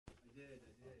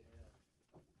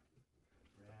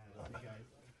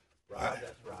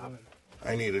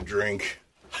I need a drink.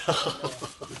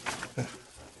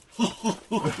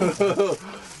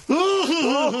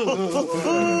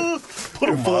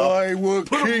 If I were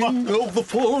king of the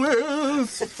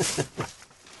forest.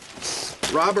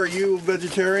 Rob, are you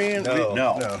vegetarian?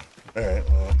 No. All right.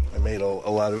 Well, I made a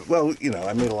lot of. Well,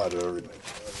 I made a lot of everything.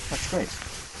 That's great.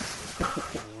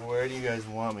 Where do you guys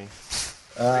want me?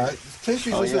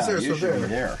 Tasty Oh, just yeah, there, you so should be there.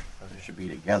 there. We should be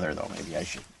together, though. Maybe I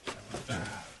should.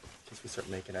 Just we start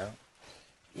making out.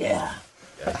 Yeah.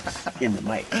 In the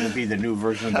mic. It'll be the new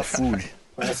version of the food.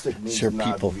 Plastic means Sure,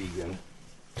 not people. vegan.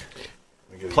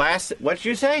 Plastic. What'd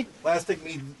you say? Plastic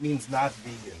means not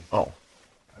vegan. Oh.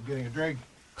 I'm getting a drink.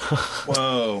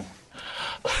 Whoa.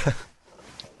 This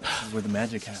is where the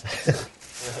magic happens.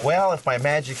 Well, if by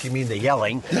magic you mean the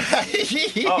yelling.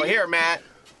 Oh, here, Matt.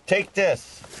 Take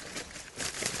this.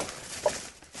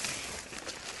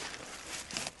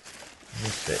 Let me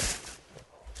see.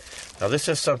 Now, this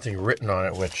has something written on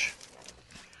it, which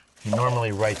he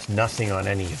normally writes nothing on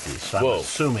any of these. So I'm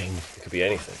assuming. It could be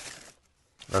anything.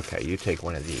 Okay, you take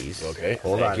one of these. Okay,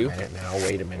 Hold thank on you. a minute now.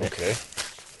 Wait a minute. Okay.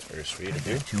 Very sweet of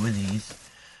you. Two of these.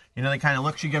 You know the kind of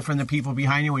looks you get from the people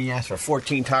behind you when you ask for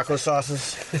 14 taco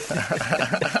sauces?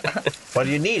 But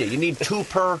you need it. You need 2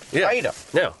 per item.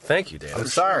 No, thank you, Dan. I'm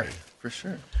sorry. For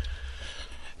sure.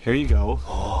 Here you go.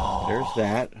 There's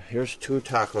that. Here's 2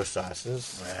 taco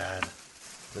sauces. Rad.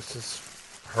 This is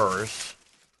hers.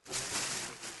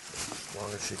 As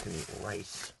long as she can eat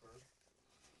rice.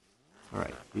 All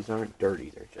right. These aren't dirty.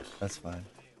 They're just That's fine.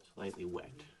 slightly wet.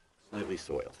 Slightly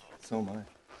soiled. So am I.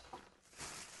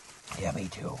 Yeah, me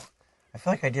too. I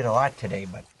feel like I did a lot today,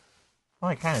 but well,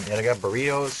 I kind of did. I got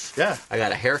burritos. Yeah. I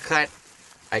got a haircut.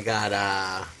 I got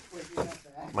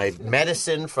my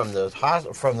medicine from the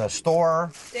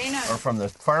store Dana, or from the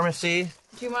pharmacy.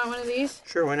 do you want one of these?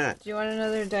 Sure, why not? Do you want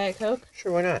another Diet Coke?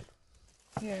 Sure, why not?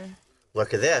 Here.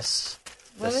 Look at this.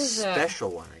 What the is that?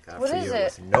 special one I got What for is you.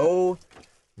 it? With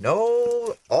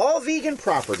no, all vegan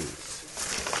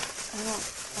properties.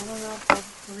 I don't know if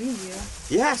I'll believe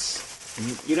you. Yes.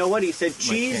 You know what? He said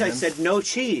cheese. I can? said no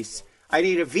cheese. I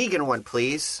need a vegan one,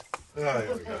 please. Oh,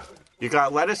 there we go. You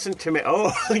got lettuce and tomato.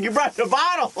 Oh, you brought the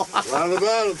bottle. Round the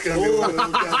bottle. It's going to be one of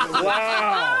those guys.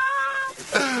 Wow.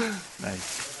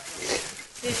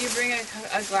 Nice. Did you bring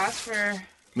a glass for...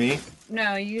 Me?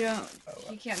 No, you don't.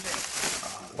 He can't drink.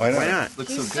 Why not? Why not?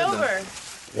 Looks He's so good, sober.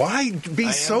 Why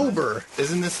be sober? though.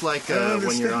 Isn't this like I don't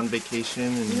when you're understand. on vacation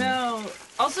and No.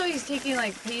 Also, he's taking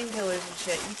like painkillers and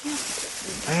shit. You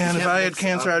can't... Man, if can't I had mix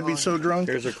cancer, I'd be alcohol. so drunk.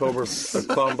 Here's a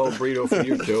combo burrito for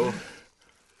you, too.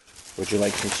 Would you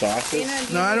like some sausage? Dana,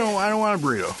 do No, you I don't want a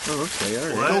burrito. Oh, okay,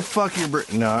 all right. Go fuck your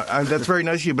burrito. No, that's very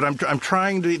nice of you, but I'm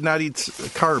trying to not eat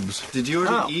carbs. Did you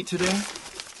already eat today?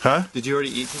 Huh? Did you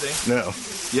already eat today? No.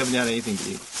 You haven't had anything to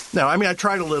eat. No, I mean, I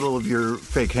tried a little of your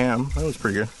fake ham. That was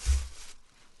pretty good.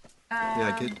 Yeah,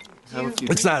 I could have a few.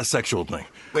 It's not a sexual thing.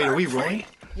 Wait, are we rolling?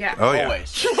 Yeah. Oh, yeah.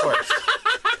 Always, of course.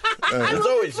 It's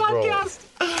always the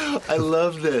roll. I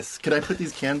love this. Can I put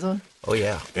these cans on? Oh,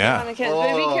 yeah. Yeah. But be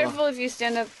careful if you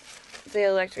stand up, they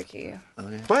electrocute you.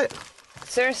 What?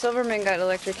 Sarah Silverman got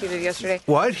electrocuted yesterday.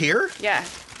 What? Here? Yeah.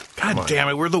 God damn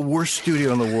it. We're the worst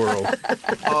studio in the world.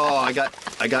 Oh, I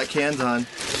got cans on.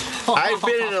 I've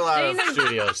been in a lot of Dana-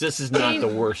 studios. This is not the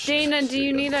worst. Dana, do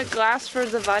you need a glass for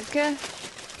the vodka?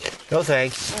 No,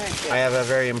 thanks. All right, good. I have a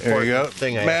very There you important go.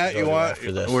 thing I Matt, have to you go to want?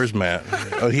 after this. Where's Matt?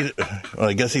 Oh, well,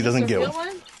 I guess he doesn't The get real one.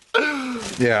 one?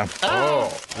 Yeah. Oh,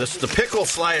 this is the pickle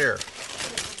slider.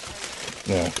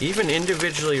 Yeah. Even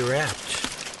individually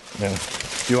wrapped. Yeah.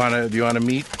 Do you want a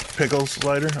meat pickle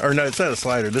slider? Or no, it's not a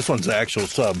slider. This one's the actual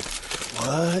sub.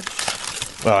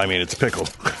 What? Well, I mean, it's a pickle.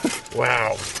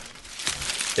 Wow.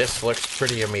 This looks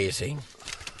pretty amazing.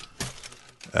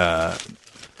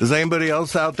 Does anybody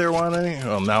else out there want any?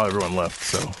 Well, now everyone left,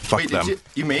 so fuck Wait, them.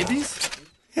 you made these?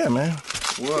 Yeah, man.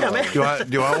 Whoa. Yeah, man.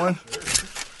 Do you want one?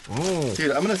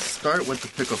 Dude, I'm gonna start with the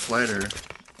pickle slider.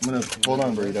 I'm gonna hold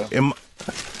on, burrito.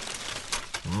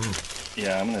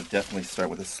 Yeah, I'm gonna definitely start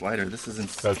with a slider. This is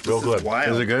That's real good.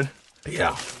 Wild. Is it good?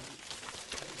 Yeah.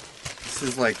 This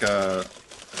is like a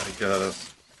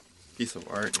piece of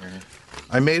art here.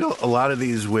 I made a lot of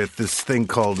these with this thing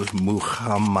called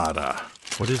muhammada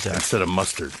What is that? instead of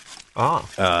mustard. Ah.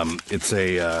 It's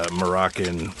a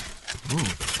Moroccan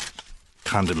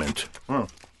condiment. Oh.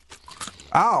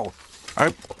 Ow!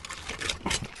 I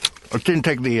didn't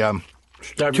take the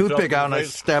toothpick out and I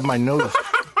stabbed my nose.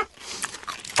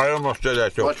 I almost did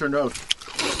that, too. Watch your nose.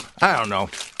 I don't know.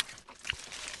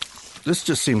 This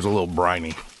just seems a little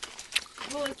briny.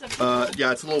 Well, it's a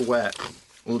Yeah, it's a little wet,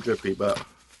 a little drippy, but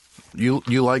You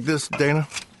like this, Dana?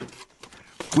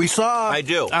 We saw I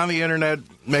do. on the internet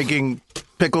making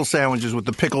pickle sandwiches with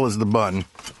the pickle as the bun,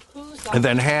 and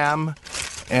then ham,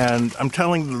 and I'm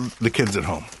telling the kids at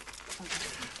home,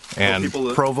 and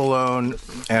provolone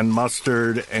and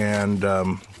mustard and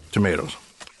tomatoes.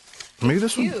 Maybe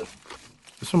this one. Cute.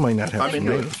 This one might not have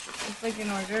tomatoes. It's like an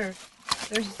hors d'oeuvre.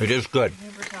 It is good.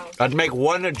 I'd make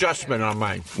one adjustment on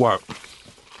mine. What?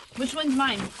 Which one's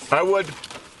mine?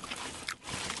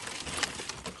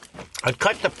 I'd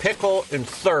cut the pickle in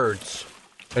thirds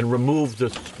and remove the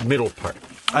middle part.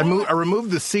 I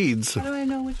removed the seeds. How do I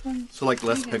know which one? So like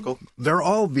less pickle? They're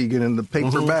all vegan in the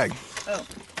paper bag. Oh.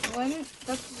 Well,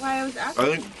 that's why I was asking.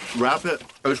 I think wrap it.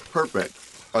 It was perfect.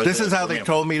 This is how they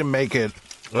told me to make it.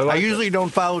 I usually don't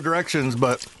follow directions,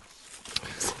 but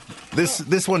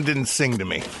this one didn't sing to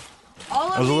me. All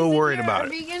of I was a little these in worried here about are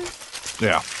it. Vegan?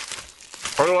 Yeah.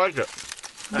 I like it.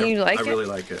 Do you like I it? really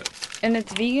like it. And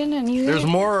it's vegan and you There's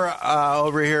more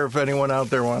over here if anyone out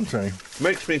there wants any.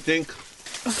 Makes me think.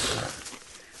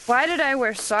 Why did I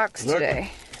wear socks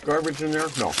today? Garbage in there?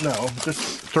 No. No, just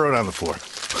throw it on the floor.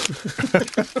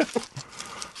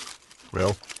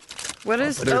 Well, What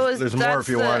is? There's more if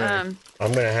you want any.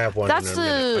 I'm going to have one That's in a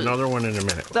minute. the- Another one in a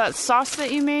minute. that sauce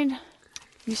that you made.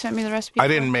 You sent me the recipe. I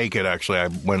didn't make it, actually. I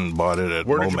went and bought it at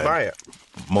Where Momed. did you buy it?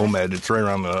 Momed. It's right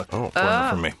around the corner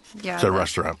from me. Yeah, It's a that-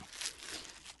 restaurant.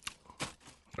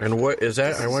 And what is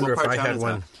that? I wonder if part I town had is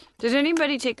one. Did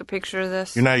anybody take a picture of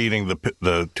this? You're not eating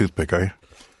the toothpick, are you?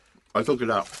 I took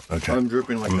it out. Okay. I'm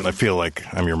dripping like I feel like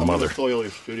I'm your I'm mother. in the soil of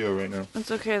your studio right now.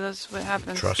 That's okay. That's what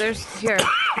happens. Trust There's here.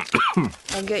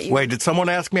 I'll get you. Wait, did someone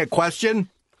ask me a question?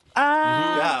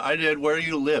 Yeah, I did. Where do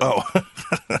you live? Oh.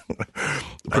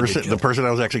 The person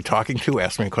I was actually talking to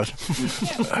asked me a question.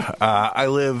 I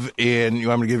live in, you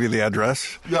want me to give you the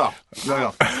address? Yeah.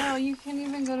 No, you can't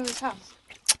even go to his house.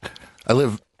 I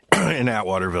live in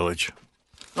Atwater Village.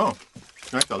 Oh,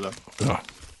 nice out there. Oh.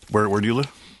 Where do you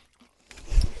live?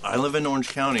 I live in Orange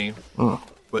County,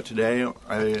 but today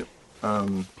I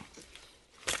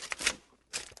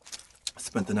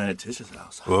spent the night at Tish's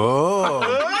house.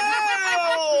 Oh.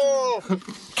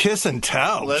 Kiss and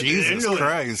tell. Let's get Jesus into it.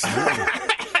 Christ.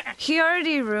 He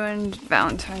already ruined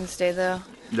Valentine's Day, though.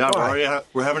 Yeah,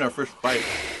 we're having our first fight.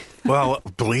 Well,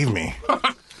 believe me,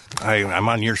 I'm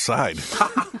on your side.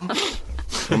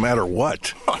 No matter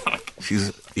what.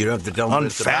 She's You don't have to tell me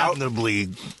this about. unfathomably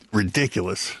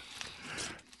ridiculous.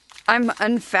 I'm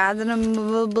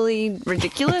unfathomably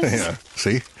ridiculous. Yeah,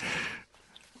 see?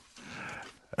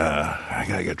 I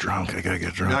gotta get drunk. Yeah,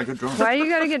 good drunk. Why do you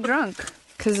gotta get drunk?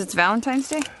 Because it's Valentine's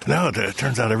Day? No, it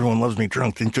turns out everyone loves me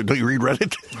drunk. Don't you read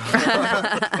Reddit?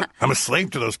 I'm a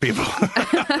slave to those people.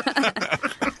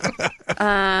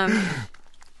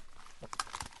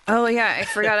 Oh, yeah, I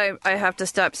forgot I have to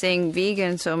stop saying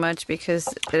vegan so much because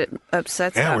it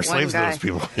upsets Yeah, that we're one slaves guy. to those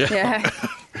people. Yeah.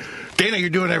 Dana, you're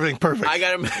doing everything perfect. I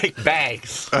got to make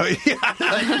bags.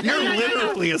 Yeah. You're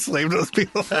literally a slave to those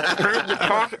people.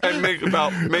 Talk and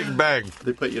make bags.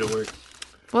 They put you to work.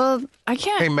 Well, I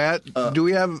can't. Hey, Matt, do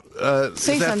we have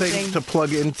Say is that something. thing to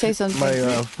plug into Say something.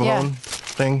 my phone Yeah.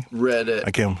 thing? Reddit.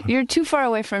 I can't. You're too far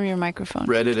away from your microphone.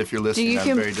 Reddit, if you're listening, you I'm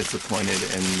can- very disappointed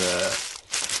in the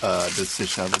does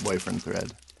Tish have a boyfriend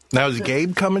thread. Now, is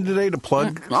Gabe coming today to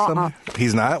plug something?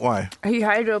 He's not? Why? He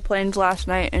hydroplaned last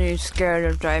night and he's scared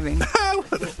of driving.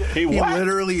 He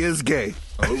literally is gay.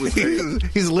 Oh, it was great.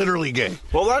 He's literally gay.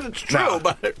 Well, that's true, No.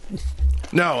 but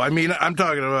No, I mean, I'm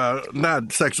talking about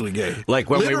not sexually gay. like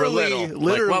when we were Literally- little,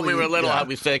 like when we were little, yeah. how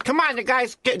we say, "Come on, you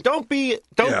guys, don't be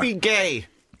gay."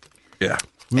 Yeah.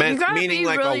 You gotta Meaning be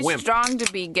like really a wimp. strong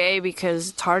to be gay because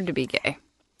it's hard to be gay.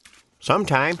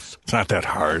 Sometimes. It's not that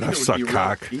hard. I've would sucked be real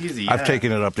cock. easy, I've yeah.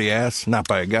 taken it up the ass, not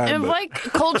by a guy, And but like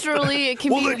culturally, it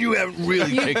can Well, be. then you haven't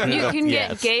really taken it you up can yet.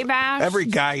 get gay bashed. every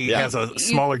guy has a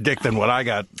smaller dick than what I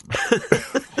got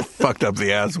fucked up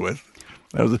the ass with.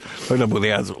 I was fucked up with the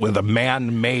ass with a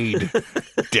man-made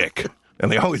dick.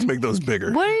 And they always make those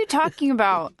bigger. What are you talking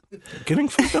about? Getting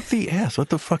fucked up the ass. What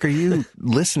the fuck are you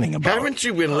listening about? Haven't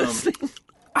you been listening?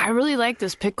 I really like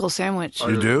this pickle sandwich.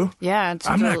 You do? Yeah, it's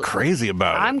I'm not really- crazy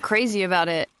about it. I'm crazy about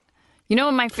it. You know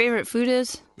what my favorite food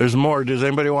is? There's more. Does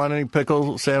anybody want any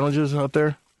pickle sandwiches out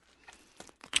there?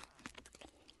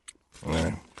 All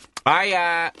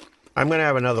right. I'm gonna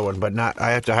have another one, but not.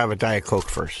 I have to have a Diet Coke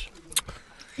first.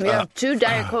 We have 2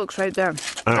 Diet Cokes right there.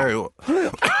 All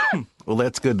right. Well,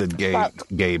 that's good that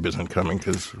Gabe isn't coming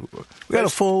because we got a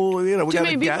full, we got a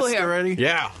many people guest here. already.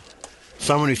 Yeah.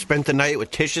 Someone who spent the night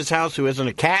with Tish's house who isn't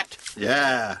a cat.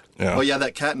 Yeah. Yeah. Oh yeah,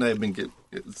 that cat and I have been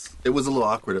it was a little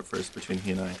awkward at first between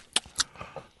he and I.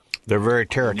 They're very New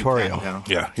cat territorial. now.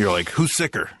 Yeah. You're like, who's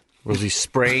sicker? Was he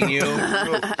spraying you?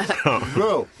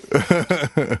 Bro.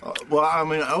 Well, I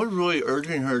mean, I was really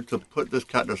urging her to put this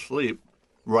cat to sleep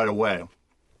right away.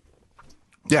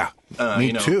 Yeah, me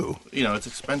you know, too. You know, it's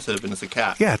expensive and it's a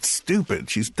cat. Yeah, it's stupid.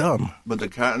 She's dumb. But the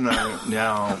cat and I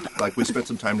now, like, we spent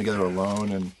some time together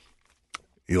alone, and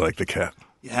You like the cat?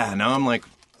 yeah, now I'm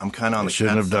kind of on the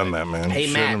Shouldn't cat have done side. that, man. Hey,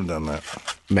 Shouldn't Matt. have done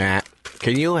that. Matt,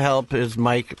 can you help his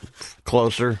mic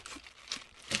closer?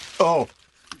 Oh,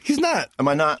 He's not. am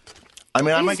I not? I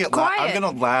mean, I He's might get. quiet. I'm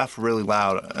gonna laugh really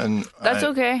loud, and That's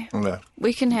okay. Okay.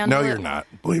 We can handle No, it. you're not.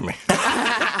 Believe me.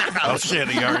 Oh shit!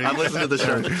 He already. I listened to the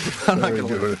show. I'm not gonna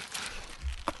do it.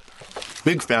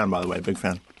 Big fan, by the way. Big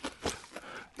fan.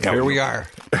 Yeah, Here we are.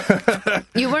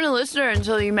 You weren't a listener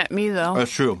until you met me, though.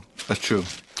 That's true. That's true.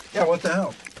 Yeah. What the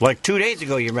hell? Like 2 days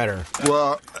ago, you met her.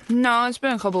 Well, No, it's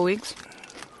been a couple weeks.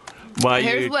 Well,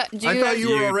 Here's what. Do I you thought you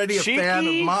were You already a fan of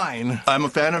cheeky. mine. I'm a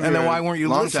fan of And then your why weren't you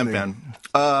longtime listening?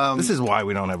 fan. This is why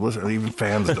we don't have listeners. Even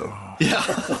fans do.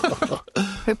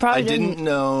 We probably I didn't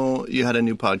know you had a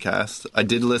new podcast. I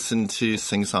did listen to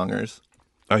Sing Songers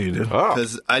Oh, you did. Oh.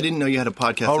 because I didn't know you had a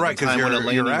podcast. Oh, at right, the 'cause time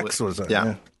when your Eleni ex was on, Yeah.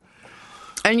 yeah.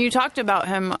 And you talked about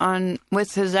him on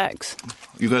with his ex.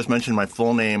 You guys mentioned my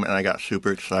full name, and I got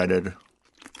super excited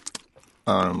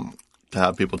to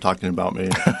have people talking about me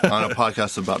on a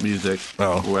podcast about music.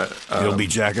 Oh, where, you'll be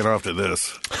jacking off to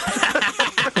this.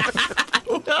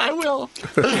 I will.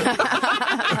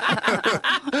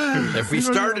 If we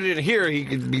started it here, he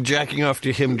could be jacking off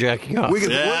to him jacking off. We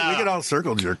could Yeah. we could all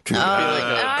circle jerk too.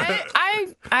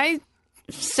 I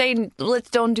say let's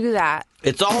don't do that.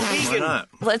 It's all Why vegan. not?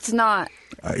 Let's not.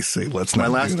 I say let's My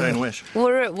not. last do that. dying wish.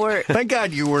 We're Thank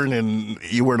God you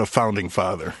weren't a founding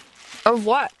father. of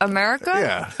what? America?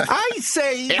 Yeah. I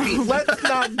say let's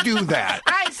not do that.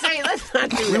 I say let's not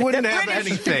do We it. wouldn't have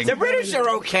anything. The British are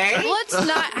okay. Let's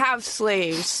not have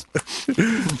slaves.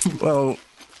 Well,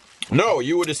 No,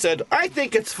 you would have said, I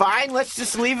think it's fine. Let's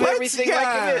just leave everything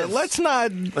like it is. Let's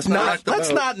not rock the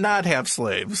boat. not have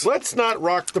slaves. Let's not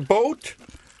rock the boat.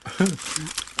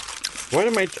 What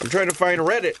am I? I'm trying to find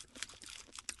Reddit.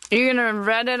 You're gonna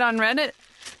Reddit on Reddit?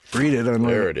 Read it on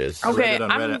There it is. Okay, Reddit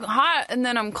on I'm Reddit. hot and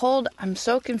then I'm cold. I'm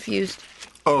so confused.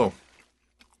 Oh,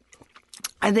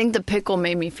 I think the pickle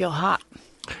made me feel hot.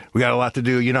 We got a lot to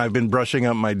do. You know, I've been brushing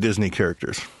up my Disney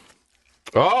characters.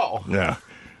 Oh, Yeah.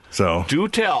 So do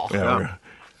tell. yeah,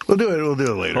 we'll do it. We'll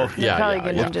do it later. Oh, They're yeah, probably yeah,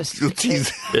 gonna yeah. just.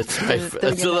 Jeez. It's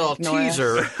They're a gonna little ignore us.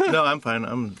 teaser. no, I'm fine. I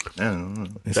don't know.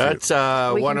 That's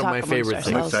We one can of talk my amongst favorite ourselves.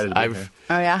 things. I'm excited to be I've here.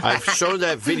 Oh yeah. I've showed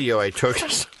that video I took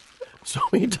so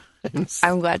many times.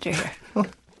 I'm glad you're here.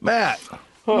 Matt.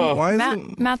 Why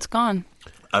isn't Matt's gone.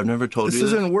 I've never told this you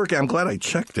this. isn't working? I'm glad I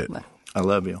checked it. I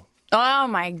love you. Oh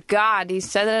my God, he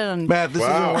said it on. Matt, this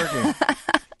Wow. isn't working.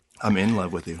 I'm in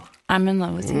love with you. I'm in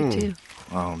love with you too.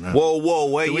 Oh no. Whoa,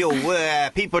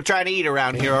 wait, people trying to eat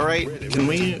around here, all right? Can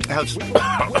we have?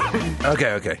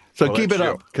 Okay. So Well, keep it that's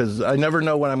up because I never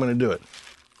know when I'm going to do it.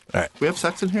 We have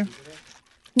sex in here?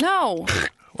 No,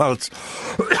 Well, it's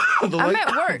the I'm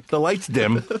at work. The light's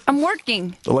dim. I'm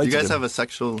working. The light's You guys dim. have a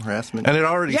sexual harassment? And it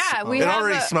already Yeah, we it have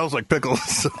already a- smells like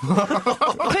pickles.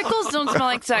 Pickles don't smell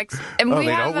like sex, and Oh, we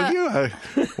they have don't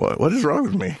with you? What is wrong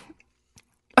with me?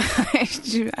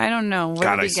 I don't know where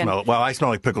God, to I begin. smell. Well, I smell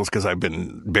like pickles because I've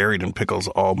been buried in pickles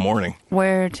all morning.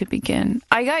 Where to begin?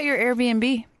 I got your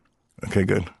Airbnb. Okay,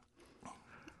 good,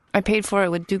 I paid for it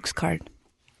with Duke's card.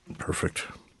 perfect.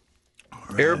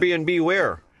 Airbnb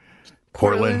where?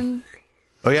 Portland.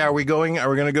 Oh yeah, are we going? Are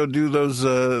we going to go do those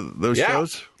Yeah.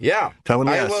 shows? Yeah. Tell them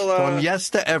I yes. will, Tell them yes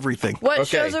to everything. What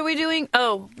Okay. shows are we doing?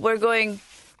 Oh, we're going.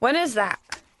 When is that?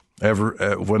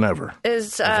 Whenever.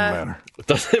 Is Doesn't matter. It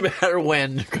doesn't matter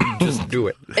when. Just do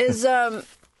it. is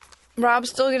Rob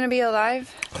still going to be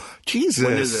alive? Jesus.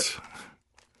 When is it?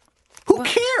 Who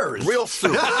cares? Real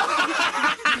soon.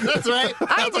 That's right.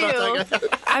 I do.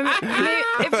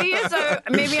 If he is,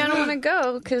 maybe I don't want to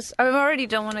go because I already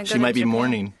don't want to go. She to might be Japan.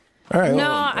 mourning. All right. No,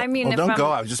 well, I mean, well, if don't I'm- go.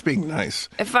 I was just being nice.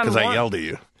 If I'm because I more- yelled at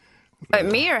you.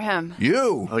 Me or him?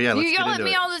 You. Oh yeah, let's You get yell at into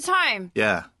me it. all the time.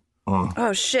 Yeah.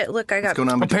 Oh shit! Look, I got. What's going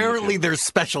on between you Apparently, two? there's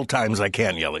special times I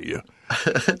can't yell at you.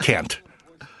 Can't.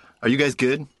 Are you guys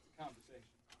good?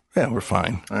 Yeah, we're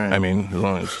fine. All right. I mean, as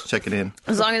long as Check it in.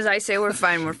 As long as I say we're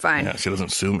fine, we're fine. she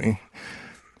doesn't sue me.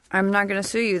 I'm not gonna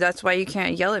sue you. That's why you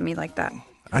can't yell at me like that.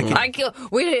 I can.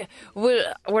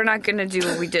 We're not gonna do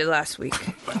what we did last week.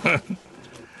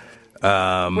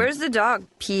 Where's the dog?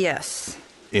 P.S.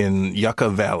 In Yucca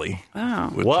Valley. Oh.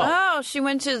 Whoa. Oh, she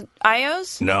went to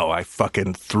Ios No, I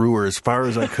fucking threw her as far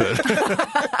as I could.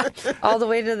 all the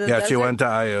way to the Yeah, desert. she went to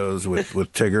Ios with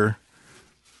Tigger.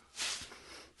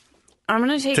 I'm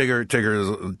gonna take. Tigger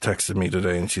texted me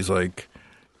today, and she's like,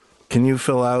 "Can you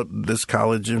fill out this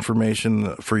college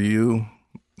information for you?"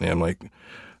 And I'm like,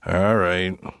 "All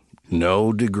right,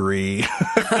 no degree."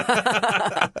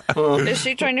 Is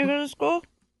she trying to go to school?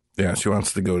 Yeah, she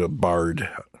wants to go to Bard.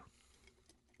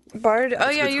 Bard? Oh,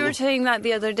 yeah, you were saying that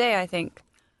the other day, I think.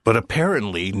 But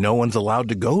apparently, no one's allowed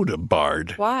to go to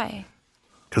Bard Why?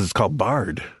 because it's called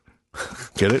Bard.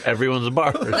 Get it? Everyone's a bar.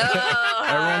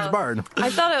 Everyone's Bard. I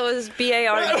thought it was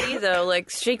B-A-R-D, though, like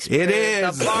Shakespeare. It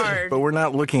is. The Bard. But we're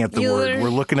not looking at the You word. learn- We're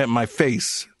looking at my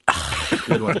face.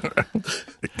 Good one.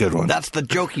 Good one. That's the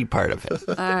jokey part of it.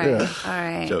 All right, all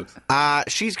right. Jokes.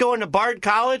 She's going to Bard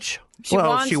College. She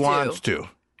wants to.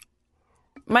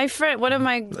 My friend, one of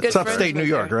my good It's friends. upstate New went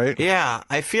York, there. right? Yeah,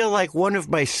 I feel like one of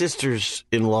my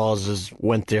sisters-in-laws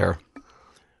went there.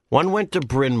 One went to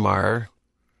Bryn Mawr.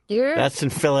 Your That's in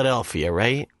Philadelphia,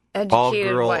 right? educated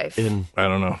All-girl wife in. I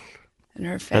don't know. and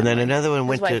her family. And then another one His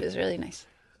went wife to. is really nice.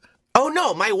 Oh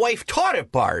no, my wife taught at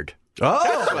Bard. Oh,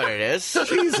 That's what it is.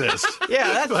 Jesus.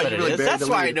 Yeah, that's what it really is. buried That's the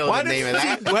why I lead. know the name of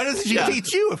that. Why doesn't she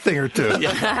teach you a thing or two?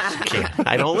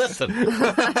 I don't listen.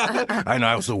 I know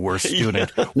I was the worst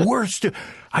student.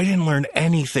 I didn't learn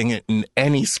anything in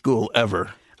any school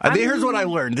ever. Here's what I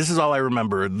learned. This is all I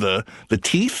remember. The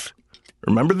teeth.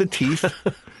 Remember the teeth?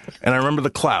 And I remember the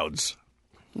clouds.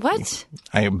 What?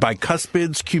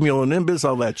 Bicuspids, cumulonimbus,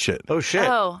 all that shit. Oh shit!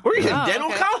 Oh. Were you in Oh, dental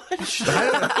okay. college?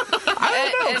 I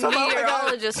don't know. And Somehow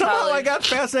meteorologist I college. got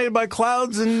fascinated by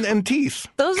clouds and teeth.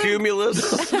 Those are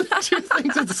Cumulus,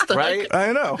 right?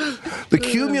 I know. The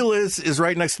cumulus is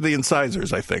right next to the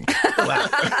incisors, I think.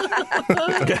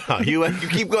 You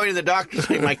keep going to the doctor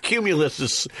saying my cumulus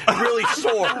is really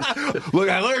sore. Look,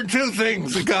 I learned two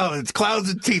things in college: clouds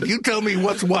and teeth. You tell me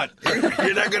what's what.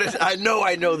 You're not gonna. I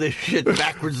know this shit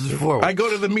backwards and forwards. I go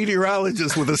to the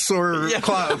meteorologist with a sore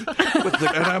cloud,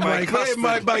 and I'm like, "Hey,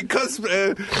 my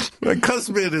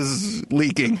cuspid is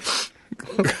leaking."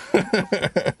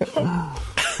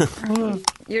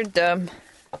 You're dumb.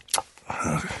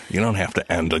 You don't have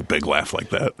to end a big laugh like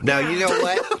that. Now you know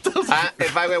what?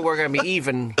 If I were going to be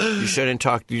even, you shouldn't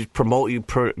talk. You promote. You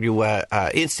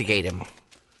instigate him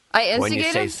I when you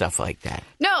instigate say him? stuff like that.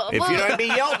 No, If well, you're going to be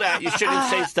yelled at, you shouldn't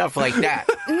say stuff like that.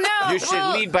 no, You should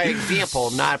well, lead by example,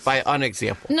 not by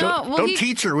unexample. No, well, Don't he,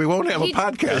 teach her. We won't have a he-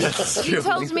 podcast. he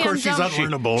tells me Of course, I'm she's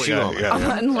dumb. unlearnable. She Yeah, won't.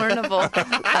 yeah.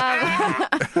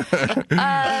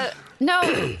 Unlearnable.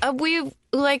 No, we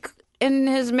like in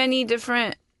his many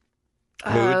different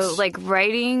Moods? like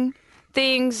writing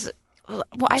things. Well,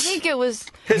 I think it was.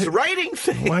 His writing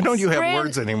thing. Why don't you have Brand-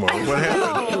 words anymore? What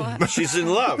happened? She's in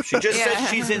love. She just Yeah. said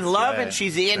she's in love and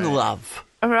she's in love.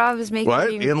 Rob is making What?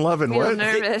 me In love and feel what?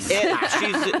 nervous.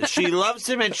 She loves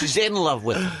him and she's in love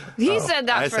with him. He said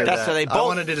that I first. said That's that. how they I both-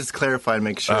 wanted to just clarify and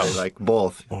make sure, like,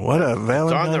 both. What a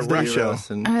Valentine's Day record. show.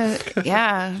 And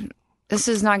Yeah, this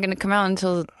is not going to come out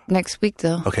until next week,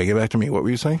 though. Okay, get back to me. What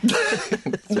were you saying?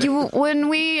 When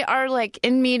we are like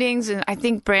in meetings, and I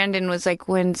think Brandon was like,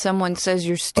 when someone says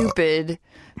you're stupid,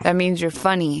 that means you're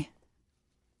funny.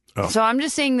 Oh. So I'm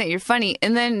just saying that you're funny.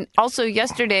 And then also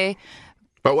yesterday,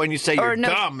 But when you say you're or no,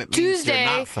 dumb, it means Tuesday,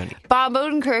 you're not funny. Bob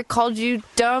Odenkirk called you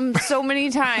dumb so many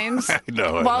times I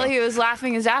know. while he was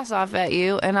laughing his ass off at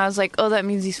you, and I was like, oh, that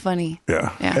means he's funny.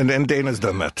 Yeah. Yeah. And Dana's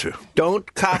done that too.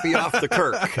 Don't copy off the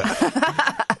Kirk.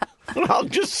 I'll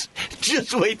just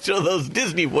wait till those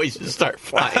Disney voices start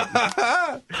flying.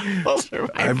 Those are my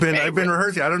I've been favorite.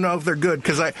 rehearsing. I don't know if they're good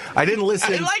because I didn't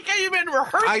listen. I like how you've been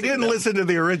rehearsing. I didn't them. listen to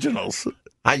the originals.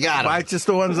 I got I it. just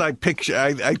the ones I picture.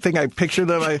 I think I picture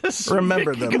them. I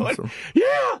remember them. Going,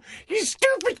 yeah, you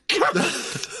stupid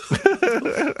cunt.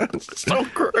 So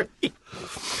great.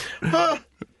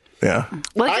 Yeah.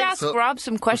 Let's ask Rob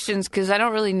some questions because I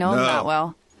don't really know him that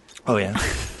well. oh, yeah.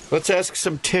 Let's ask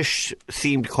some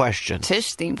Tish-themed questions.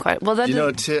 Tish theme quite well. That You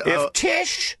know, doesn't- If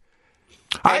Tish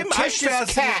I'm and Tish's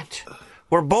fascinated- cat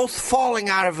were both falling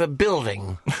out of a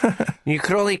building, you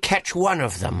could only catch one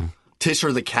of them. Tish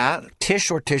or the cat?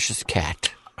 Tish or Tish's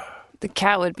cat? the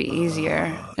cat would be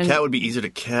easier. And Cat would be easier to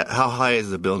cat. How high is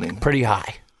the building? Pretty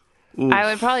high. I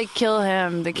would probably kill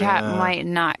him. The cat might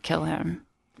not kill him.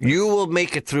 You will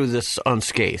make it through this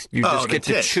unscathed. You just the get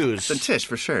to Tish. choose. The Tish,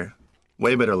 for sure.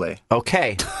 Way better lay.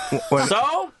 Okay.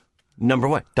 So, number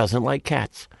one, doesn't like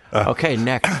cats. Okay,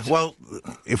 next. Well,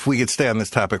 if we could stay on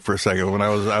this topic for a second, when I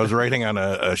was writing on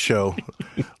a show,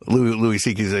 Louis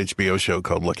C.K.'s HBO show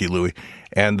called Lucky Louie,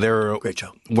 and there, Great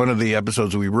show. One of the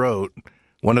episodes we wrote,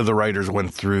 one of the writers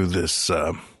went through this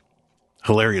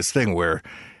hilarious thing where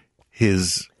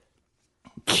his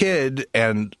kid,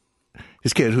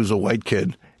 who's a white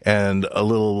kid, and a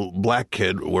little black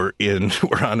kid were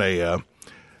on a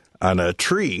on a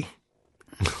tree,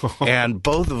 and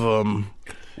both of them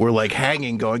were like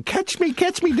hanging, going, catch me,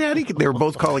 Daddy. They were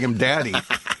both calling him Daddy.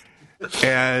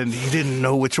 And he didn't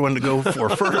know which one to go for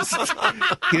first.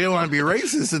 He didn't want to be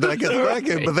racist and not get the black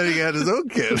kid, but then he had his own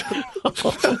kid.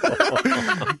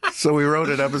 So we wrote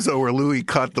an episode where Louis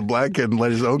caught the black kid and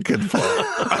let his own kid fall.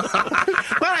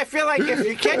 Well, I feel like if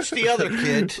you catch the other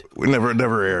kid... We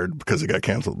never aired because it got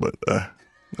canceled, but it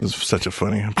was such a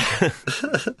funny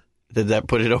episode. Did that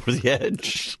put it over the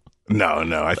edge?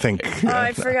 No, I think... Oh,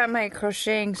 I forgot my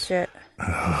crocheting shit.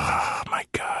 Oh, my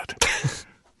God.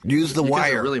 Use the You guys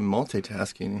wire. are really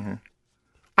multitasking here.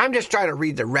 I'm just trying to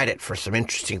read the Reddit for some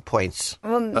interesting points.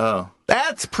 Well, Oh.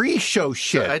 That's pre-show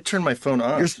shit. I turned my phone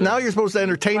off. Now you're supposed to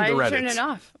entertain why the did you turn Reddit. it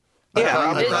off?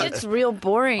 Yeah. It's real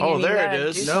boring. Oh, and you there it gotta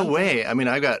is. do No something. way. I mean,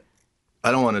 I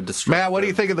don't want to disrupt Matt, what do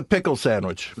you think of the pickle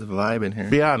sandwich? the vibe in here.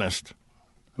 Be honest.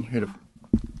 I'm here to...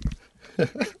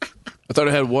 I thought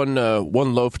I had one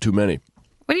loaf too many.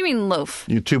 What do you mean loaf?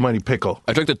 You too many pickle.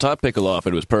 I took the top pickle off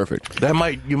and it was perfect. You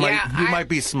might I-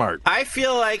 be smart. I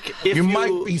feel like if You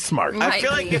might be smart. I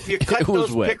feel like if you cut It was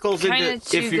those wet. pickles Kinda into,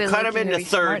 too if you cut them good-looking to into be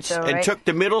smart, thirds though, and right? took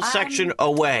the middle section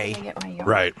away, Can I get my yarn?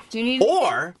 Right. Do you need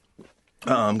or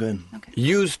Oh, I'm good.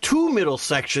 use two middle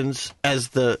sections as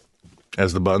the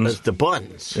As the buns.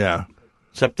 buns. Yeah.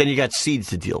 Except then you got seeds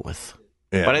to deal with.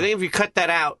 Yeah. But I think if you cut that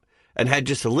out and had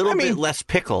just a little bit less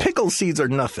pickle, Pickle seeds are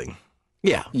nothing.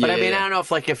 yeah. But I Yeah, mean, yeah. I don't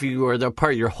know if you were the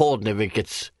part you're holding, if it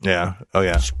gets Yeah. Oh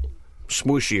yeah.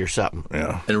 smooshy or something.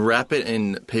 Yeah. And wrap it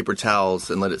in paper towels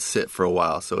and let it sit for a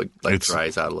while so it It's-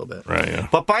 dries out a little bit. Right. Yeah.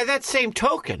 But by that same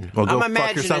token, Well, go I'm fuck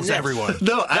imagining yourselves, this. everyone.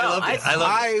 No, I love it. I love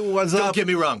I it. was Don't up get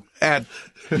me wrong. at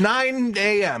 9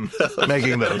 a.m.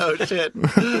 making those. Oh, shit.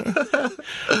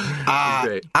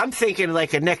 Great. I'm thinking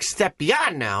like a next step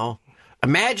beyond now.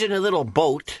 Imagine a little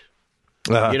boat.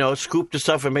 Uh-huh. You know, scoop the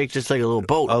stuff and make just like a little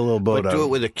boat. A little boat But do out. it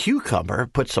with a cucumber.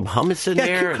 Put some hummus in Yeah,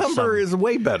 there. cucumber and is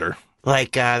way better.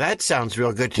 like that sounds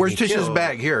real good to Where's me. Tish's too.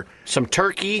 bag? Here. Some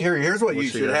turkey. Here's what you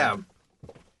should got? have.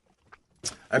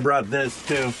 I brought this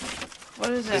too.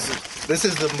 What is it? This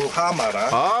is the muhammara.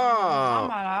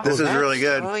 Oh. This is really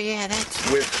good Oh yeah,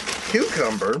 that's. with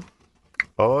cucumber.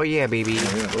 Oh yeah, baby.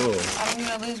 I'm gonna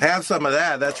lose. Have some of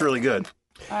that. That's really good.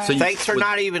 So you, Thanks for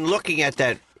not even looking at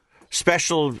that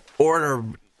special order.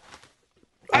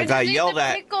 I got just ate yelled the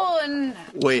at. Pickle and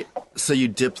wait, so you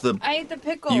dip the... I ate the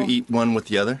pickle. You eat one with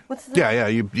the other? What's this? Yeah.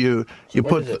 You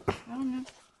put is it?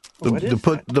 the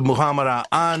put the muhammara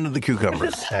on the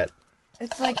cucumbers.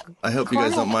 It's like I hope you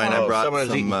guys don't mind. I Oh, brought someone's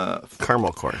some... eating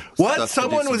caramel corn. What? Stuff to do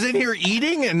Someone some- was in here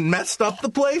eating and messed up the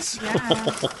place?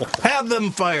 Have them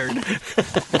fired.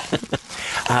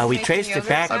 We Making traced it yogurt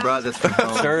back. I brought this from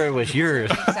home. Sir, it was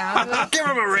yours. sounds. Give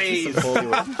him a raise.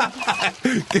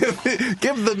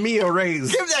 give the me a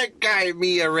raise. Give that guy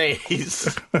me a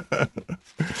raise.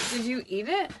 Did you eat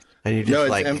it? And you just No,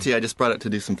 it's like empty. I just brought it to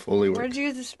do some Foley work. Where'd you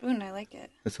use the spoon? I like it.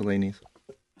 It's Elaine's.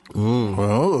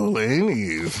 Oh,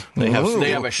 ladies. They have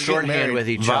Ooh. a shorthand with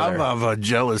each other. Va,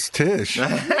 jealous Tish.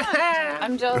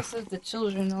 I'm jealous of the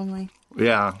children only.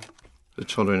 Yeah. The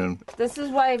children. And This is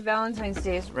why Valentine's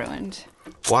Day is ruined.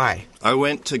 Why? I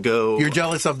went to go... You're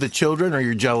jealous of the children, or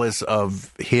you're jealous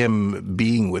of him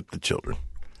being with the children?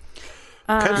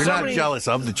 You're not jealous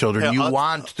of the children. Yeah, You I'll-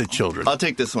 want the children. I'll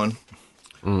take this one.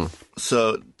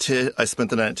 So I spent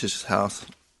the night at Tish's house,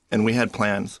 and we had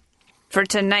plans. For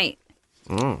tonight.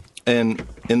 And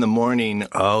in the morning,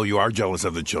 Oh, you are jealous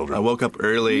of the children. I woke up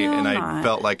early, No, and I'm I not.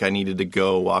 felt like I needed to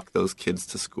go walk those kids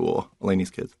to school, Elaine's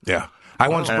kids. Yeah. I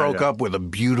once Yeah, broke yeah. up with a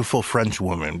beautiful French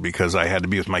woman because I had to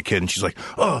be with my kid, and she's like,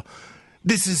 "Oh,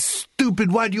 this is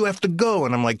stupid. Why do you have to go?"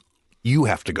 And I'm like, "You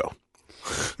have to go.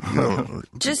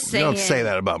 Just You saying. don't say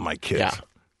that about my kids." Yeah.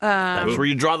 That's where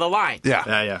you draw the line. Yeah.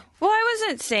 Yeah. Well, I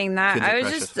wasn't saying that. Kids are I was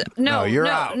precious. just No, you're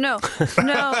out. No.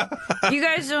 You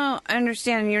guys don't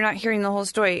understand. You're not hearing the whole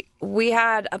story. We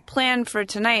had a plan for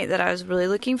tonight that I was really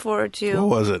looking forward What to.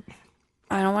 was it?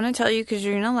 I don't want to tell you because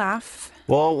you're gonna laugh.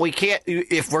 Well, we can't.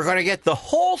 If we're going to get the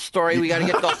whole story, we got to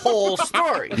get the whole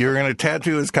story. You're going to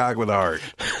tattoo his cock with a heart.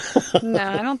 No,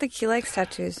 I don't think he likes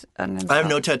tattoos on himself. I have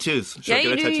no tattoos. Should Yeah, I get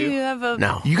you a do. tattoo? You have a.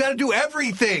 No. You got to do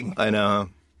everything. I know.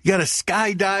 You got to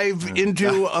skydive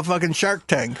into a fucking Shark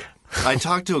Tank. I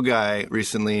talked to a guy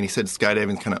recently, and he said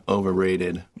skydiving's kind of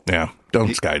overrated. Yeah, don't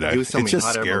skydive. He was telling It's me just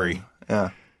hot air scary. balloon. Yeah.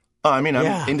 Oh, I mean, I'm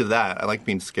Yeah. into that. I like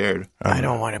being scared. I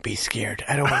don't want to be scared.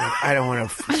 I don't want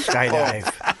to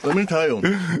skydive. Let me tell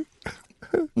you.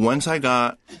 Once I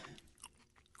got,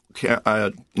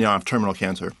 I have terminal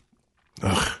cancer. You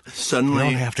Suddenly,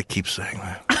 don't have to keep saying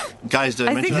that. Guys, did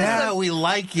I mention that? Yeah, we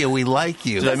like you. We like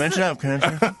you. Did I mention that? Can I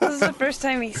mention that? This is the first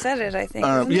time he said it, I think.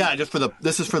 isn't it? Yeah,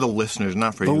 this is for the listeners,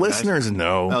 not for The you guys. listeners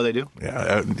know. Oh, they do?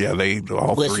 Yeah, they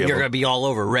all Listen, three of you're going to them. be all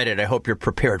over Reddit. I hope you're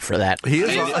prepared for that. He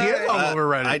is all over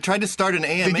Reddit. I tried to start an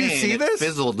AMA. Did you see and it this?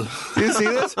 fizzled. Did you see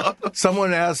this?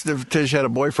 Someone asked if Tish had a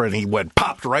boyfriend. He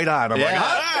popped right on. I'm like,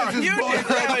 Yeah. this is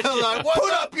boyfriend.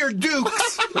 Put up your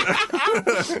dukes.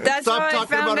 That's Stop how I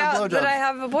talking found about her out that blowjob. I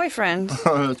have a boyfriend.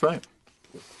 That's right.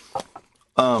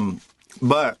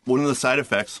 But one of the side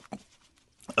effects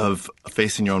of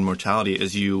facing your own mortality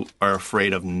is you are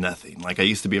afraid of nothing. Like I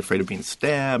used to be afraid of being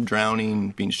stabbed, drowning,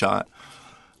 being shot.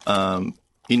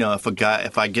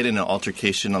 If I get in an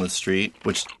altercation on the street,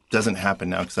 which doesn't happen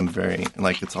now because I'm very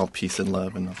it's all peace and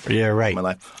love and Yeah, right. my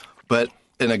life. But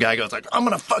and a guy goes like, "I'm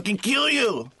gonna fucking kill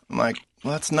you." I'm like,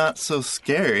 well, that's not so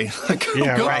scary.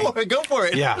 Go for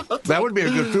it. Yeah. That would be a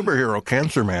good superhero,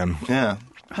 Cancer Man. Yeah.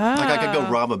 Like I could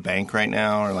go rob a bank right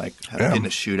now or get in a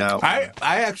shootout. I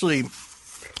actually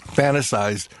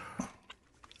fantasized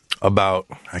about,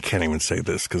 I can't even say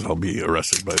this because I'll be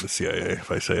arrested by the CIA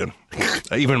if I say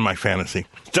it, even in my fantasy.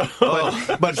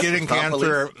 But getting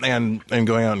cancer and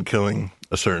going out and killing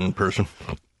a certain person.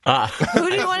 Who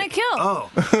do you want to kill?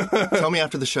 Tell me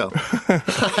after the show.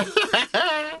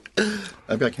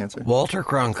 I've got cancer. Walter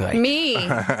Cronkite. Me.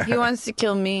 He wants to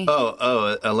kill me.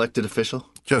 Elected official?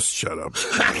 Just shut up.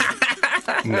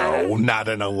 No, not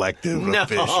an elected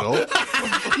official.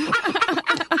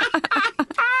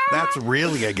 That's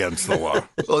really against the law.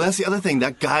 Well, that's the other thing.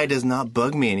 That guy does not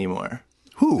bug me anymore.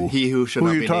 Who? He who should Who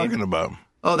not are be you talking named. about?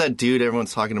 Oh, that dude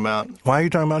everyone's talking about. Why are you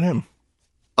talking about him?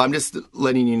 I'm just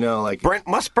letting you know, Brent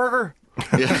Musburger?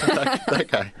 yeah, that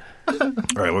guy. All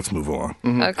right, let's move along.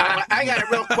 Okay. I got a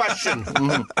real question.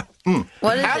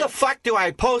 What is How the it? fuck do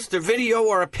I post a video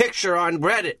or a picture on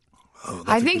Reddit?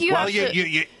 I think you Well, have to...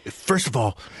 you first of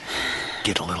all,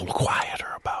 get a little quieter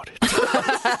about it.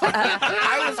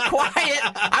 I was quiet.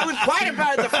 I was quiet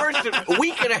about it the first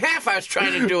week and a half I was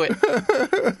trying to do it.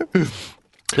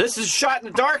 This is shot in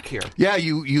the dark here. Yeah,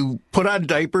 you put on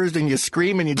diapers and you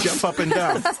scream and you jump up and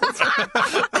down.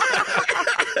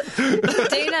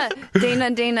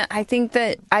 Dana, I think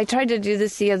that I tried to do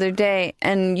this the other day,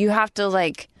 and you have to,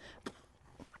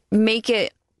 make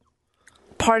it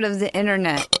part of the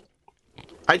internet.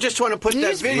 I just want to put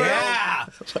that video. Yeah,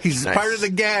 he's part of the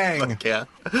gang. Yeah.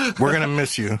 We're gonna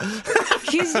miss you.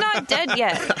 He's not dead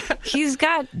yet. He's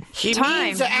got He time.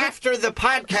 means after the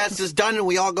podcast is done and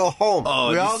we all go home. Oh,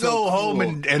 We it'd be all so go home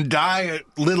cool. and die at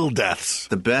little deaths.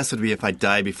 The best would be if I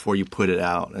die before you put it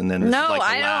out, and then this No, is like the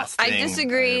I don't. last I thing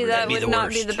disagree. ever That did. would the not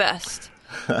be worst. the best.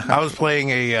 I was playing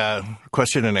a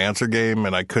question and answer game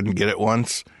and I couldn't get it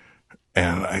once,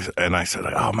 and I said,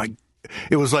 "Oh my!"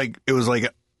 It was like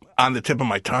on the tip of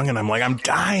my tongue, and I'm like, "I'm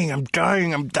dying of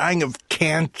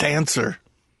can't answer."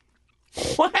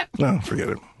 What? No, forget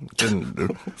it.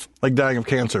 Didn't like dying of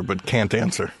cancer, but can't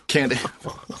answer. Can't.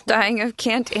 Dying of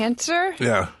can't answer?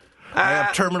 Yeah, I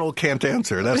have terminal can't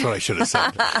answer. That's what I should have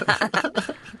said.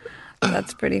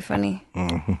 That's pretty funny.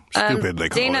 Stupid. They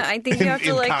call Dana, it. I think you have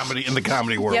to, in the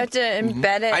comedy world. You have to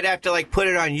embed it. I'd have to put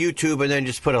it on YouTube and then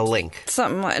just put a link.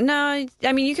 Something like, no,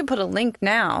 I mean, you can put a link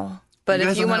now. But You if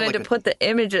guys you don't have, wanted like, to put the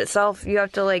image itself, you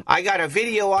have to I got a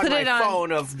video on Put my it on-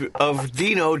 phone of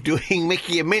Dino doing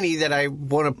Mickey and Minnie that I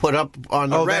want to put up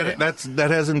on the Oh, Reddit. that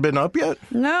hasn't been up yet.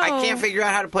 No. I can't figure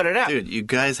out how to put it up. Dude, you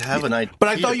guys have an IT But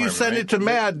I thought you sent it to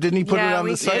Matt. Didn't he put it Yeah, on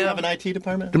we the do. site? You have an IT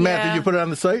department? Matt, Yeah. did you put it on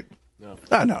the site? No.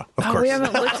 Oh, no, of course. We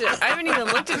haven't looked at. I haven't even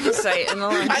looked at the site in a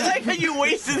long I time. like how you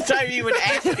wasted time even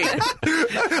asking.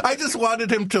 I just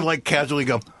wanted him to casually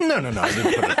go, no, I didn't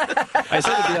put it. I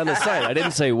said it'd be on the site. I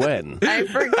didn't say when. I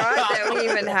forgot that we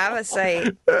even have a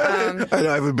site. I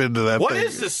haven't been to that What thing.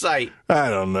 is the site? I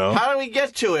don't know. How do we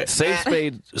get to it?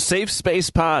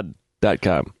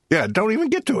 SafeSpacePod.com. Yeah, don't even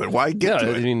get to it. Why get Yeah, to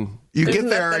I it? mean, You There's get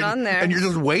there nothing on there. and you're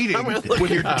just waiting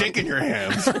with your dick in your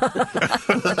hands.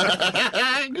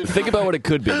 think about what it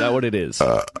could be, not what it is.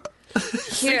 Here.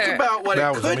 Think about what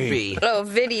That it was could me. be. A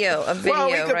video, Well,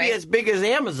 we could right? be as big as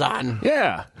Amazon.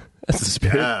 Yeah. That's the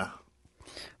spirit. Yeah.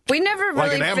 We never really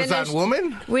Like an Amazon finished.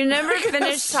 woman? We never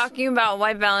finished talking about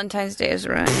why Valentine's Day is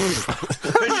ruined.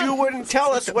 Because you wouldn't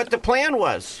tell us what the plan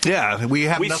was. Yeah, we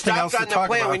have We nothing else stopped to on the talk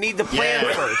plan. about. We need the plan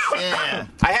first. Yeah.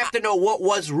 I have to know what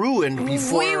was ruined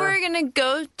before. We were gonna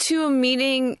go to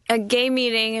a gay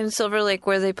meeting in Silver Lake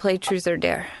where they play Truth or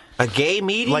Dare. A gay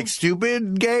meeting? Like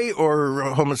stupid gay or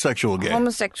homosexual gay?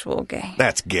 Homosexual gay.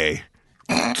 That's gay.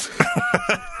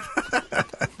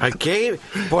 A gay?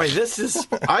 Boy, this is...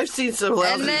 I've seen some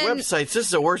lousy then- websites. This is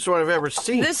the worst one I've ever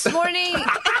seen. This morning,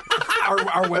 Our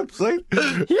website?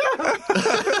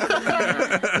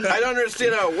 I don't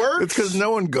understand how it works. It's because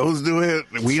no one goes to it.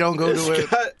 We don't go to It's it.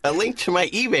 got a link to my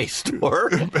eBay store.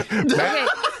 Okay.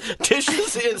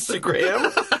 Tish's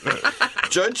Instagram.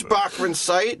 Judge Bachman's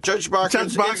site. Judge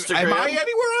Bachman's Instagram. Am I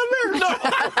anywhere on there? No.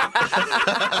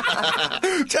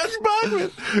 Judge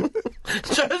Bachman.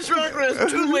 Judge Bachman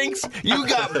has 2 links. You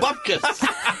got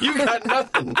bupkis. You got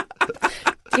nothing.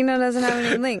 Dino doesn't have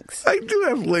any links. I do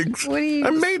have links. What do you-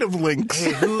 I'm made of links.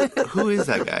 Hey, who is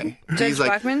that guy? Judge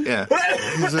Bachman? Yeah.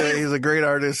 He's a great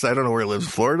artist. I don't know where he lives.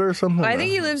 Florida or something? I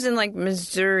think he lives in like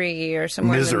Missouri or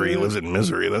somewhere. Misery. He lives in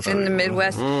Misery. That's in what the he-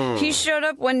 Midwest. He showed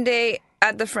up one day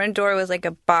at the front door with like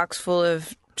a box full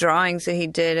of drawings that he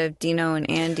did of Dino and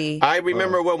Andy. I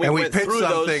remember when we And we went pitched through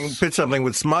something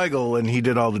with Smigel, and he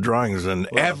did all the drawings, and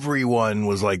everyone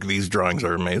was like, "These drawings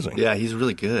are amazing." Yeah, he's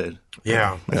really good.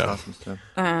 Yeah. That's Yeah. awesome stuff.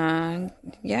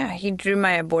 Yeah, he drew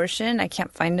my abortion. I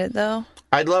can't find it though.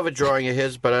 I'd love a drawing of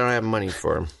his, but I don't have money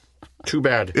for him. Too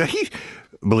bad. Yeah,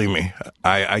 believe me,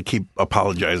 I keep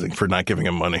apologizing for not giving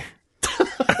him money.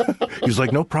 He's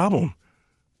like, "No problem.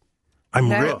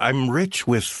 I'm rich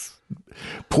with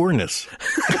poorness.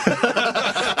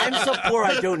 I'm so poor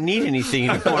I don't need anything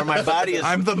anymore. My body is...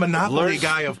 I'm the Monopoly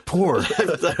guy of poor.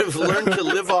 I've learned to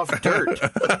live off dirt.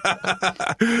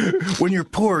 When you're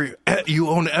poor, you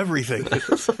own everything."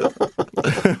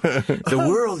 The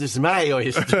world is my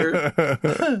oyster.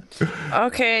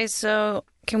 Okay, so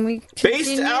can we Based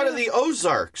continue? out of the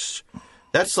Ozarks.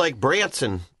 That's like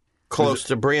Branson, close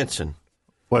to Branson.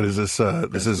 What is this?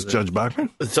 This is Judge Bachman?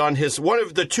 It's on his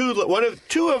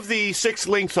two of the 6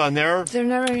 links on there. They're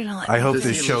never gonna let. I hope Does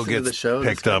this he show listen to gets the show?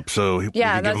 picked up so we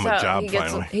Yeah, can give that's him a how job he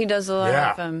gets. finally. He does a lot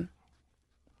Yeah. of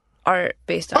art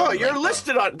based on. Oh, you're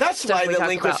listed on. That's Stuff why we the talk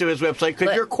link was about. to his website, because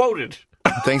Let- you're quoted.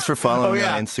 Thanks for following me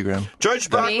yeah. on Instagram. Judge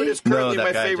Bachman is currently No,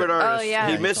 my that guy, favorite Judge- artist. Oh, yeah.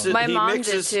 He misses, My he mom did,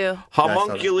 mixes too.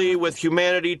 homunculi with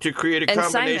humanity to create a And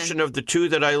combination Simon. of the two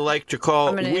that I like to call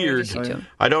I'm gonna weird. introduce you to him.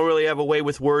 I don't really have a way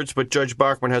with words, but Judge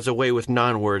Bachman has a way with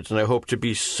non-words, and I hope to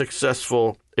be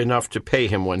successful enough to pay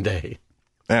him one day.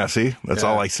 Yeah, see? That's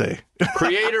all I say.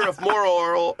 Creator of Moral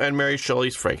Oral and Mary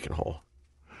Shelley's Frankenhole.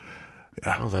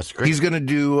 Yeah. Oh, that's great. He's gonna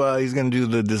do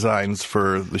the designs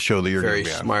for the show that you're Very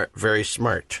gonna be on. smart. Very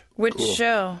smart. Which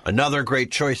show? Another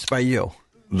great choice by you.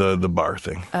 The bar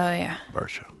thing. Oh yeah. Bar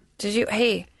show. Did you?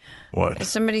 Hey, What? is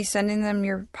somebody sending them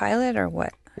your pilot or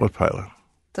what? What pilot?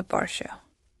 The bar show.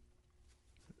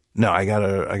 No, I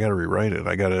gotta rewrite it.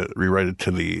 I gotta rewrite it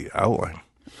to the outline.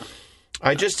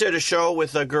 I just did a show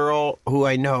with a girl who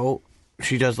I know.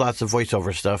 She does lots of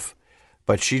voiceover stuff,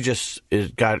 but she just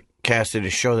got cast in a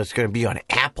show that's going to be on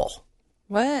Apple.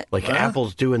 What? Like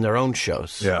Apple's doing their own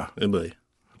shows. Yeah. Anybody?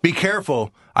 Be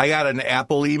careful. I got an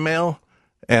Apple email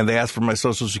and they asked for my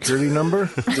social security number.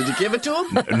 Did you give it to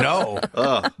him? No.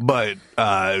 But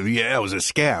yeah, it was a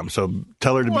scam. So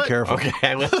tell her to be careful. Okay,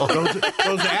 I will.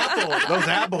 Those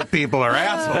Apple people are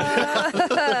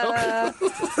assholes.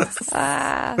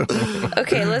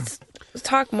 Okay, let's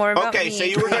talk more about. Okay, me. so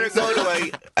you were going to go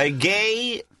to a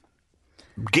gay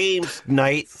games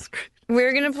night.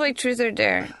 We're gonna play Truth or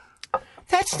Dare.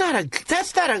 That's not a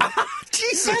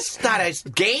Jesus. that's not a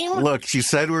game. Look, she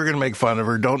said we were going to make fun of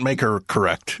her. Don't make her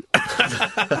correct.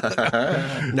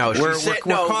 No, she We're said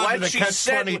caught what in a she catch-22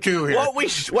 said. here.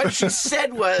 What she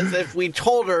said was if we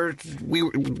told her we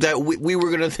were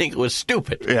going to think it was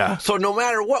stupid. Yeah. So no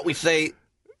matter what we say,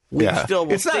 we still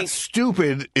will It's not think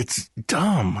stupid. It's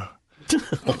dumb.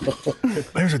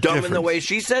 There's a dumb difference. in the way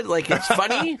she said. Like it's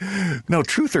funny. No,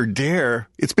 Truth or Dare.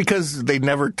 It's because they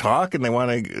never talk and they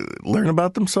want to learn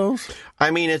about themselves.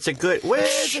 I mean, it's a good. Well,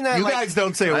 isn't that You like, guys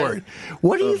don't say a word.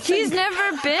 What do you think? He's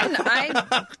never been.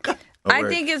 I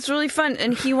think it's really fun,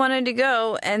 and he wanted to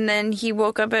go, and then he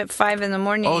woke up at 5 in the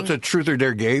morning. Oh, it's a Truth or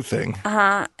Dare gay thing.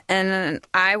 and then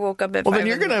I woke up at. Well, 5 then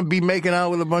you're in the going to be making out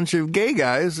with a bunch of gay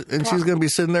guys, and she's going to be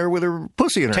sitting there with her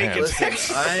pussy in her hands.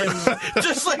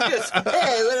 just like this.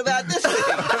 Hey, what about this thing?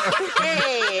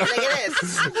 Hey, look at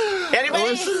this.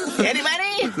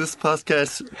 Anybody? This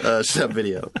podcast should have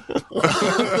video.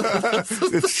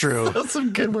 It's true. That's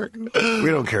some good work. We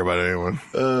don't care about anyone.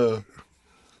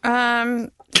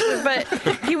 But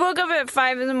he woke up at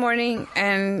 5 in the morning,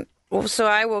 and so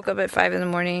I woke up at 5 in the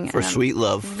morning For and I'm sweet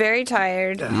love. very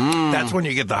tired. That's when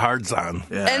you get the hards on.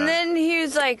 And then he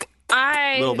was like,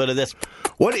 A little bit of this.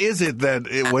 What is it that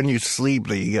when you sleep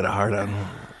that you get a hard on?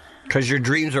 Because your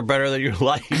dreams are better than your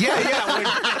life. Yeah.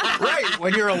 Right.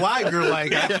 When you're alive, you're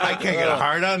like, I can't get a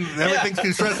hard on. Everything's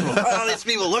too stressful. All these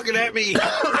people looking at me.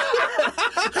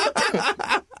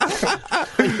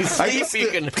 When you sleep, you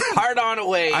can hard on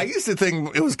away. I used to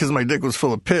think it was because my dick was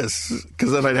full of piss,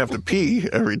 because then I'd have to pee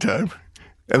every time.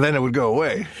 and then it would go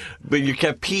away. But you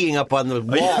kept peeing up on the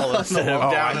wall instead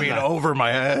of down. Over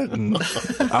my head and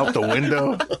out the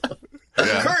window.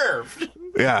 Yeah. Curved.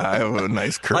 Yeah, I have a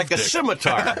nice curve. Like a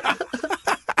scimitar.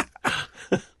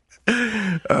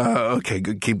 Okay,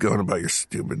 good. Keep going about your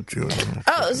stupid tune.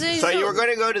 Oh, So you were going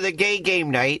to go to the gay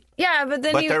game night, yeah, but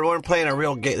then but you they weren't playing a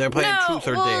real game. They're playing Truth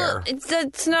or Dare.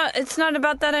 It's not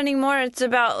about that anymore. It's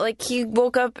about like he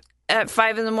woke up at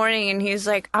 5 a.m. and he's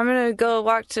like, I'm gonna go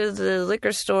walk to the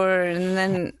liquor store and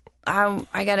then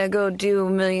I gotta go do a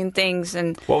million things.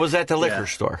 And What was at the liquor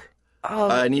store?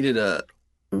 I needed a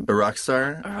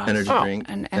Rockstar energy drink,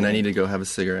 and I need to go have a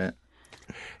cigarette.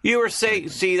 You were saying,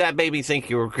 see, that made me think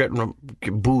you were getting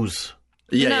booze.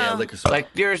 Yeah, liquor store. Like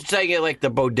you're saying it like the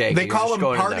bodega. They You're call just them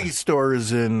going to party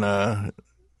stores in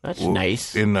That's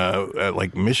nice. in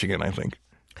like Michigan, I think.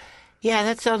 Yeah,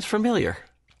 that sounds familiar.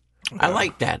 I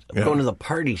like that. Yeah. Going to the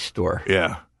party store.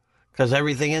 Yeah. Because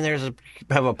everything in there is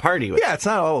have a party with. Yeah, it's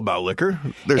not all about liquor.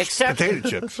 There's Except- potato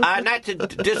chips. Not to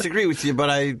disagree with you, but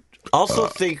I also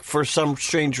think for some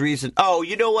strange reason. Oh,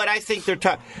 you know what? I think they're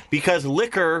because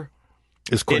liquor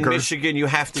It's in quicker. Michigan, you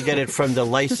have to get it from the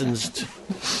licensed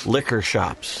liquor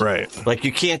shops. Right. Like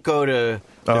you can't go to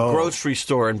the grocery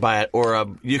store and buy it, or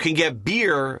you can get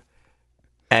beer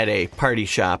at a party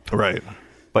shop, Right.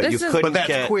 but This you is- couldn't But that's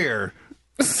get queer.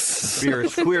 beer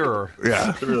is queerer. Yeah.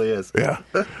 It really is. Yeah.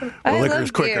 I liquor's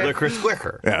love quicker. beer. Liquor is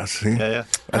quicker. Yeah, see? Yeah.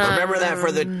 Remember that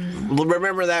for the.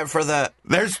 Remember that for the.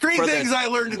 There's three For the- things I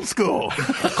learned in school.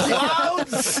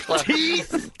 Clouds,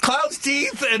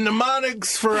 teeth, and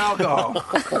mnemonics for alcohol.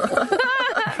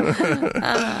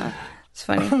 It's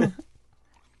funny.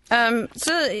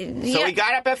 So he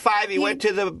got up at 5. He went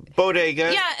to the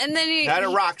bodega. yeah, and then he Had a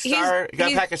rock star.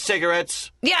 Got a pack of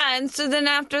cigarettes. Yeah, and so then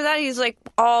after that, he's like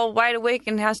all wide awake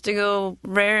and has to go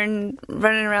running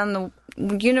around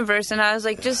the universe. And I was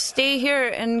like, just stay here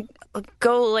and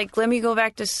go, like, let me go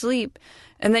back to sleep.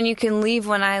 And then you can leave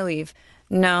when I leave.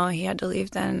 No, he had to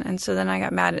leave then. And so then I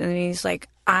got mad. And he's like,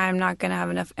 I'm not going to have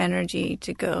enough energy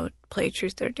to go play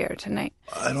Truth or Dare tonight.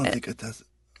 I don't think it does.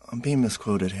 I'm being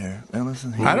misquoted here. Now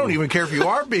listen here. I don't even care if you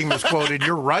are being misquoted.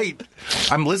 You're right.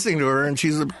 I'm listening to her, and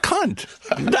she's a cunt.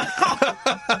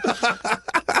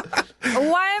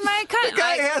 Why am I The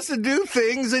guy has to do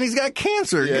things, and he's got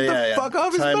cancer. Get the fuck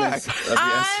off his Time back. is of the essence.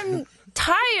 I'm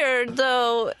tired,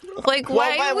 though. Like, Well,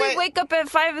 why wait. we wake up at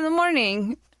 5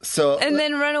 a.m. So and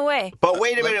then run away? But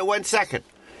wait a minute, 1 second.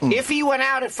 If he went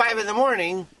out at 5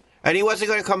 a.m. and he wasn't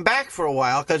going to come back for a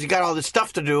while because he got all this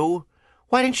stuff to do,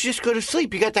 why didn't you just go to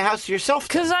sleep? You got the house to yourself.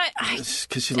 Because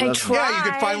because she I loves tried. Yeah,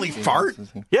 you could finally fart.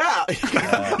 Yeah.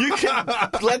 You can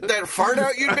let that fart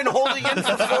out you've been holding in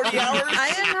for 40 hours.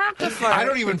 I didn't have to fart. I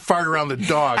don't even fart around the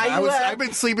dog. I've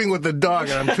been sleeping with the dog,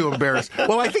 and I'm too embarrassed.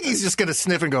 Well, I think he's just going to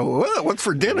sniff and go, what's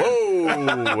for dinner?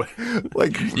 Whoa.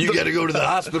 Like You got to go to the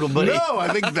hospital, buddy. No, I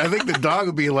think the dog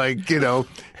would be like,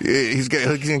 he's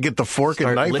gonna get the fork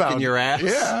Start and knife licking out. your ass?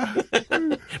 Yeah,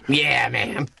 Yeah,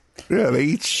 man. yeah, they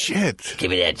eat shit.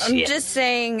 Give me that I'm shit. just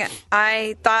saying,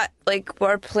 I thought, like,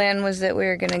 our plan was that we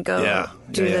were going to go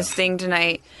do this thing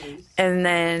tonight. And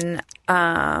then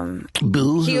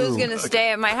he was going to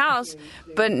stay at my house.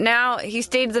 But now he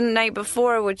stayed the night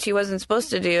before, which he wasn't supposed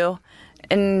to do.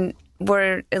 And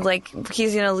we're, like,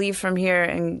 he's going to leave from here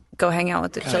and go hang out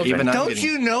with the children. even I'm Don't getting-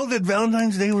 you know that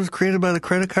Valentine's Day was created by the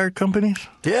credit card companies?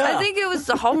 Yeah. I think it was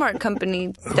the Hallmark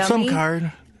company, dummy. Some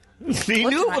card. he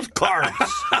knew it was cards.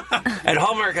 And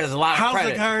Hallmark has a lot of How's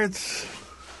credit. the cards?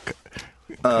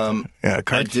 Yeah, I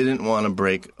cards. didn't want to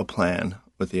break a plan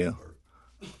with you,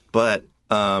 but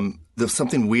there's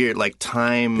something weird, like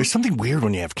time. There's something weird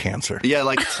when you have cancer. Yeah,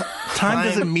 like Time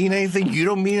doesn't mean anything. You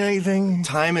don't mean anything.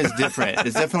 Time is different.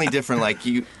 It's definitely different. Like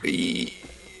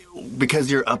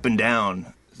because you're up and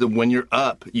down. So when you're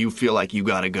up, you feel like you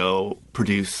got to go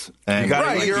produce. And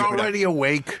Right, like, you're already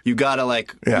awake. You got to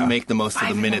Yeah. make the most of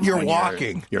the minutes. You're when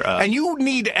walking. You're up. And you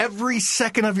need every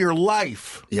second of your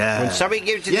life. yeah. When somebody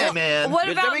gives you that, man. What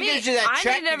If about somebody me? gives you that I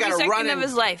check, need you every gotta second run of and-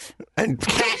 his life. and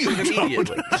cash it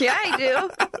immediately. Yeah, I do.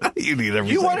 You need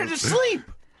every You second. wanted to sleep.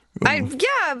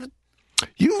 Yeah,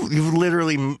 You've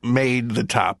literally made the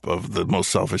top of the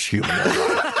most selfish human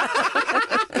alive.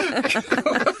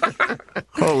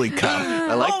 Holy cow.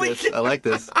 I like this. I like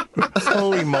this.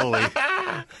 Holy moly.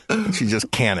 She just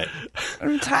can it. I'm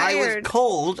I was tired.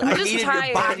 cold. I just needed tired.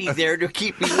 your body there to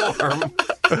keep me warm.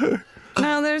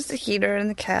 No, there's the heater and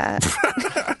the cat.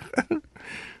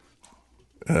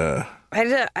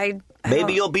 I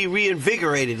Maybe you'll be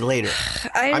reinvigorated later.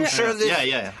 I'm sure this.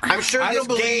 Yeah. I'm sure I this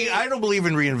don't believe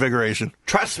in reinvigoration.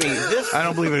 Trust me, this. I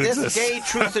don't believe it This exists. gay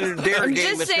truth or dare I'm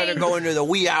game just is going to saying- go into the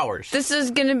wee hours. This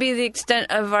is going to be the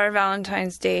extent of our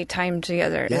Valentine's Day time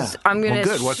together. Yeah. I'm going Well, to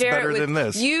good. What's share better it with than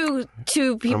this? you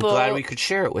two I'm people. glad we could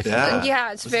share it with you. Yeah.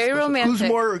 Yeah, it's very romantic. Who's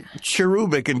more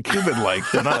cherubic and Cupid-like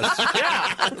than us?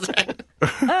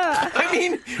 I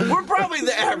mean, we're probably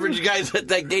the average guys at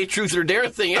that gay truth or dare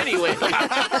thing anyway.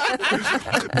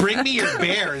 Bring me your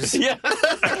bears. Yeah.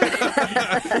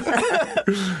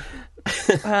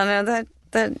 Oh no,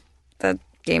 that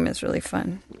game is really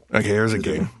fun. Okay, here's a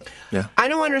game. I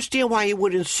don't understand why you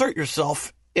would insert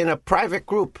yourself in a private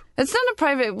group. It's not a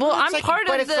private. Well, I'm like, part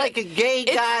but of it's like a gay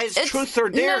guy's truth or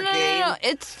dare game. No.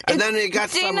 And then they got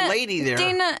some Dana, lady there.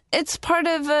 Dana, it's part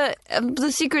of the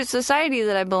secret society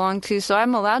that I belong to, so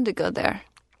I'm allowed to go there.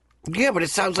 Yeah, but it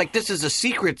sounds like this is a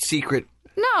secret.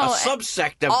 No, A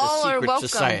subsect of all the are secret welcome.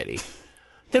 society.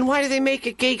 Then why do they make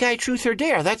a gay guy truth or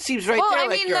dare? That seems right Well, there I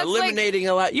like mean, you're that's like- eliminating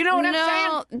a lot. You know what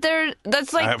I'm saying?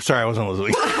 That's like I'm sorry, I wasn't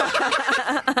listening.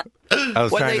 I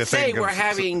was When trying they to say think we're of-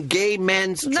 having gay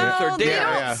men's truth no, or they dare,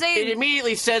 don't Yeah. say it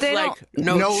immediately says they like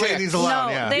don't- no ladies chicks. allowed.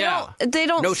 no. Yeah. They Yeah. don't. They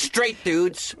don't. No straight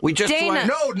dudes. We just Dana.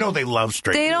 want No, they love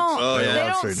straight They dudes. don't. Oh, yeah. They Love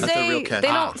don't straight dudes. That's a real say. catch. They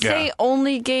don't Yeah. say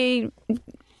only gay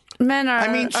men are. I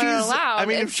mean, she's. are allowed. I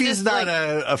mean, if It's she's just not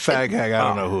like, a fag hag, I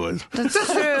don't know who is.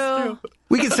 That's true.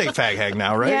 We can say fag hag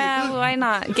now, right? Yeah, why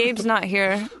not? Gabe's not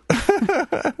here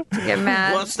to get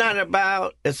mad. Well, it's not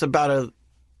about. It's about a.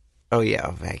 Oh yeah,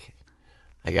 okay.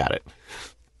 I got it.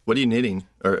 What are you knitting?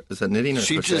 Or is that knitting or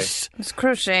She crochet? just. It's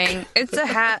crocheting. It's a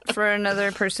hat for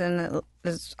another person that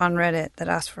is on Reddit that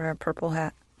asked for a purple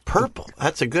hat. Purple.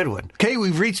 That's a good one. Okay,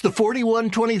 we've reached the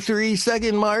 41:23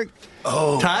 second mark.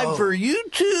 Time for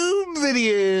YouTube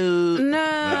video.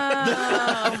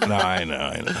 No. No, I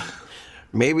know.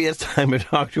 Maybe it's time to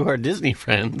talk to our Disney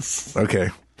friends. Okay.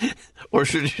 Or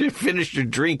should you finish your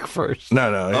drink first?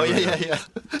 No. Oh, Here we go. yeah.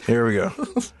 Here we go.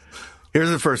 Here's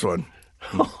the first one.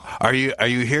 Are you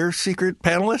here, secret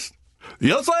panelist?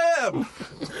 Yes, I am.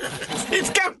 It's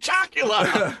Count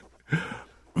Chocula.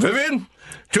 Vivian,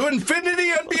 to infinity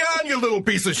and beyond, you little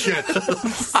piece of shit.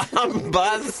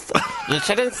 Buzz. You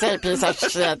shouldn't say piece of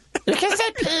shit. You can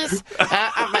say piece,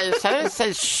 but you shouldn't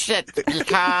say shit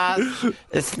because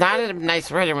it's not a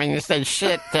nice word. And when you say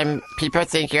shit, then people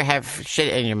think you have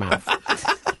shit in your mouth.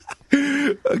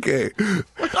 Okay.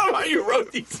 How you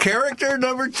wrote these? Character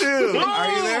number 2.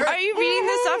 Are you there? Are you reading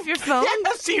this off your phone?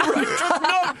 Yes, he wrote your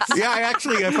notes. Yeah, I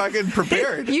actually, if I can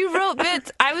prepare it. You wrote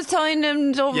bits. I was telling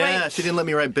him to Yeah, write. she didn't let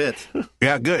me write bits.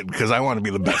 Yeah, good, because I want to be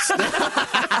the best.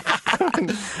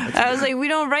 I was like, we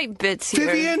don't write bits here.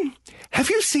 Vivian, have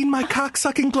you seen my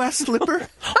cock-sucking glass slipper?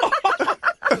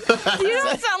 You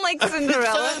don't sound like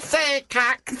Cinderella. Shouldn't say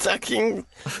cock sucking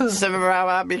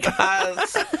Cinderella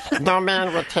because no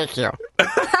man will take you.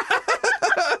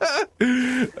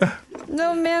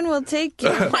 No man will take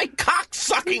you. My cock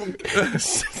sucking.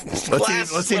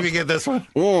 Let's see if you get this one.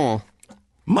 Mm.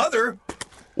 Mother?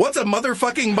 What's a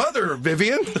motherfucking mother,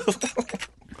 Vivian?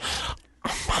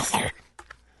 Mother.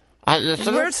 You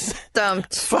shouldn't We're say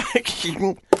stumped.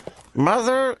 fucking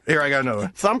mother Here, I got another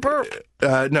one. thumper.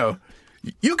 No.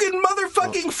 You can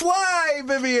motherfucking fly,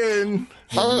 Vivian.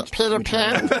 Hey, Peter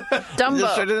Pan. You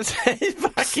Dumbo. shouldn't say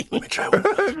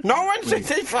fucking. No one should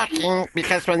say fucking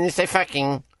because when you say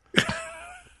fucking,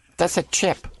 that's a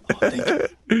chip.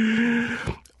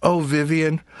 Oh,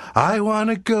 Vivian, I want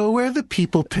to go where the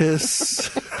people piss.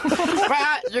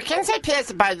 Well, you can say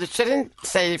piss, but you shouldn't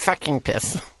say fucking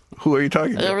piss. Who are you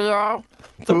talking to? Ariel.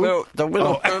 The Little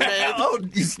Mermaid. Oh,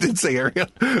 you did say Ariel.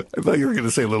 I thought you were going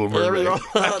to say Little Mermaid. Ariel.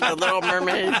 The Little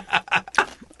Mermaid.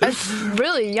 That's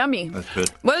really yummy. Good.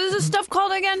 What is this stuff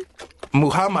called again?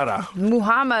 Muhammada.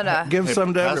 Muhammada. Give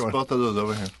some to Pass everyone. both of those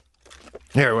over here.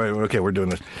 Here, wait, okay, we're doing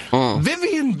this.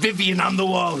 Vivian on the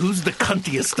wall. Who's the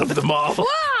cuntiest of them all?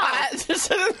 You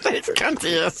shouldn't say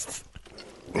cuntiest.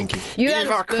 Thank you. You have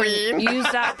Evil a spoon. queen. Use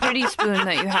that pretty spoon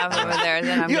that you have over there.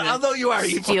 Then I'm Although going you are to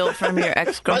evil. steal from your Well, you are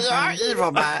ex-girlfriend,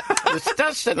 evil, but you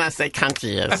still should not say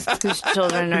cuntiest. whose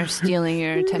children are stealing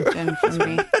your attention from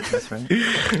me. That's right.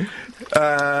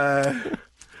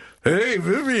 Hey,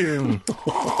 Vivian.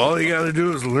 All you got to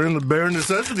do is learn the bare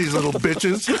necessities, little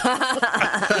bitches.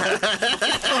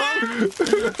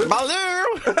 Baloo!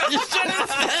 You shouldn't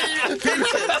say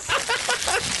bitches.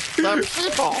 They're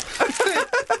people.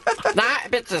 Not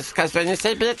bitches, because when you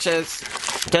say bitches,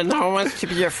 then no one wants to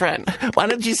be your friend. Why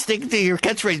don't you stick to your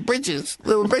catchphrase, bridges,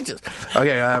 little bridges?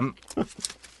 Okay,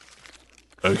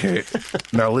 Okay,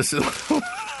 now listen.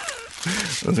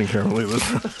 Listen carefully,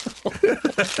 listen.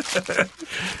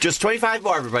 Just 25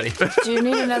 more, everybody. Do you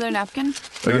need another napkin?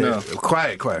 Okay, no.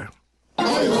 Quiet.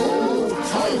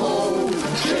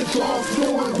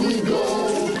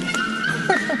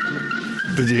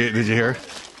 Did you hear?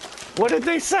 What did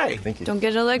they say? Don't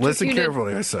get electrocuted. Listen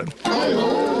carefully, I said.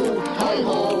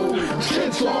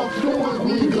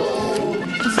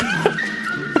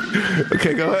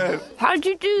 Okay, go ahead. How'd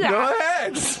you do that? Go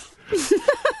ahead.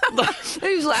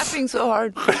 He's laughing so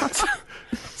hard.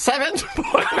 7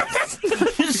 points.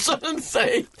 You shouldn't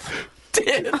say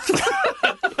tits.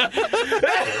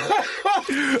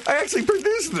 I actually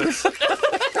produced this.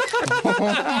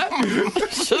 You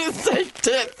shouldn't say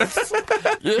tits.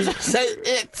 You should say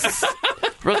it's.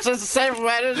 Which is the same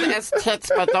word as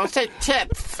tits, but don't say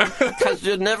tits. Because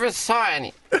you never saw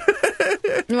any.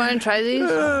 You want to try these?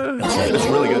 It's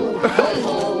really good.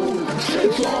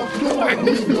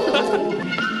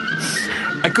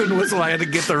 I couldn't whistle. I had to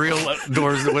get the real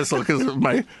doors to whistle because of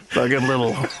my fucking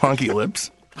little honky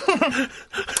lips.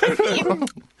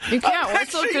 You can't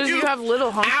whistle because you have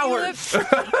little honky lips.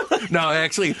 No,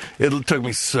 actually, it took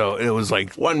me it was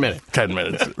like 1 minute. 10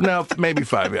 minutes. No, maybe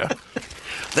 5, yeah.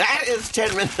 That is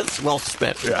 10 minutes well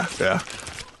spent. Yeah.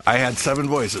 I had 7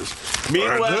 voices.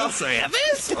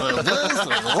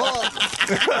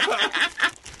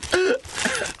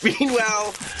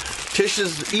 Meanwhile, Tish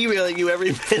is emailing you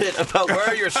every minute about where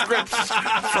are your scripts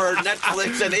for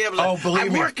Netflix and Amazon. Oh, believe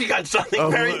I'm me. working on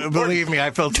something very important. Believe me,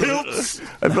 I felt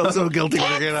so guilty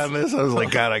working on this. I was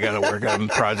like, God, I got to work on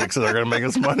projects that are going to make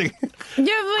us money. Yeah,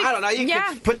 like, I don't know. You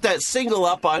can put that single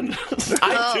up on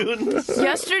iTunes.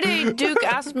 Yesterday, Duke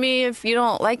asked me if you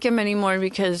don't like him anymore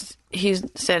because he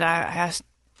said I asked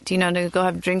Dino to go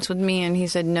have drinks with me, and he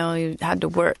said no, he had to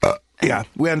work. Yeah,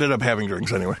 we ended up having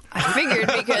drinks anyway. I figured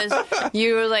because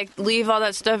you were like, leave all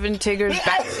that stuff in Tigger's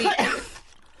backseat.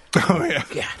 Oh,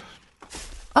 yeah.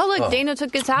 Oh, look, Dana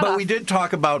took his hat But off. we did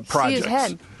talk about projects. See his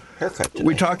head. Haircut today.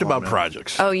 We talked about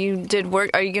projects. Oh, you did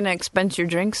work. Are you going to expense your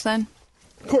drinks then?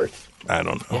 Of course. I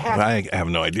don't know. I have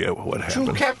no idea what Two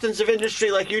happened. captains of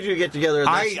industry like you do get together. And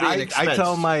that's an I expense.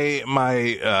 tell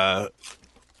my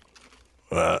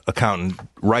accountant,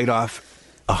 write off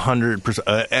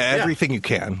 100%, everything you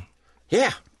can.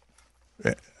 Yeah.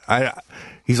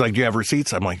 He's like, do you have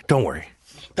receipts? I'm like, don't worry.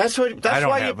 That's I don't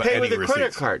why you have pay any with a credit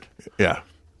receipts. card. Yeah.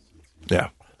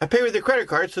 I pay with a credit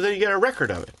card, so then you get a record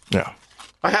of it. Yeah.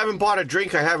 I haven't bought a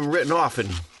drink I haven't written off in.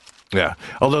 Yeah.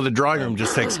 Although the drawing room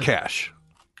just takes cash.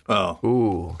 Oh.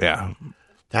 Ooh, Yeah.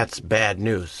 that's bad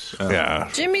news. Yeah.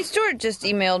 Jimmy Stewart just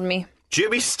emailed me.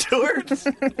 Jimmy Stewart? What's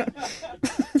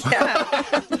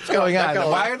going on?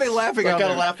 Why are they laughing? I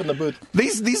gotta laugh in the booth.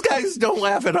 These guys don't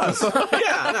laugh at us.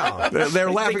 Yeah, no.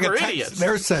 They're laughing we're at idiots. texts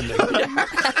they're sending.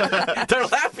 They're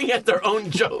laughing at their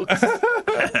own jokes.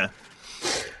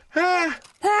 They're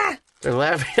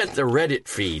laughing at the Reddit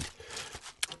feed.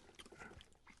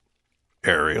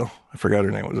 Ariel. I forgot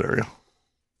her name was Ariel.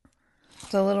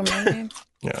 The Little Mermaid.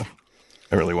 Yeah.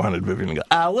 I really wanted Vivian to go,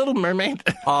 Little Mermaid.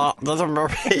 Little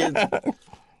Mermaid.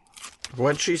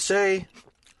 What'd she say?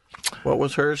 What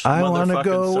was hers? I want to Motherfucking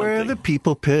go where something. the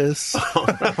people piss.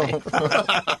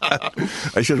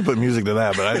 I should have put music to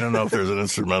that, but I don't know if there's an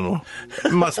instrumental.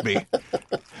 It must be.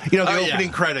 You know, the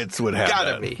opening credits would have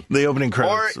Gotta that. be. The opening Or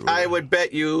credits. I would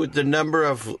bet you the number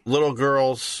of little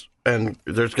girls, and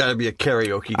there's got to be a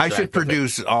karaoke. I track should of it.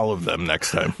 produce all of them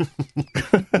next time.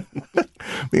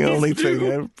 The only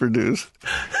thing I produce.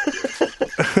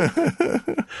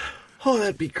 Oh,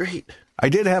 that'd be great. I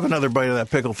did have another bite of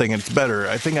that pickle thing, and it's better.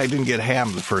 I think I didn't get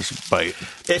ham the first bite.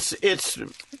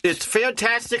 It's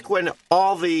fantastic when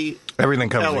all the Everything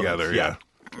comes elements, together, yeah.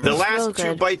 The real last 2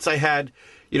 good. bites I had,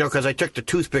 because I took the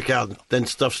toothpick out, then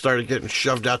stuff started getting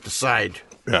shoved out the side.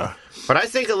 Yeah. But I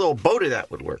think a little boat of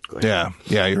that would work good. Yeah,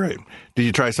 you're right. Did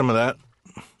you try some of that?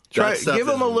 That stuff Give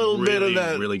him a is little bit of really,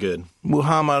 that really good.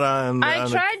 Muhammad on I on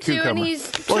the tried to, and cucumber. he's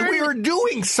Well, turned- we were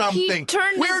doing something.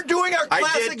 turned We his- were doing our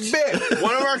classic bit.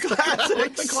 One of our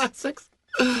classics. Classics.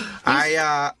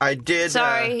 I did.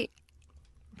 Sorry.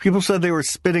 People said they were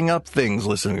spitting up things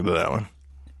listening to that one.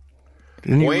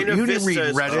 Didn't you, Buena you didn't read Vista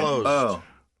is Reddit? closed. Oh,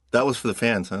 that was for the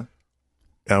fans, huh?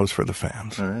 That was for the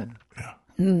fans. All right.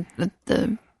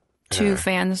 The 2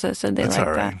 fans that said they That's liked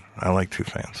all right. that. I like 2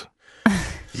 fans.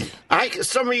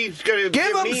 Somebody's going to Give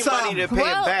give him me some. money to pay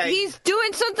Well, it back. he's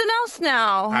doing something else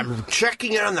now. I'm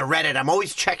checking it on the Reddit. I'm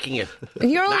always checking it.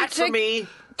 You're only Not for me.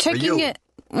 checking you. it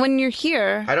when you're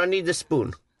here. I don't need the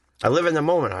spoon. I live in the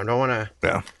moment. I don't want to.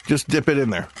 Yeah. Just dip it in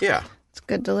there. Yeah. It's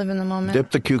good to live in the moment.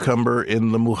 Dip the cucumber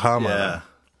in the Muhammad.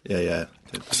 Yeah.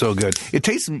 So good. It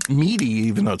tastes meaty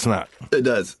even though it's not. It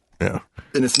does. Yeah.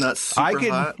 And it's not super I could.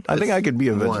 hot. I think It's I could be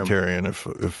a warm. vegetarian if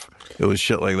it was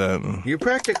shit like that. And You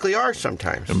practically are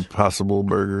sometimes. Impossible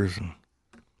Burgers.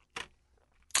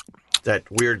 That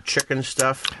weird chicken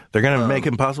stuff. They're gonna make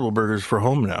Impossible Burgers for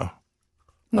home now.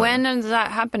 When is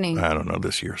that happening? I don't know,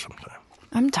 this year sometime.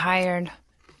 I'm tired.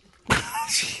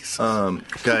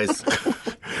 Guys,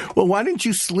 Well, why didn't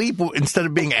you sleep instead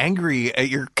of being angry at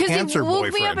your Because cancer it woke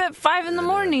boyfriend? me up at 5 in the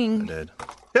morning. did.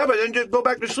 Yeah, but then just go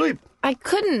back to sleep. I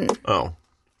couldn't. Oh.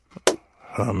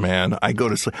 Oh man, I go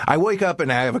to sleep. I wake up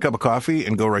and I have a cup of coffee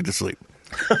and go right to sleep.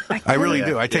 I really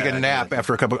do. I take a nap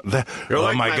after a cup of. You're oh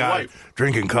like my my god, wife.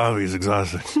 drinking coffee is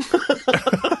exhausting.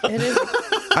 It is.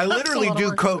 I literally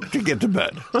do coke to get to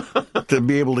bed, to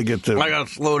be able to get to. I gotta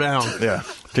slow down. Yeah,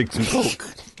 take some coke.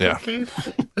 Yeah,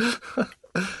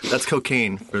 That's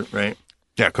cocaine, right?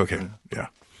 yeah, cocaine. Yeah,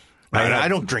 I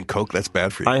don't drink coke. That's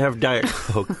bad for you. I have Diet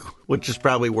Coke, which is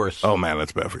probably worse. Oh man,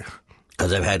 that's bad for you.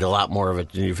 Because I've had a lot more of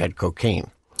it than you've had cocaine.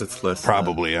 That's less.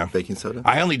 Probably, yeah. Baking soda.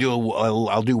 I only do.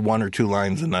 I'll do 1 or 2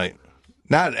 lines a night.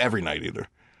 Not every night either.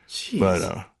 Jeez.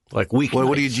 But Like week.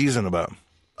 what are you jeezing about?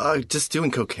 Just doing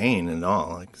cocaine and all.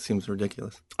 Like, seems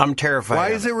ridiculous. I'm terrified. Why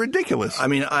of is it ridiculous? I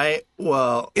mean,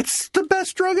 It's the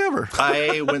best drug ever.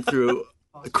 I went through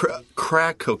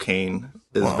crack cocaine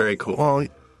is very cool. Well,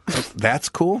 that's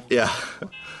cool. Yeah.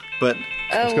 But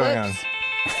What's going on?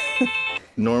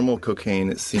 normal cocaine,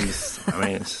 it seems, I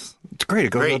mean, it's It's great.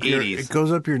 It goes Great up your. 80s. It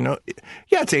goes up your nose.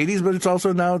 Yeah, it's 80s, but it's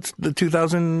also now it's the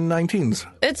 2019s.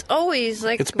 It's always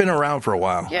like. It's been around for a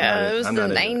while. Yeah, it was I'm the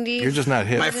not into 90s. You're just not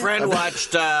hip. My friend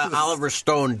watched Oliver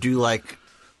Stone do like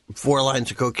 4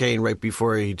 lines of cocaine right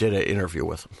before he did an interview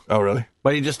with him. Oh, really?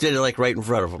 But he just did it like right in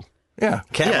front of him. Yeah.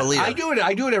 Cavalier. I do it.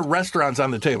 I do it at restaurants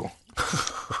on the table.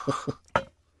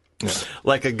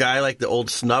 Like a guy like the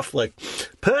old Snuff, like,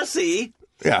 Pussy.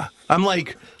 Yeah. I'm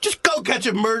like, just go catch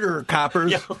a murderer,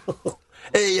 coppers.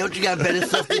 Hey, don't you got better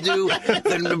stuff to do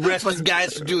than the rest of these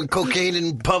guys doing cocaine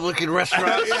in public and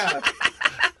restaurants? Yeah.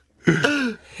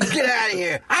 Get out of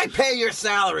here. I pay your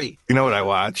salary. You know what I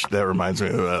watched? That reminds me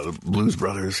of Blues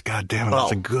Brothers. God damn it,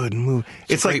 that's Oh. a good movie.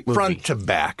 It's a like great front movie. to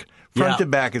back. Front Yeah. to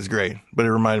back is great. But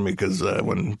it reminded me because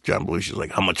when John Belushi was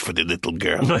like, how much for the little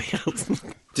girl?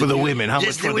 For the women. How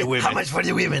much for the women? How much for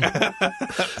the women?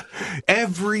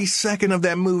 Every second of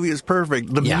that movie is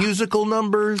perfect. The Yeah. musical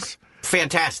numbers.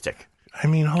 Fantastic. I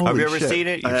mean, holy Have you ever shit. seen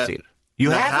it? You've seen it.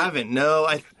 You haven't? No,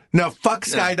 No, fuck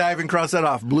skydiving, cross that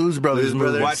off. Blues Brothers Blues movie.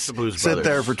 Brothers. Watch the Blues Sit Brothers.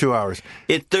 there for 2 hours.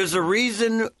 There's a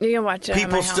reason You can watch it. at my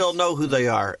people house. still know who they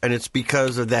are, and it's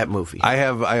because of that movie. I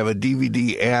have a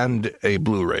DVD and a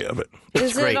Blu-ray of it.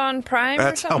 Is great. it on Prime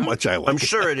That's or how something? much I like I'm it.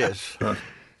 sure it is.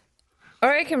 Or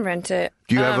I can rent it.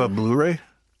 Do you have a Blu-ray?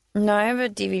 No, I have a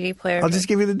DVD player. I'll just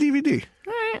give you the DVD.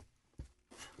 All right.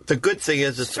 The good thing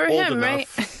is it's For old him, enough. right?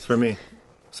 it's for me.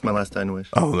 It's my last dying wish.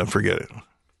 Oh, then forget it.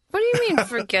 What do you mean,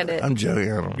 forget it? I'm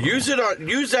joking. I don't know.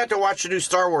 Use that to watch a new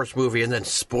Star Wars movie and then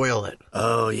spoil it.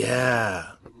 Oh, yeah.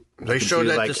 They showed do,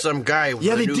 that like- to some guy. With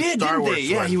Yeah, a they new did, Star didn't Wars they?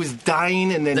 Yeah, one. he was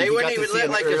dying, and then They he wouldn't got to even see let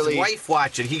an like early... his wife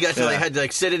watch it. He got to Yeah. like, had to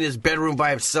like sit in his bedroom by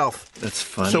himself. That's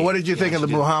funny. So what did you think of the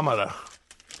should do- Muhammada?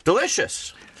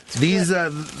 Delicious. These I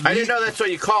didn't know that's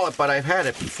what you call it, but I've had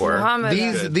it before. Muhammad.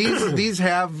 these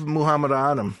have Muhammada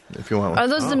on them, if you want Are one.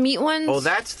 those the meat ones? Oh,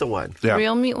 that's the one. Yeah.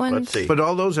 Real meat ones? Let's see. But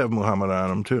all those have Muhammada on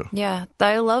them too. Yeah,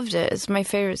 I loved it. It's my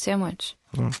favorite sandwich.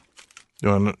 You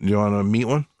want a meat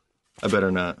one? I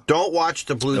better not. Don't watch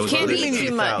the Blues Can't Brothers. eat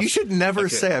too much. You should never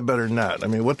say I better not. I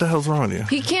mean, what the hell's wrong with you?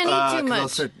 He can't eat too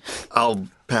 'Cause much. I'll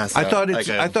pass I out. thought it's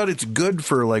Like, I thought it's good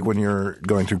for like when you're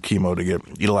going through chemo to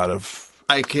eat a lot of.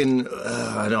 I can,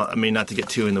 I mean, not to get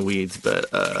too in the weeds, but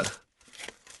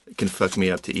it can fuck me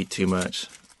up to eat too much.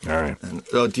 All right. And,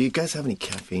 do you guys have any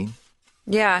caffeine?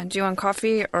 Yeah, do you want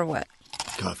coffee or what?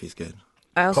 Coffee's good.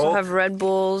 I also Coke? have Red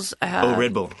Bulls. I have, Oh,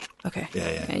 Red Bull. Okay.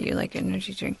 Yeah. You like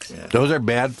energy drinks. Yeah. Those are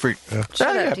bad for. Shut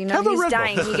up, Dino. have a He's Red Bull.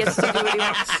 dying. He gets to do what he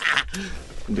wants.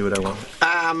 Do what I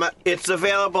want. It's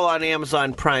available on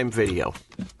Amazon Prime Video.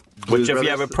 Blues Which, if you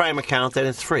have a Brothers? Prime account, then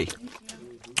it's free.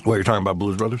 What you're talking about,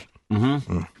 Blues Brothers?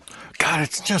 Mm-hmm. God,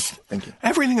 it's just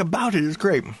everything about it is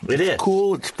great. It It's is.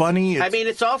 cool. It's funny. I mean,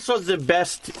 it's also the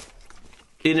best,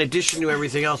 in addition to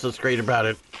everything else that's great about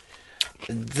it,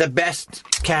 the best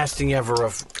casting ever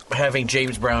of having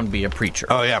James Brown be a preacher.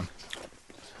 oh yeah,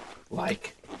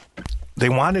 Like. they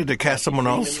wanted to cast someone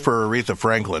else for Aretha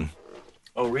Franklin.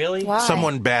 Oh, really? Why?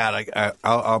 Someone bad.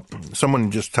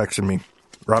 Someone just texted me.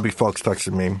 Robbie Fulks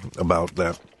texted me about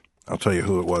that. I'll tell you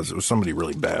who it was. It was somebody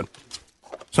really bad.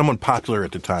 Someone popular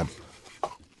at the time.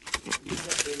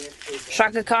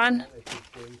 Shaka Khan?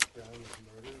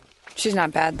 She's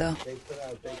not bad, though.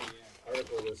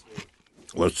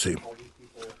 Let's see.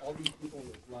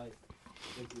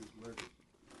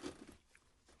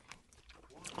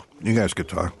 You guys could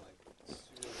talk.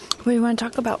 What do you want to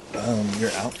talk about?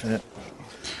 Your outfit.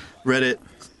 Reddit.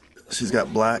 She's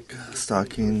got black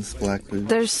stockings, black boots.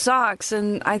 There's socks,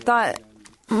 and I thought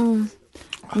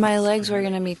my legs were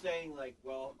going to be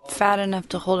fat enough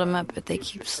to hold them up, but they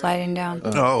keep sliding down.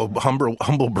 Oh,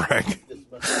 humble brag.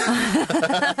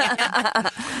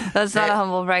 That's not a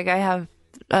humble brag. I have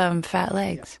fat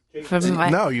legs.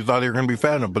 No, you thought they were going to be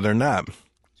fat enough, but they're not.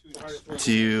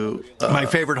 Do you... My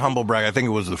favorite humble brag, I think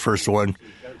it was the first one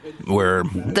where...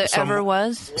 ever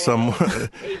was?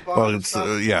 Well, it's,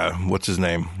 what's his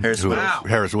name? Harris Whittle. Wow.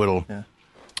 Harris Whittle. Yeah.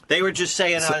 They were just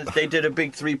saying they did a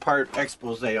big 3-part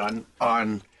expose on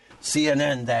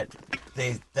CNN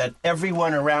that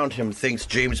everyone around him thinks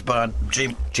James Brown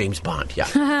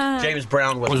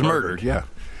was murdered, yeah.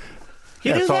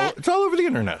 You knew that? It's all over the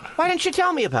internet. Why didn't you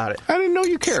tell me about it? I didn't know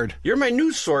you cared. You're my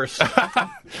news source.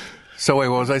 So wait,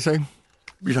 what was I saying?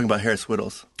 You're talking about Harris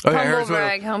Whittles. Okay, Humble Harris Whittle.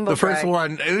 brag, humble The first brag.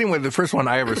 one, anyway, the first one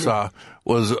I ever saw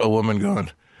was a woman going,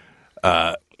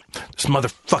 this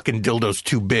motherfucking dildo's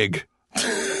too big.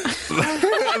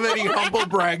 And then he humble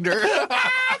bragged her.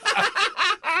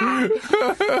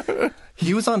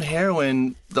 He was on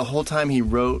heroin the whole time he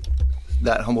wrote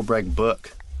that humble brag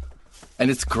book. And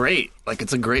it's great. Like,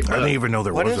 it's a great book. I didn't even know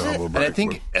there was a humble brag. And I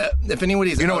think if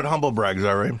anybody's... You know what humble brags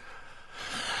are, right?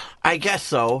 I guess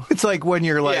so. It's like when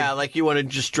you're like... Yeah, like you want to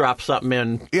just drop something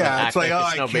in. Yeah, it's like, no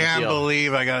I big can't deal.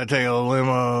 believe I got to take a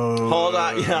limo. Hold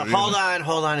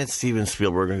on. It's Steven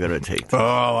Spielberg. I'm going to take this.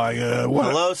 Oh, what?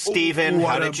 Hello, Steven. How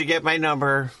what did you get my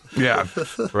number? Yeah.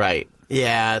 Right.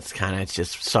 Yeah, it's kind of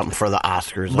just something for the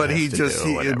Oscars.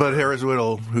 But but Harris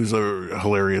Whittle, who's a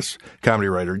hilarious comedy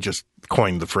writer, just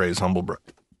coined the phrase humble brag,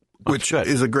 which good.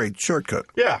 is a great shortcut.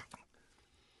 yeah,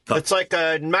 it's like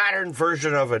a modern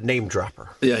version of a name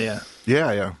dropper, Yeah.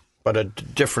 Yeah. but a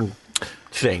different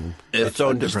thing, its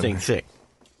own distinct thing.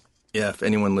 Yeah, if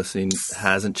anyone listening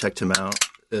hasn't checked him out,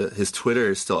 his Twitter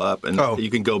is still up, and you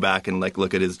can go back and like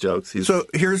look at his jokes. So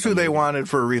here's who they wanted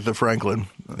for Aretha Franklin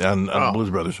and the Blues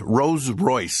Brothers. Rose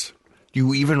Royce. Do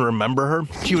you even remember her?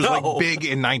 She was like big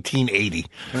in 1980.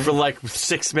 For like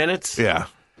 6 minutes. Yeah.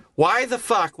 Why the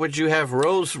fuck would you have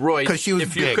Rose Royce 'Cause she was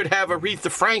if big. you could have Aretha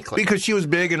Franklin? Because she was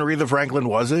big and Aretha Franklin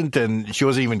wasn't, and she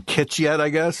wasn't even kitsch yet, I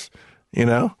guess. You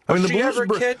know? I mean, Was she ever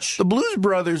kitsch? The Blues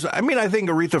Brothers, I mean, I think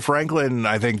Aretha Franklin,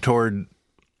 toward,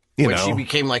 when she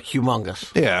became like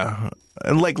humongous. Yeah.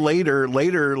 And like later,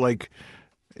 like,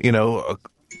 you know,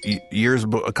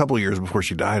 a couple of years before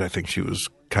she died, I think she was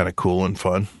kind of cool and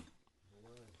fun.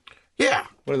 Yeah.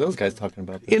 What are those guys talking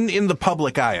about? In the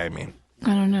public eye, I mean.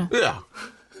 I don't know. Yeah.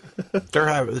 They're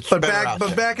having it's But better out there.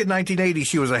 back in 1980,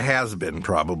 she was a has-been,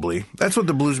 probably. That's what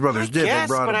the Blues Brothers did. Yes,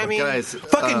 They brought but her- I mean, Guys,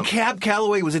 fucking Cab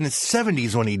Calloway was in his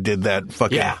 70s when he did that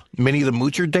fucking Yeah. Minnie the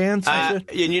Moocher dance. and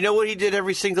you know what he did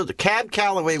every single day? Cab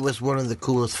Calloway was one of the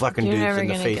coolest fucking You're dudes never in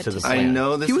the gonna face get of the to planet. I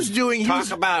know this. he was doing. He Talk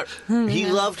was, about he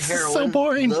loved heroin. so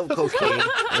boring. He loved cocaine.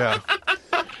 yeah.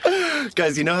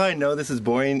 Guys, you know how I know this is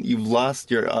boring? You've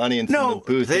lost your audience in No,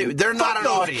 the booth. They're not an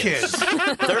those audience.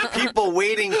 kids. They're people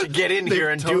waiting to get in here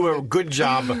and do a good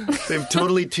job. They've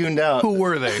totally tuned out. Who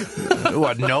were they?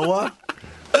 What, Noah?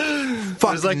 Fuck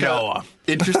There's like Noah.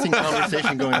 a interesting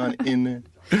conversation going on in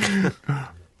there.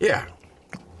 Yeah.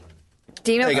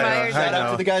 Dino Hey, fired. shout out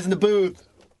know. to the guys in the booth.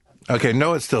 Okay,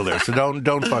 Noah's still there, so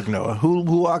don't fuck Noah. Who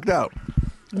walked out?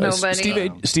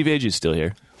 Nobody. Steve Age is still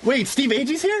here. Wait, Steve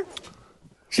Agee's here?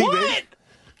 What?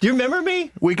 Do you remember me?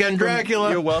 Weekend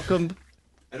Dracula. You're welcome.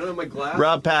 I don't have my glass.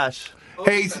 Rob Pash.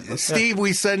 Hey, Steve,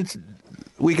 we sent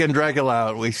Weekend Dracula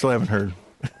out. We still haven't heard.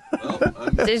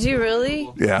 Did you really?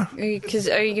 Yeah. Because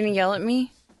are you going to yell at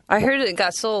me? I heard it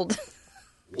got sold.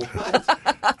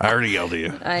 I already yelled at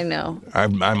you. I know.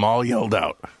 I'm all yelled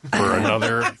out for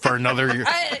another for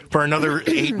another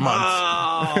 8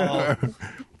 months.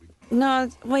 No,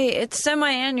 wait, it's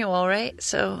semi-annual, right?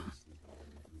 So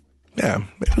Yeah,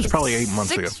 it was probably 8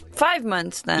 months ago. 5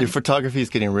 months then. Your photography is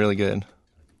getting really good.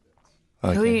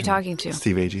 Who are you talking to?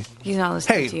 Steve Agee. He's not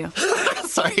listening Hey. to you.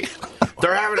 Sorry.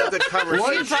 They're having a good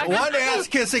conversation. One ass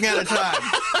kissing at a time.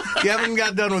 You haven't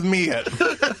got done with me yet.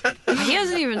 He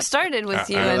hasn't even started with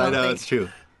you. I I don't know, think. it's true.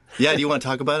 Yeah, do you want to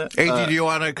talk about it? AG, do you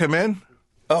want to come in?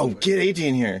 Oh, get Agee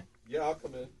in here. Yeah, I'll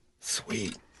come in.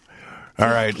 Sweet. All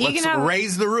right, He let's can have-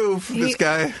 raise the roof. This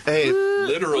guy. Hey,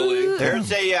 Literally.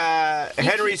 There's a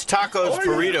Henry's Tacos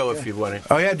burrito if you want it.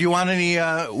 Oh yeah, do you want any?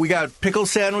 We got pickle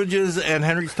sandwiches and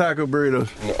Henry's Taco burritos.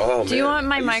 Oh, Do you want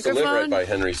my I used to live microphone? right by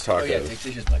Henry's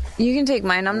Tacos. You can take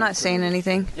mine. I'm not saying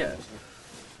anything.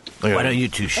 Why don't you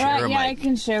two share a yeah, I mic?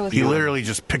 can share with He you. literally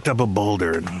just picked up a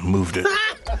boulder and moved it.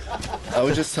 I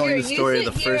was just telling Here, the you story of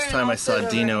sit the here first and time I'll I saw sit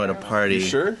over Dino at a here. party.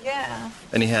 Yeah.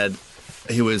 And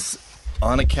he was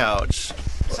on a couch,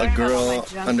 Sorry a about all girl my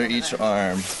junk under over each there.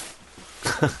 arm,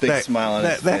 big smile on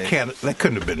his face. That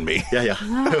couldn't have been me. Yeah.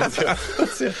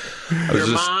 That's it. Your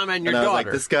mom and your And I was daughter.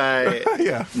 like, this guy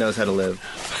Yeah. knows how to live.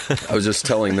 I was just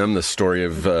telling them the story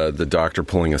of the doctor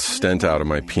pulling a stent out of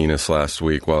my penis last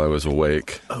week while I was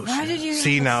awake. Why did you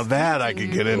See, now that I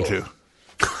could get into.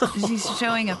 Is he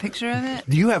showing a picture of it?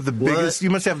 You have the biggest. You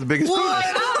must have the biggest penis.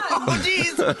 Oh,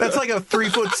 jeez. That's like a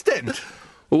 3-foot stint.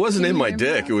 It wasn't in my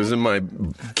dick. It was in my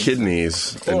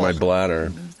kidneys and my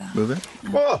bladder. Move it.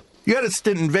 Oh, you had a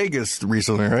stint in Vegas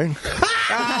recently, right?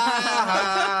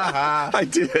 I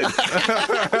did.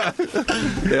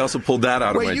 They also pulled that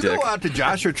out of Wait, my you dick. go out to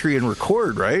Joshua Tree and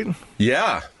record, right?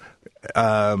 Yeah.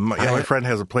 My friend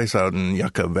has a place out in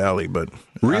Yucca Valley, but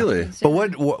Really? but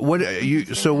what you?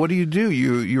 So what do?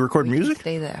 You record music?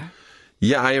 Stay there.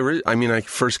 Yeah, I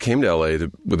first came to LA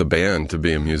with a band to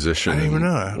be a musician. I didn't even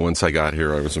know that. Once I got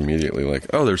here, I was immediately like,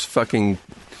 oh, there's fucking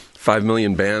 5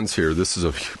 million bands here. This is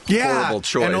a horrible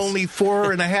choice. and only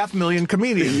 4.5 million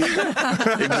comedians.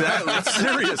 Exactly.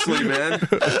 Seriously, man.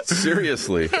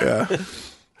 Seriously. Yeah.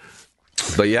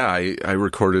 But yeah, I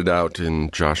recorded out in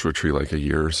Joshua Tree like a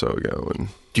year or so ago, and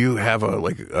Do you have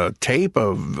a tape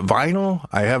of vinyl?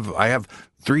 I have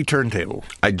 3 turntables.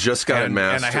 I just got it and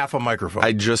mastered. a half a microphone.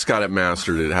 I just got it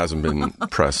mastered. It hasn't been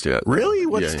pressed yet. Really?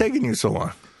 What's Yeah. taking you so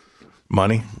long?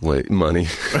 Money? Wait, money.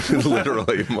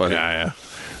 Literally money. Yeah.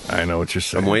 I know what you're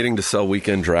saying. I'm waiting to sell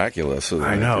Weekend Dracula so that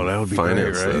I know, can that would be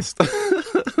finance great, this.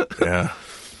 Yeah.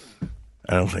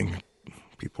 I don't think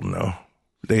people know.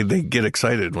 They get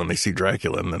excited when they see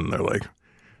Dracula, and then they're like,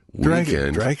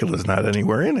 Weekend. Dracula's not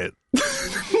anywhere in it.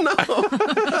 No.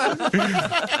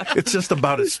 It's just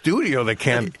about a studio that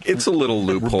can't It's a little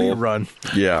be loophole. run.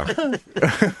 Yeah.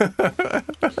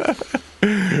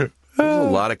 There's a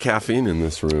lot of caffeine in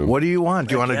this room. What do you want?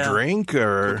 Do you want a drink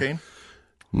or? Cocaine?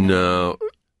 No,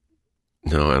 I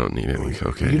don't need any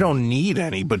cocaine. You don't need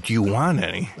any, but do you want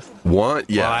any? Want?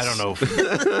 Yes. Well, I don't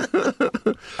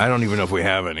know. I don't even know if we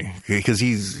have any because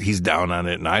he's down on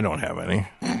it, and I don't have any.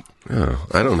 Oh,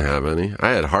 I don't have any.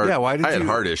 I had heart. Yeah, why did I had you,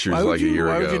 heart issues why would like you, a year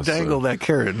why ago. Why would you dangle that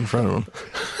carrot in front of him?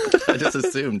 I just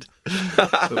assumed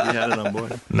that we had it on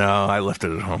board. No, I left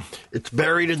it at home. It's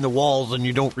buried in the walls, and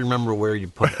you don't remember where you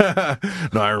put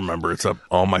it. No, I remember. It's up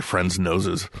all my friends'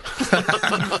 noses.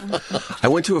 I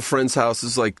went to a friend's house.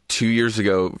 This is like 2 years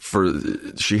ago.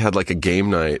 She had like a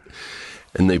game night,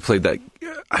 and they played that.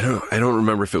 I don't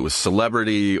remember if it was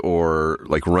Celebrity or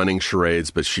like running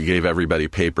charades, but she gave everybody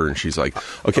paper, and she's like,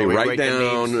 "Okay, we write write the down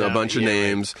names a down. bunch of Yeah,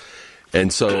 names."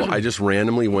 And so I just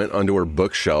randomly went onto her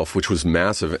bookshelf, which was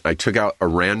massive. I took out a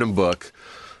random book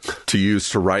to use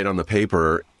to write on the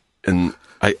paper, and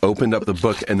I opened up the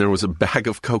book, and there was a bag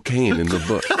of cocaine in the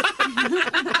book.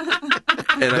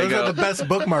 And Those are the best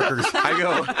bookmarkers. I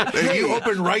go, And you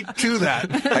open right to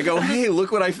that. I go, hey,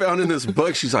 look what I found in this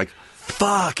book. She's like,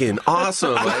 fucking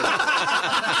awesome.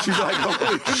 She's like,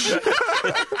 holy shit.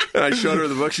 And I showed her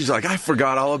the book. She's like, I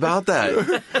forgot all about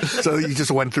that. So you just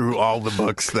went through all the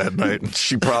books that night.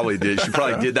 She probably did. She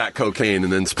probably did that cocaine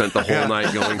and then spent the whole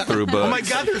night going through books. Oh my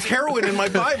God, there's heroin in my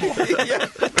Bible.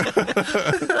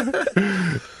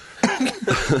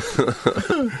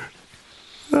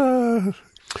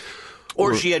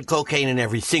 Or she had cocaine in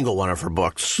every single one of her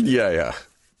books. Yeah.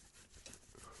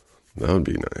 That would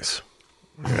be nice.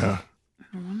 Yeah.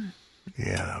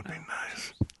 Yeah, that would be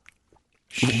nice.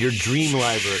 Your dream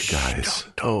library. Guys.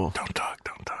 Don't talk.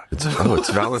 It's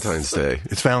Valentine's Day.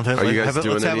 It's Valentine's Are you Day. guys doing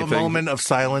Let's have anything? a moment of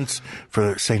silence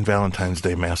for St. Valentine's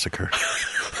Day Massacre.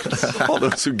 All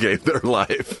those who gave their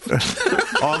life.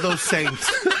 All those saints.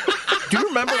 Do you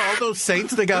remember all those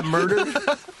saints that got murdered?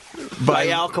 By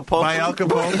Al Capone. By Al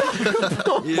Capone?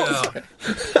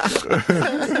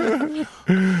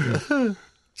 Yeah.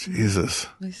 Jesus.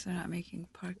 At least they're not making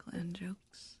Parkland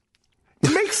jokes.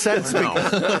 It makes sense.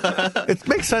 It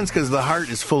makes sense because the heart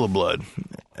is full of blood.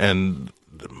 And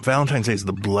Valentine's Day is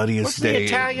the bloodiest Was he day.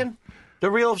 Italian? The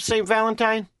real St.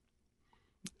 Valentine?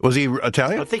 Was he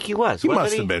Italian? I think he was. He wasn't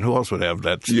must have been. Who else would have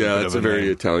that? Yeah, stupid it's of a very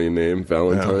name? Italian name,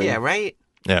 Valentine. Yeah, right?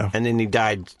 Yeah. And then he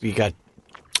died. He got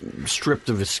stripped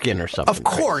of his skin or something. Of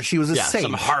course, he was a Yeah, saint.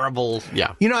 some horrible.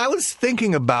 Yeah. You know, I was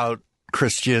thinking about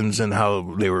Christians and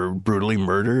how they were brutally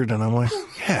murdered, and I'm like,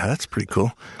 yeah, that's pretty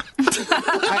cool.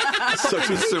 Such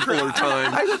a simpler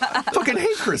time. I fucking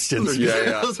hate Christians.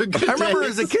 Yeah. I remember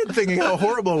as a kid thinking how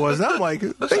horrible it was. Now I'm like,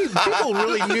 people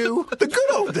really knew the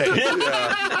good old days.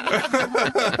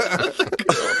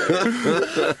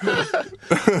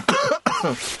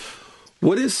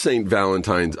 What is St.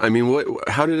 Valentine's? I mean,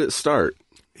 how did it start?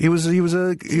 He was a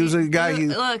guy.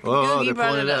 Look, Oh, Googie they're brought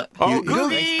pulling it it up. Oh, Thanks,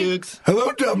 Googie! Googs.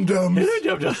 Hello, dum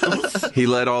dums. He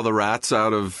let all the rats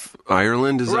out of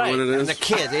Ireland. Is Right, that what it and is? the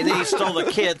kid. And then he stole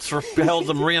the kids, held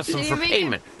them ransom for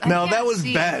payment. No, that was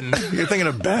Ben. You're thinking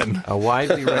of Ben. A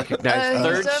widely recognized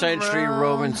 3rd It's a century Rome.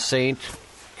 Roman saint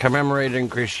commemorated and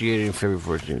Christianity in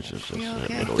February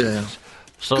 14th. Yeah.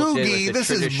 Googie, this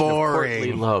is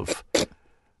boring. Love.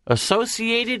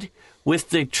 Associated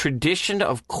with the tradition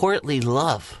of courtly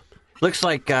love. Looks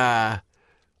like What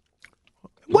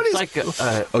is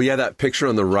Oh yeah, that picture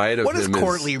on the right of what does him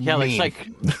courtly yeah, mean? looks like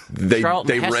they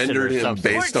Charlton Heston rendered or him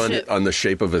something. based Courtship. on the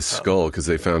shape of his skull because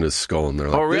they found his skull and they're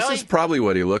like, Oh, this really? is probably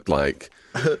what he looked like.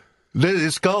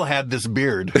 His skull had this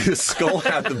beard. His skull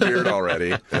had the beard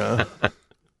already.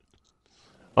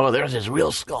 oh, there's his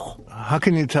real skull. How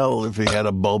can you tell if he had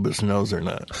a bulbous nose or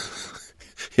not?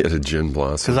 He had a gin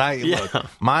blossom. Because look,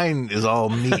 mine is all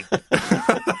meat.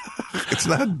 It's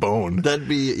not bone. That'd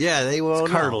be they won't.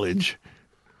 It's cartilage.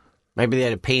 Maybe they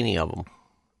had a painting of him.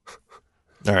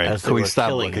 All right, As they can we were stop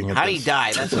killing looking him. at How'd he this?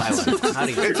 die? That's what I want to know. How'd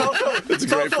he die? It's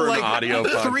great for an audio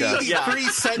podcast. Three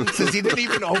sentences. He didn't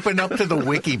even open up to the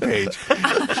wiki page. He's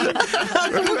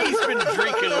been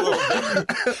drinking a little bit.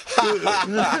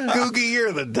 Googie,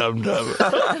 you're the dum dum.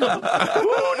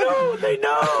 Oh, no, they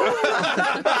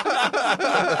know.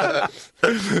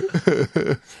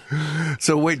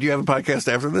 So wait, do you have a podcast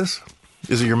after this?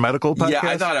 Is it your medical podcast? Yeah,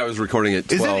 I thought I was recording at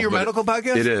 12. Is it your but medical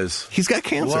podcast? It is. He's got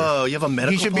cancer. Whoa, you have a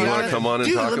medical He should be podcast? You on want it. to come on and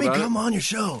Dude, talk let me about come it? on your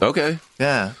show. Okay.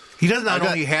 Yeah. He doesn't not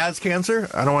only has cancer.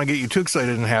 I don't want to get you too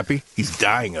excited and happy. He's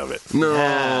dying of it.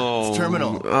 No. It's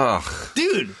terminal. Ugh.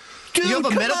 Dude, you have a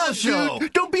come medical on, show.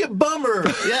 Dude. Don't be a bummer.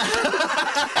 Let's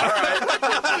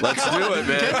do it,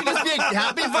 man. Can you just be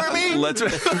happy for me? Let's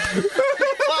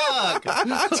Fuck.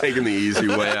 taking the easy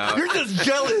way out. You're just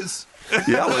jealous.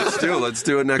 Yeah, let's do it. Let's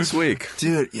do it next week.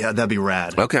 Dude, yeah, that'd be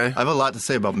rad. Okay. I have a lot to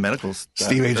say about medical stuff.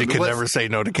 Steve Agee can What's- never say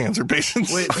no to cancer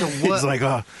patients. Wait, so He's what- like,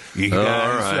 oh, you guys, all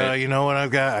right. you know what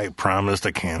I've got? I promised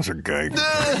a cancer guy.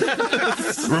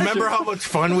 Remember how much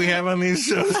fun we have on these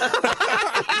shows?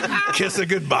 Kiss it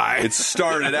goodbye. It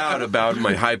started out about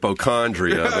my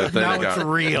hypochondria, but then Now it got it's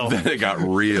real. Then it got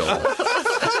real.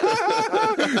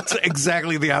 It's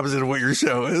exactly the opposite of what your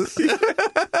show is.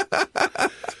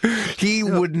 He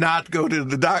would not go to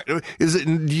the doctor. Is it?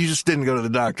 You just didn't go to the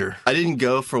doctor? I didn't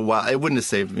go for a while. It wouldn't have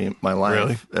saved me my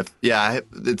life. Really?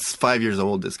 It's 5 years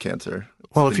old, this cancer.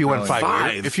 Well, It's if you been went growing.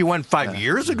 5 years, if you went 5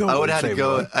 years ago, I it would have had to save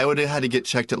go. life. I would have had to get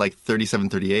checked at like 37,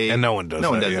 38. And no one does. No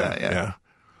one that, does yeah, that. Yeah.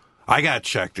 I got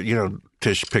checked. You know,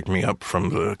 Tish picked me up from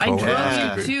the. I drove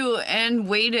Yeah. you too and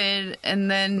waited, and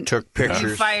then Took you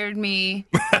pictures. fired me,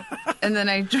 and then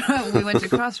I drove. We went to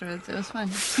Crossroads. It was fun.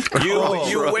 You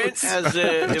went as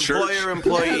an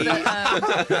employer-employee.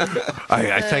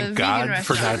 I thank vegan God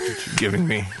for not giving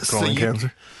me colon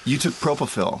cancer. You took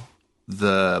Propofol,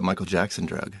 the Michael Jackson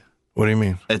drug, What do you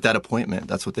mean? at that appointment.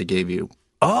 That's what they gave you.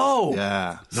 Oh,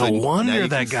 Yeah. no So now wonder you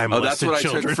that guy can- Oh, that's molested what I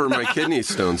children. took for my kidney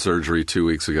stone surgery 2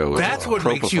 weeks ago. was That's what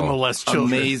makes you Propofol. molest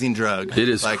children. Amazing drug. It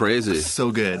is crazy. So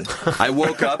good. I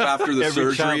woke up after the Every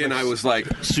child surgery and I was like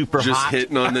super just hot.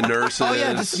 hitting on the nurses. Oh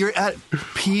yeah, just you're at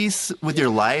peace with your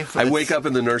life. I wake up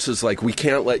and the nurse is like, we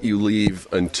can't let you leave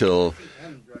until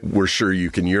we're sure you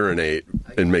can urinate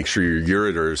and make sure your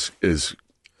ureter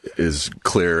is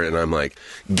clear. And I'm like,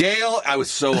 Gail, I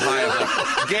was so high.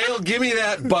 I'm like, Gail, give me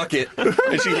that bucket.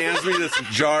 And she hands me this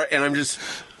jar and I'm just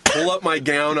pull up my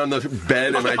gown on the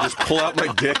bed and I just pull out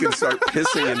my dick and start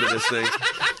pissing into this thing.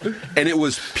 And it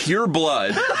was pure blood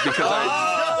because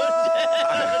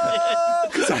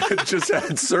I had just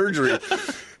had surgery.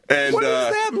 And What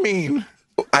does that mean?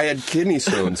 I had kidney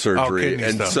stone surgery, kidney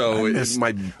and stone. so I missed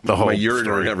my the whole ureter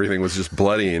story. and everything was just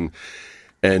bloody, and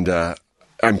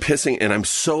I'm pissing, and I'm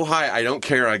so high, I don't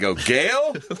care. I go,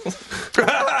 Gail,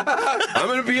 I'm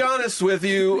going to be honest with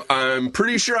you. I'm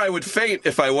pretty sure I would faint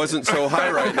if I wasn't so high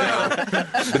right now.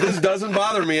 But this doesn't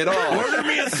bother me at all. Order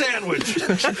me a sandwich.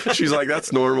 She's like,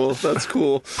 that's normal. That's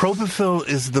cool. Propofol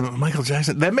is the Michael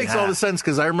Jackson. That makes all the sense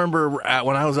because I remember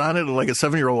when I was on it, like a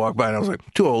 7-year-old walked by and I was like,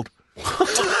 too old.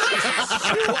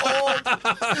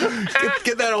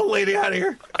 Get that old lady out of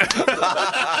here.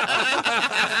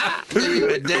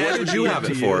 What did you have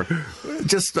it for?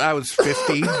 Just, I was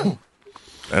 50 and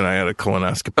I had a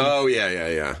colonoscopy. Oh,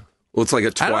 yeah. Well, it's like a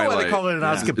I twilight. don't know why they call it an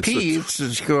oscopy. It's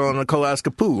just going a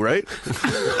colonoscopoo, right?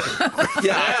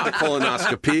 Yeah, I had the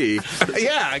colonoscopy.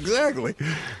 Yeah, exactly.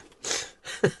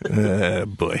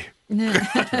 Boy.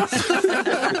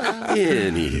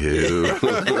 Anywho.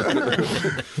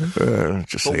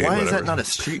 Just But say why is whatever. that not a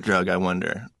street drug? I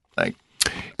wonder. Like,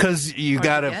 Because you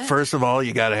got to, first of all,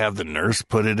 you got to have the nurse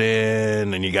put it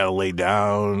in, and you got to lay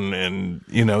down, and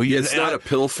It's not a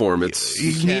pill form. It's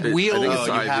you need wheels.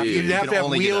 I think it's IV. You have to have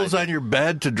wheels on your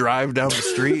bed to drive down the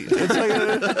street. It's like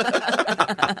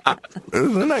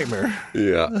it's a nightmare.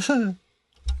 Yeah.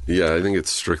 Yeah, I think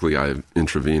it's strictly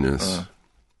intravenous.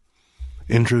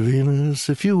 Intravenous,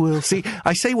 if you will. See,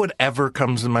 I say whatever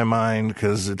comes in my mind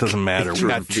because it doesn't matter. We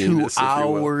got 2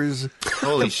 hours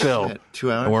Holy to fill. shit,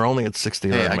 2 hours? And we're only at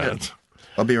 69 Hey, minutes.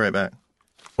 I'll be right back.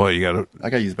 Well, you got to. I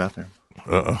got to use the bathroom.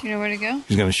 You know where to go?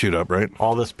 He's going to shoot up, right?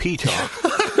 All this pee talk.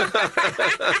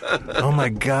 Oh my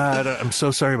God! I'm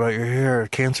so sorry about your hair.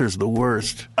 Cancer's the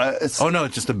worst. Oh no,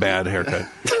 it's just a bad haircut.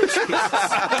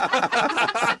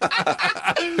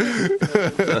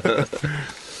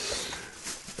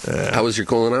 How was your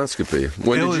colonoscopy?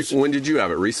 When did you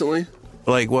have it? Recently?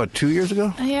 Like what? 2 years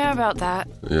ago? Yeah, about that.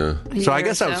 Yeah. So I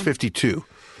guess I was 52.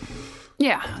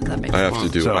 Yeah, that makes I sense. have to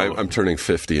do. So- I'm turning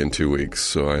 50 in 2 weeks,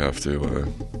 so I have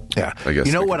to. Yeah. I guess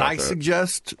You know think what about I that.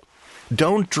 suggest?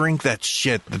 Don't drink that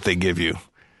shit that they give you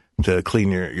to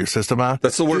clean your system out.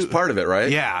 That's the worst part of it,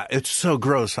 right? Yeah, it's so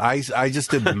gross. I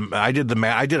just did I did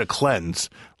a cleanse,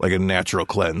 like a natural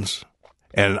cleanse,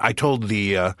 and I told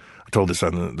I told this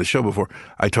on the show before.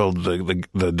 I told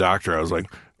the doctor, I was like,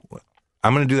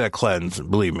 I'm going to do that cleanse.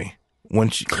 Believe me,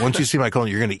 once you see my colon,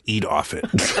 you're going to eat off it.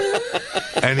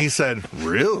 And he said,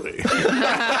 really?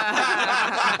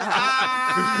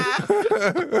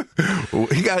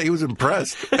 He was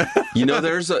impressed.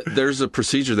 There's a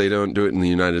procedure. They don't do it in the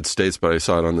United States, but I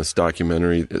saw it on this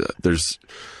documentary. There's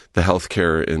the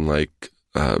healthcare in like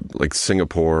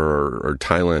Singapore or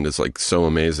Thailand is like so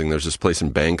amazing. There's this place in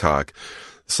Bangkok.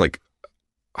 It's like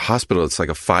a hospital. It's like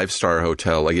a 5-star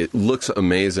hotel. Like it looks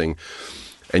amazing.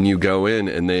 And you go in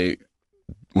and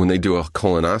when they do a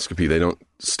colonoscopy, they don't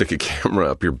stick a camera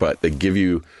up your butt. They give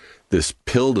you this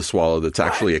pill to swallow that's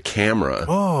actually a camera.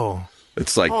 Oh.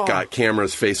 It's like got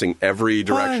cameras facing every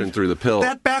direction through the pill.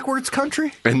 That backwards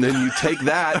country? And then you take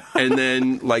that, and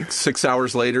then like 6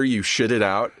 hours later, you shit it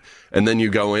out, and then you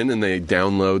go in and they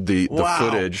download the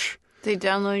footage. They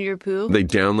download your poo? They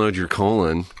download your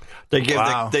colon. They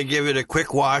give it a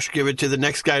quick wash, give it to the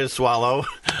next guy to swallow.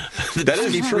 That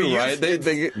is true, right?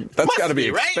 That's got to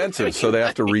be right? expensive, so they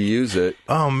have to reuse it.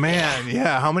 Oh man,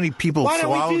 yeah. How many people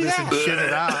swallow this and shit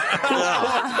it out?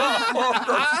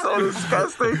 That's so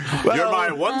disgusting. You're my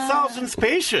 1,000th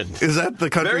patient. Is that the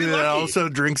country Very that lucky. also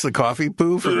drinks the coffee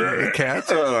poo for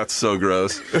cats? Oh, that's so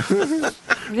gross. I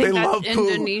think that's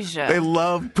Indonesia. They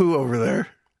love poo over there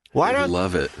I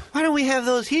love it. Why don't we have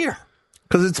those here?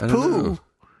 because it's don't poo. know.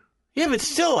 Yeah, but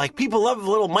still, like, people love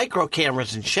little micro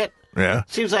cameras and shit. Yeah.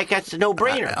 Seems like that's a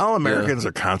no-brainer. All Americans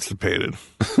are constipated.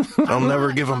 I'll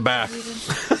never give them back.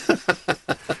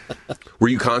 Were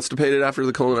you constipated after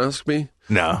the colonoscopy?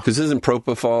 No. Because isn't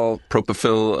propofol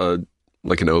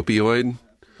like an opioid?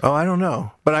 Oh, I don't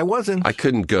know, but I wasn't. I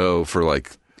couldn't go for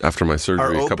like after my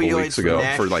surgery Are a couple of weeks opioids ago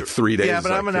natural? for like 3 days. Yeah,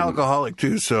 but I'm an alcoholic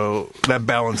too, so that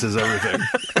balances everything.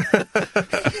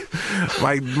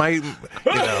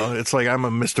 It's like I'm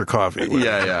a Mr. Coffee.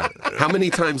 Yeah. How many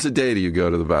times a day do you go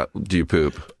to the bathroom? Do you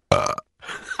poop?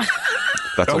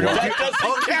 That's a lot.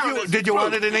 Did you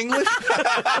want it in English?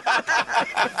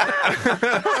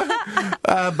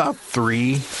 About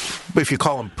 3. But if you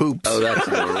call them poops, Oh, that's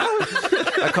normal.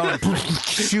 I call them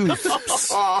shoes.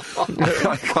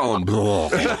 I call them.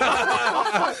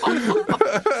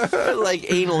 Like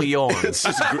anal yawns.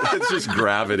 It's just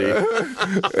gravity.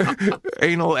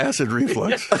 Anal acid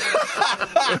reflux.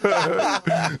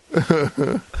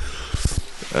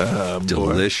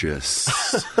 Delicious.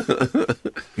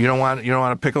 You don't want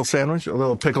a pickle sandwich? A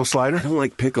little pickle slider? I don't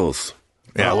like pickles.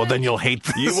 Yeah, well then you'll hate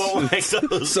this. You won't like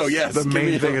those. So yes, The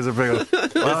main thing is a pickle.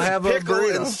 Well, I'll have a Pickle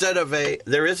burrito. instead of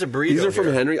there is a burrito. These are from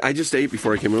here. Henry. I just ate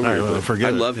before I came over. All right, here, well, but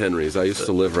forget I it. love Henry's. I used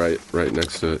to live right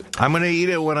next to it. I'm going to eat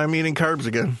it when I'm eating carbs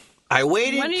again. I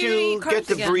waited When are you eating to get carbs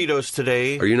the again? burritos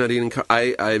today. Are you not eating?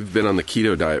 I've been on the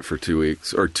keto diet for 2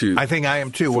 weeks or two. I think I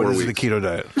am too. 4 What is the weeks. keto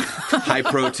diet? High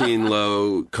protein,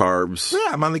 low carbs. Yeah,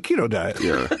 I'm on the keto diet.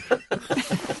 Yeah.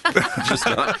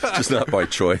 just not by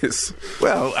choice.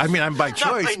 Well, I mean, I'm by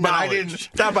choice, by but I knowledge.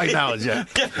 didn't. Not by knowledge yet.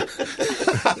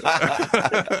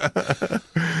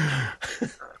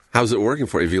 How's it working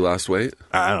for you? Have you lost weight?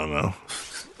 I don't know.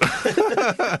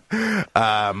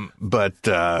 But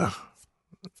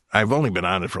I've only been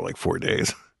on it for like 4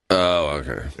 days. Oh,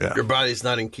 okay. Yeah. Your body's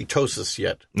not in ketosis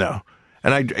yet. No,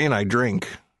 and I drink.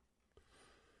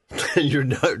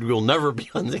 You'll never be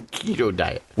on the keto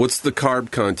diet. What's the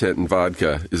carb content in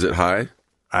vodka? Is it high?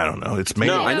 I don't know. It's maybe.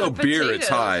 No. I know Yeah, beer it's potatoes,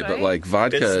 high, but right? like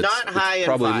vodka, It's not high in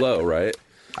probably vodka. low, right?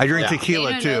 I drink Yeah. tequila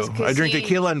Dana too. knows I drink cuisine.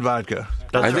 tequila and vodka.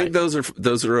 That's I think right.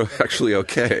 those are actually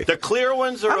okay. The clear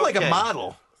ones are I'm like okay. a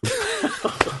model.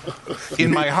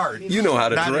 In my heart. You know how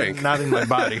to not drink. not in my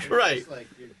body. Right.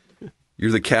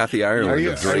 You're the Kathy Ireland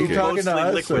of drinking. talking to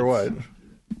us Mostly or what?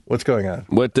 What's going on?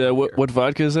 What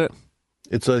vodka is that?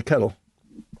 It's a kettle.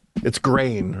 It's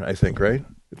grain, I think, right?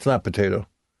 It's not potato.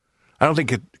 I don't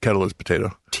think kettle is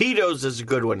potato. Tito's is a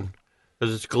good one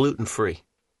because it's gluten free.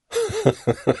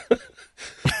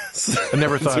 I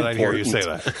never thought I'd hear you say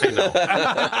that.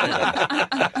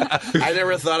 I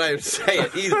never thought I would say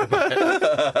it either, but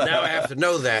now I have to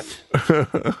know that.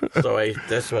 So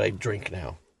that's what I drink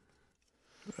now.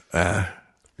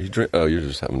 You drink? Oh, you're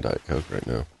just having Diet Coke right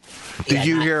now. Did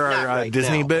you hear not our right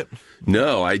Disney now. bit?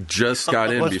 No, I just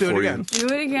got in Let's do it before again. Do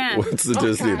it again. What's the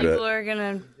Disney bit? People are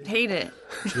gonna hate it.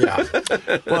 Yeah.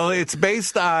 Well, it's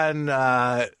based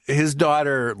on his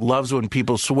daughter loves when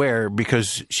people swear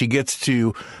because she gets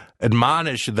to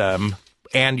admonish them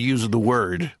and use the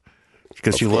word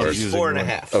because she course. loves using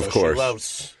 4.5. the word. Of course. She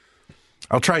loves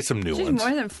I'll try some new She's ones.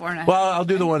 more than 4.5. Well, I'll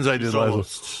do the ones I did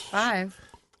last. 5.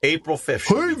 April 5th.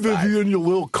 she'll be five. you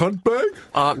little cunt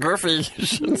bag. Murphy, you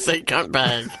shouldn't say cunt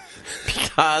bag.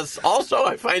 Because also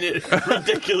I find it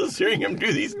ridiculous hearing him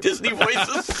do these Disney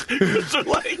voices. Which are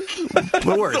like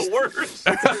The worst. the worst.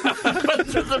 But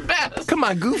they're the best. Come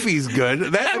on, Goofy's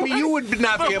good. I mean, you would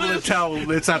not be able to tell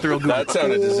it's not the real Goofy. That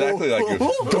sounded exactly like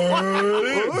you.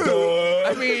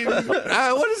 I mean, what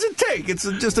does it take? It's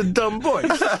just a dumb voice.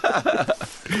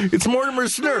 It's Mortimer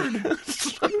Snurd.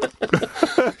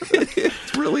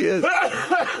 It really is.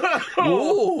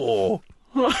 Oh.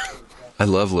 I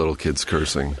love little kids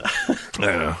cursing.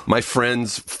 Yeah. My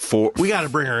friends, We got to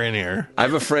bring her in here. I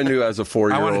have a friend who has a I want to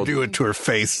four-year-old. do it to her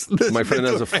face. My friend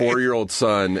has a 4-year-old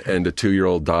son and a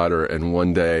 2-year-old daughter, and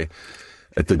one day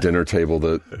at the dinner table,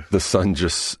 the son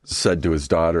just said to his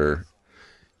daughter,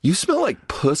 "You smell like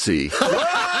pussy."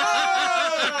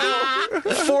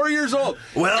 4 years old.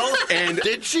 Well, And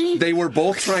did she? They were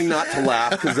both trying not to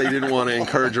laugh because they didn't want to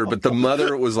encourage her, but the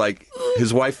mother was like,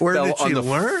 his wife Where fell did she on the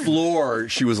learn? floor.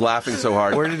 She was laughing so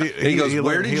hard. Where did he- and he goes, he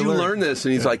 "Where learned- did he you learned." learn this?"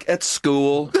 And he's like, "At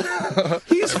school."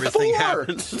 He's Everything 4.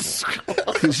 happens.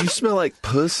 Because you smell like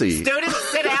pussy. Students,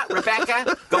 sit out.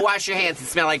 Rebecca, go wash your hands and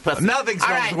smell like pussy. Nothing All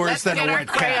smells right, worse let's than get a our wet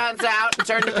cat. crayons out and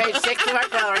turn to page 6 of our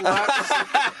coloring book.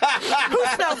 Who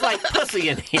smells like pussy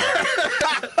in here?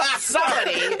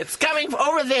 Somebody, it's coming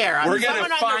over there. We're gonna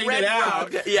Someone on find the red it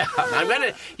out. road.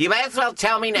 Yeah, you might as well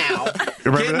tell me now.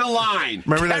 Remember Get in that? the line.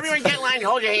 Remember that? Everyone get in line,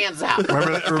 hold your hands out.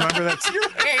 Remember that? Remember that?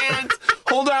 Hands.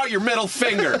 Hold out your middle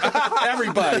finger.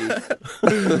 Everybody.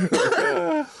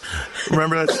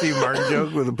 Remember that Steve Martin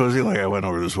joke with the pussy? Like, I went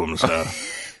over to this woman's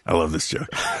house. I love this joke.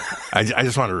 I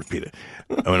just want to repeat it.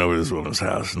 I went over to this woman's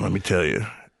house, and let me tell you,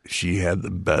 she had the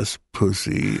best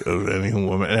pussy of any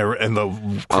woman. And the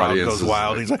crowd Audience goes is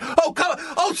wild. like- He's like, "Oh, come on.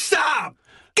 Oh, stop.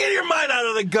 Get your mind out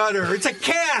of the gutter. It's a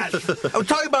cat. I'm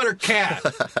talking about her cat."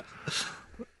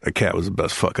 That cat was the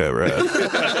best fuck I ever had.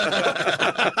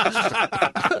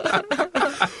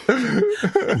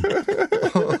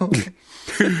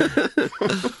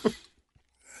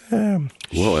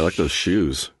 Whoa, I like those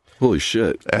shoes. Holy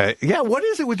shit. Yeah, what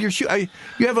is it with your shoe?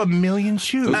 You have a million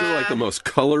shoes. Those are like the most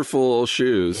colorful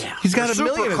shoes. He's got a Super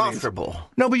million of these. comfortable.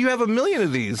 No, but you have a million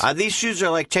of these. These shoes are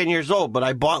like 10 years old, but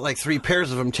I bought like 3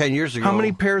 pairs of them 10 years ago. How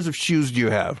many pairs of shoes do you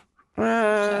have?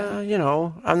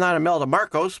 I'm not Imelda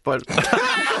Marcos, but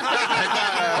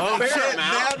Oh, shit,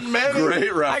 that many.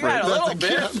 Great I got a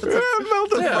reference. little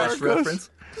bit. Reference.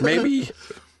 Maybe.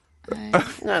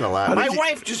 Not a lot. My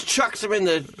wife just chucks them in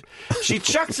the. She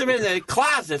chucks them in the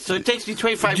closet, so it takes me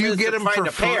 25 Do you minutes get to them find for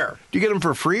a pair. Do you get them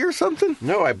for free or something?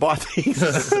 No, I bought these.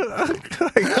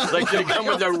 Like they come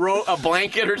with a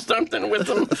blanket or something with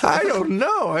them. I don't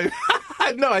know.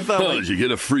 I thought like, Did you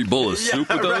get a free bowl of soup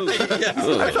with those?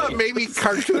 I thought maybe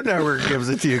Cartoon Network gives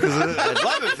it to you because I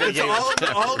love it.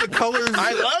 it's all the colors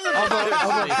I love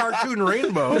of a cartoon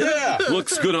rainbow. Yeah.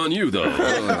 Looks good on you, though.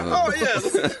 Oh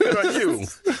yes. Good on you.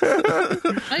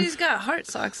 Oh, he's got heart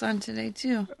socks on today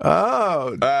too.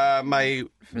 Oh, My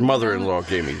mother-in-law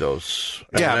gave me those.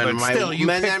 Yeah, And then but still, you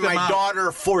and picked then them my out.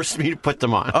 daughter forced me to put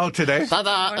them on. oh, today. So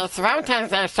it's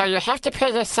Valentine's Day, so you have to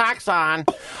put your socks on.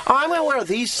 Oh, I'm gonna wear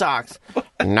these socks.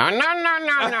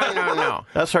 No.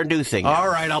 That's her new thing. All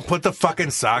right, I'll put the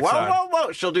fucking socks Whoa, on. whoa,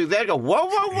 whoa! She'll do that. Go whoa,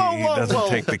 whoa, whoa, He whoa, doesn't whoa.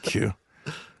 take the cue.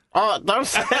 Oh, don't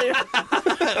say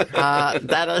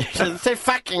that. Shouldn't say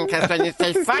fucking, because when you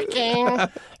say fucking,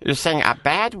 you're saying a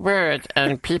bad word,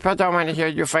 and people don't want to hear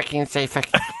you fucking say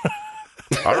fucking.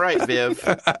 All right, Viv.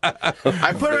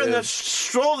 I put her in the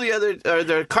stroll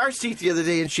the car seat the other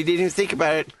day, and she didn't even think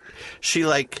about it. She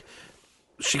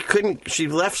she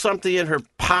left something in her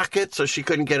pocket, so she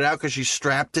couldn't get it out because she's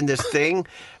strapped in this thing.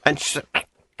 And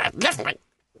I left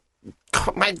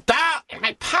my doll in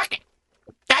my pocket.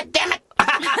 God damn it.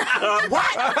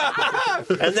 What?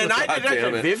 And then I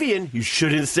did it. Vivian, you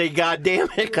shouldn't say God damn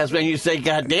it, because when you say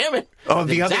God damn it,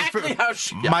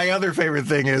 my other favorite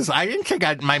thing is I didn't say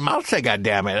God. My mouth said God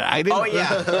damn it. I didn't. Oh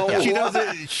yeah. She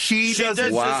doesn't. She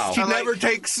doesn't. Wow. She never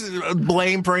takes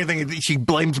blame for anything. She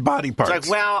blames body parts. It's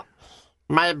like, well,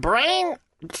 my brain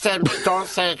said don't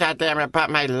say God damn it,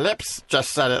 but my lips just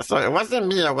said it. So it wasn't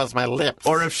me, it was my lips.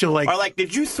 Or if she'll Or like,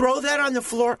 did you throw that on the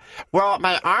floor? Well,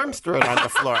 my arms threw it on the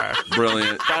floor.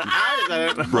 Brilliant. But I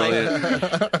didn't.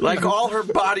 Brilliant. Like all her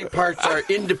body parts are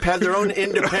their own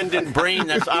independent brain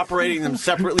that's operating them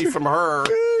separately from her.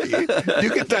 you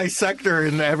could dissect her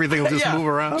and everything will just move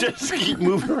around. Just keep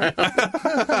moving around.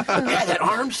 Yeah, that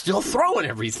arm's still throwing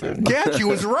everything. Yeah, she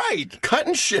was right.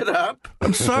 Cutting shit up.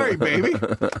 I'm sorry, baby.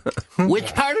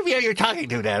 Which part of you are you talking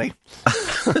to, Daddy?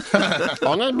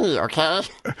 Only me, okay?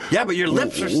 Yeah, but your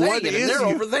lips are saying it, and they're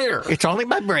over there. It's only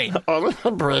my brain. Only my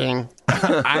brain.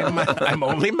 I'm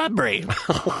only my brain.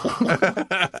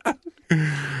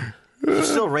 It's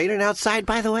still raining outside,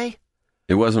 by the way?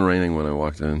 It wasn't raining when I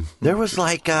walked in. There was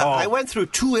like, I went through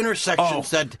 2 intersections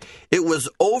that it was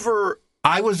over.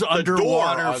 I was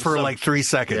underwater for like 3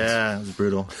 seconds. Yeah, it was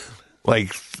brutal.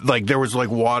 Like there was like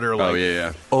water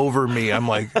like over me. I'm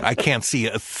like, I can't see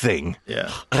a thing.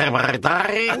 Yeah. Am I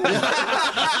dying? Is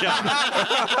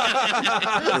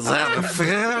that a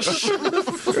fish?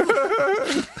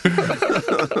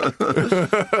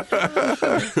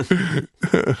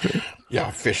 Yeah,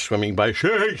 fish swimming by.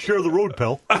 Hey, share the road,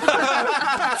 pal.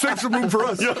 Save some room for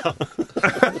us.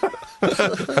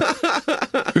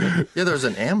 Yeah, there was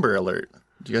an Amber Alert.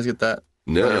 Did you guys get that?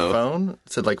 No. On your phone?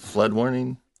 It said like flood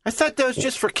warning. I thought that was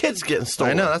just for kids getting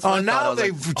stolen. I know. That's what I thought. Now I was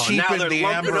like, they've cheapened the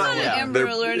Amber It's not an Amber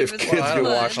Alert If it's kids a get flood.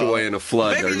 washed away in a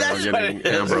flood, Maybe they're now that's what getting it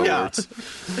is, Amber yeah.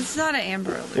 Alerts. It's not an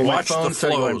Amber Alert. my Watch phone the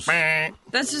started going, flows. "Bang."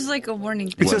 That's just like a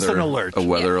warning. It's just an alert. A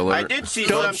weather I alert. did see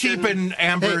Don't something. cheapen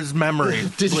Amber's memory,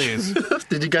 please.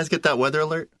 Did you guys get that weather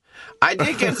alert? I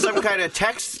did get some kind of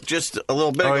text just a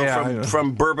little bit Oh, ago yeah, I know.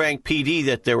 from Burbank PD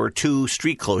that there were 2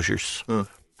 street closures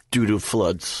due to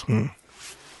floods.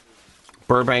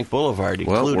 Burbank Boulevard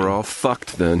Well, included. we're all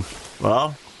fucked then.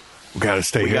 Well, We got to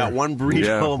stay we here. got one burrito.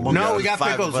 Yeah. among No, the we got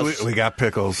 5 of us. pickles. We got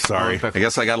pickles. Sorry. I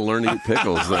guess I got to learn to eat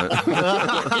pickles then.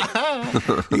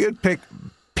 You could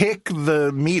pick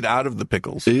the meat out of the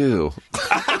pickles. Ew.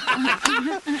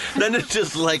 Then it's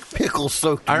just like pickle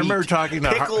soaked. I remember talking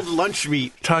to pickled lunch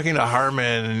meat.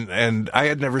 Harmon, and I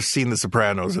had never seen The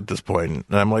Sopranos at this point.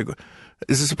 And I'm like,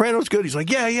 is The Sopranos good? He's like,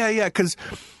 yeah. Because,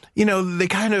 they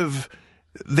kind of...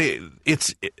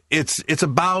 It's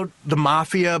about the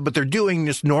mafia, but they're doing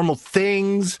just normal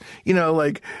things.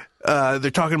 Like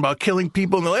they're talking about killing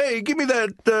people, and they're like, hey, give me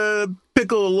that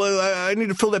pickle. I need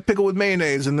to fill that pickle with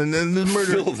mayonnaise, and then the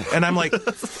murder. And I'm like,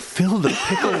 fill the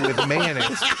pickle with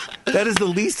mayonnaise. That is the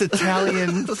least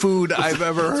Italian food I've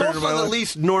ever heard It's of my also the life.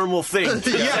 least normal thing. Use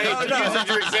as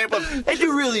your example. They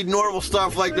do really normal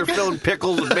stuff, like they're filling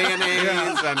pickles with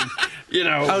mayonnaise, and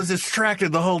I was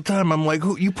distracted the whole time. I'm like,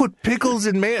 you put pickles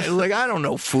in mayonnaise? Like, I don't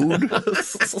know food.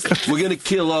 We're going to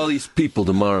kill all these people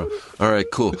tomorrow. All right,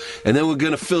 cool. And then we're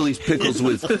going to fill these pickles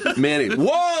with mayonnaise. Whoa!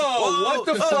 What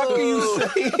the fuck are you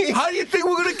saying? How do you think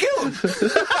we're going to kill him?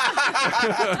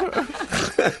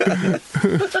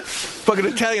 Fucking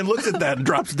Italian looks at that and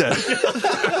drops dead.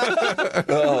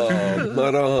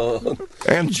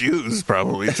 And Jews,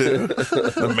 probably, too.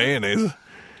 The mayonnaise.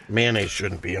 mayonnaise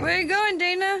shouldn't be in Where it. you going,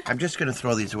 Dana? I'm just going to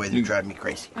throw these away. They drive me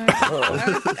crazy.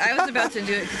 I was about to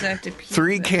do it because I have to pee.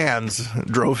 3 cans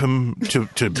drove him to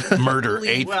murder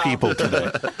 8 people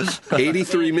today.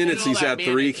 83 minutes, he's had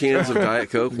 3 cans of Diet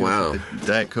Coke. Wow.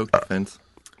 Diet Coke defense.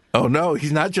 Oh, no,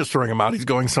 he's not just throwing them out. He's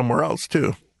going somewhere else,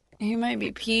 too. He might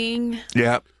be peeing.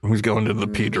 Yeah, he's going to the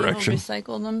P Maybe he'll direction.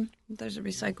 recycle them. There's a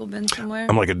recycle bin somewhere.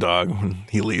 I'm like a dog when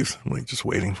he leaves. I'm like just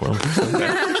waiting for him.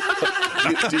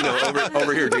 Dino,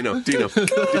 over here, Dino. Dino, no,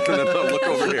 look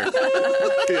over here.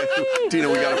 Dino,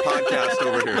 we got a podcast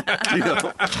over here.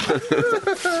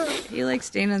 Dino. He likes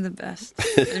Dana the best.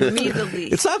 And me the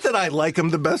least. It's not that I like him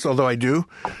the best, although I do.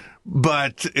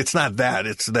 But it's not that.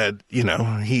 It's that,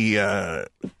 he, out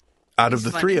of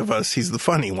the 3 of us, he's the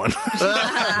funny one.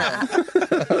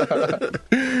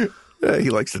 He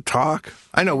likes to talk.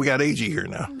 I know, we got AG here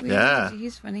now. Yeah.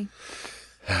 He's funny.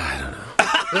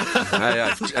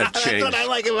 I've changed. That's what I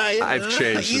like about you. I've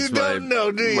changed You since don't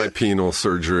know, do you? my penal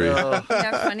surgery. You're not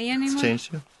funny anymore?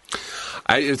 Changed you?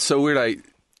 It's so weird.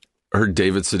 heard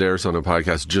David Sedaris on a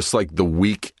podcast just like the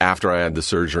week after I had the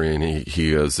surgery, and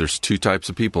he goes, "There's two types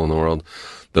of people in the world: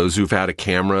 those who've had a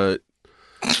camera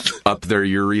up their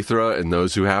urethra and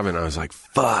those who haven't." I was like,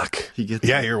 "Fuck."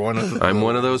 Yeah, you're one of them. I'm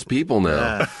one of those people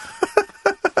now.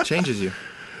 Changes you.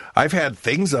 I've had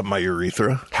things up my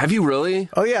urethra. Have you really?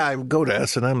 Oh yeah, I go to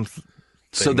S&M.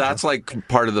 So that's like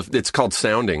part of the. It's called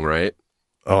sounding, right?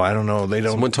 Oh, I don't know. They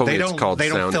don't. Someone told they me don't, it's called They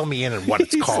don't sound. fill me in on what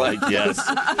it's called. Like, yes.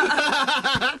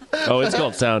 Oh, it's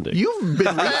called sounding. You've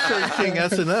been researching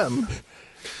S&M.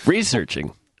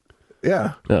 Researching.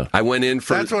 Yeah, I went in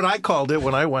for. that's what I called it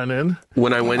when I went in.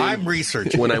 When I went in, I'm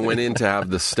researching. When I went in to have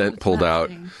the stent pulled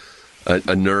out,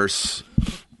 a nurse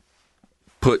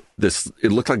put this,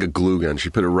 it looked like a glue gun. She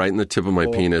put it right in the tip of my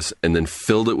penis and then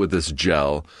filled it with this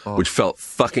gel, which felt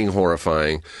fucking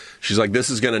horrifying. She's like, "This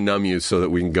is going to numb you so that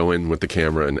we can go in with the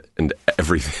camera and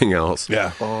everything else."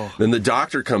 Yeah. Then the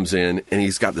doctor comes in and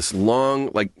he's got this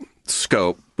long, like,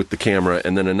 scope with the camera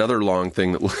and then another long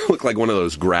thing that looked like one of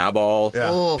those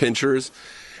grab-all pinchers.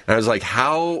 And I was like,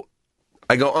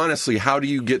 I go, "Honestly, how do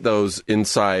you get those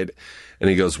inside?"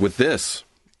 And he goes, "With this."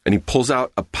 And he pulls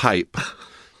out a pipe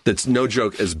that's, no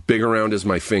joke, as big around as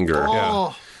my finger.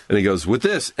 Yeah. And he goes, "With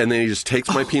this." And then he just takes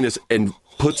my penis and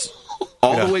puts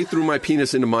all the way through my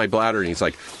penis into my bladder. And he's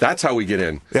like, "That's how we get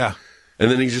in." Yeah. And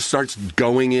then he just starts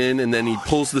going in, and then he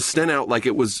pulls the stent out like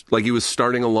he was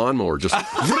starting a lawnmower, just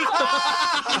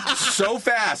so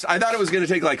fast. I thought it was going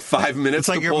to take like 5 minutes. It's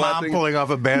like to your pull that mom thing. pulling off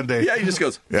a Band-Aid. Yeah, he just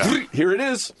goes, Yeah. "Here it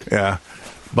is." Yeah.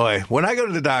 Boy, when I go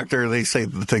to the doctor, they say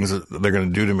the things that they're going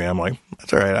to do to me. I'm like,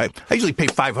 that's all right. I usually pay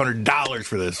 $500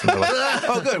 for this. And they're like,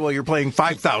 "Oh, good. Well, you're paying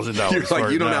 $5,000 You're for like,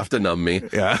 it "You don't now." have to numb me."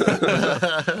 Yeah.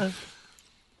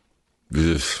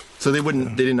 So they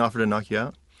didn't offer to knock you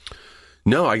out?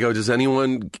 No, I go, "Does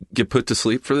anyone get put to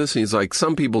sleep for this?" And he's like,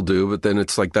 "Some people do, but then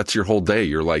it's like, that's your whole day.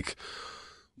 You're like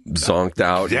zonked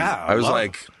out." Yeah, I was love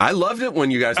like, "I loved it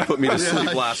when you guys put me to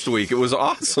sleep last week. It was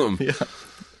awesome." Yeah.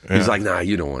 He's like, "Nah,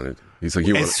 you don't want it." He's like,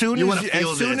 As soon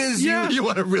as you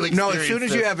want to really No, as soon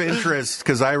as you have interest,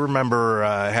 because I remember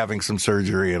having some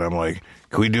surgery, and I'm like,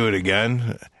 "Can we do it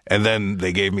again?" And then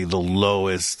they gave me the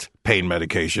lowest pain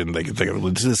medication they could think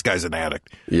of. This guy's an addict.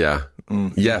 Yeah.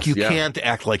 Yes. You can't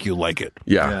act like you like it.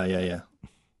 Yeah. Yeah.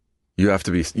 You have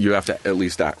to at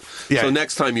least act. Yeah. So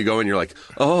next time you go and you're like,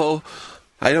 "Oh,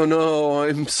 I don't know.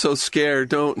 I'm so scared.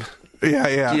 Don't."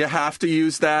 Yeah. Do you have to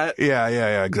use that?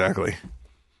 Yeah, exactly.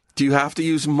 Do you have to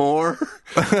use more?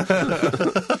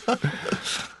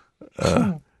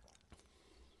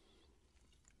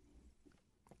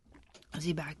 Is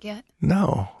he back yet?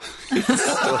 No.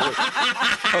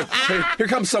 Here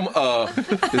comes some. I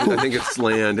think it's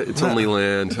land. It's only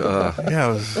land. Yeah,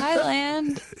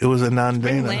 Thailand. it was a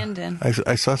non-Dana. Landon.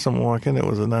 I saw someone walk in. It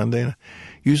was a non-Dana.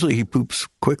 Usually he poops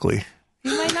quickly. He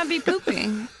might not be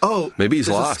pooping. Oh, Maybe he's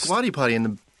there's lost. a squatty potty in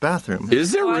the bathroom.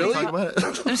 Is there Squatty really? Talk about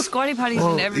it. There's squatty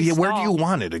potties in every Yeah, where do stall. you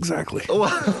want it exactly?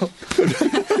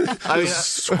 I mean,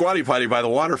 Squatty potty by the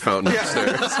water fountain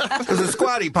upstairs. There's a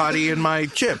squatty potty in my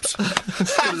chips.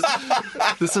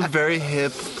 this is a very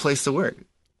hip place to work.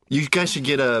 You guys should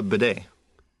get a bidet.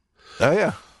 Oh,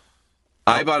 yeah.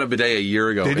 I bought a bidet a year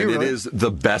ago, Did you and really? it is the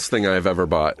best thing I've ever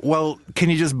bought. Well, can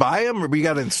you just buy them, or we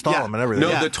got to install them and everything?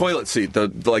 No, the toilet seat, the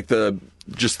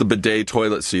bidet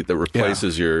toilet seat that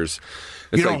replaces yours.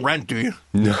 It's You don't rent, do you?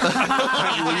 No,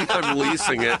 I'm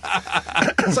leasing it.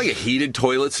 It's like a heated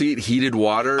toilet seat, heated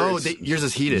water. Oh, It's- yours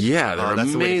is heated. Yeah, they're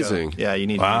that's the way to go. amazing. Yeah, you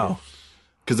need. Wow.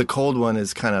 Because the cold one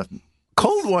is kind of.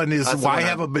 Cold one is That's the why one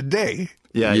have a bidet.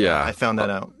 Yeah. I found that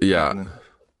out. Yeah.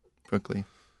 Quickly.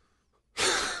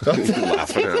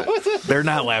 laughing at it. They're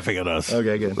not laughing at us.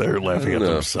 Okay, good. They're laughing at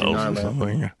No. themselves They're or not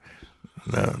something.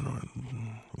 No,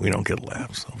 we don't get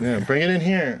laughs. Yeah, bring it in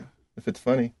here if it's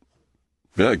funny.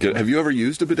 Yeah, good. Have you ever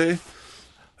used a bidet?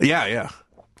 Yeah.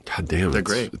 God damn, They're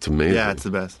great. It's amazing. Yeah, it's the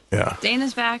best. Yeah.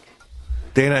 Dana's back.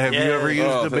 Dana, have you ever used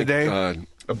Oh, a thank bidet? God.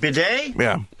 A bidet?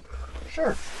 Yeah.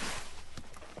 Sure.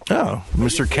 Oh,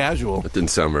 Mr. Casual. That didn't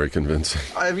sound very convincing.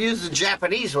 I've used the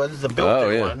Japanese ones, the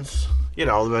built-in yeah. ones. You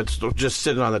know, it's just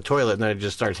sitting on the toilet and then it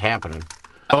just starts happening.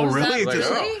 Oh, is really? that Just-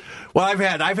 really? Well, I've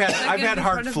had in hard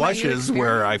part of my flushes experience?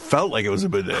 where I felt like it was a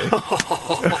bidet,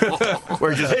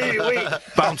 where it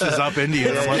just bounces up into you.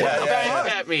 I'm like, what the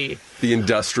fuck? At me. The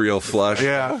industrial flush.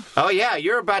 Yeah. Oh yeah,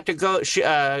 you're about to go.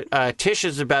 Tish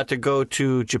is about to go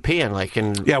to Japan, like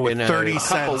in Yeah, with in 30 a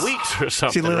couple cents. weeks or She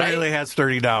something. literally right? has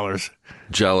 $30.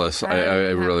 Jealous. I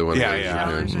really want to Yeah, go to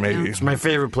yeah. Japan. Maybe. It's my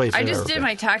favorite place. I I've just ever did been.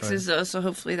 my taxes though, so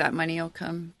hopefully that money will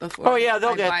come before. Oh yeah, I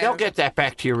buy they'll it. get that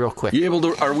back to you real quick.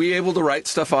 Are we able to write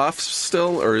stuff off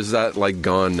still, or is that like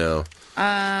gone now?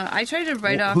 I tried to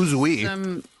write off. Who's we?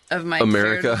 Some of my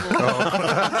America. charitable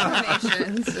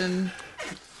donations, and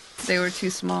they were too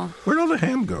small. Where'd all the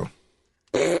ham go?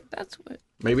 That's what.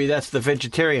 Maybe that's the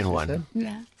vegetarian one.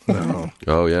 Yeah. No,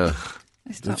 Oh yeah,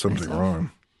 I did stopped something myself.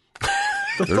 wrong.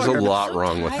 there's a lot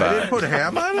wrong with I didn't that. put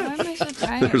ham on it. Why am I so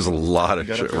tired? There's a lot of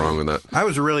shit wrong with that. I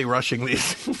was really rushing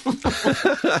these.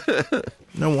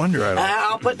 No wonder I don't.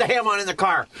 I'll put the ham on in the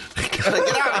car. Get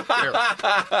out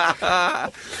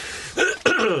of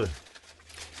here.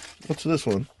 What's this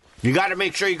one? You got to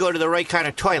make sure you go to the right kind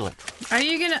of toilet. Are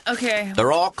you gonna? Okay.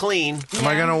 They're all clean, Am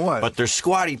I gonna what? but they're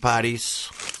squatty potties,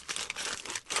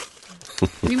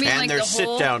 You mean and like they're the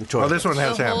hole? sit-down Oh, toilets. this one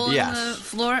has The ham. hole in Yes. the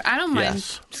floor. I don't mind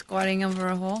Yes. squatting over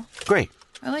a hole. Great.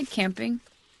 I like camping.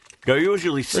 They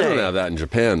usually They don't say, have that in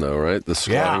Japan though, right? The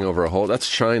squatting Yeah. over a hole. That's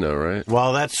China, right?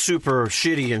 well, that's super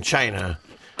shitty in China,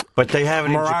 but they have it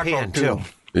Morocco, in Japan,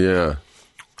 too. Yeah.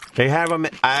 They have them.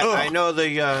 I know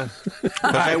the. 'cause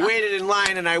I waited in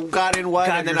line and I got in one,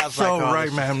 God, and then you're I was so like, oh, right,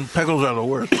 this- man. Pickles are the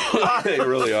worst. They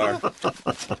really are.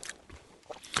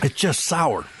 It's just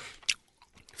sour.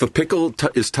 If a pickle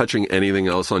is touching anything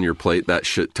else on your plate, that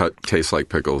shit tastes like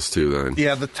pickles too. Then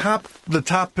Yeah, the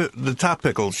top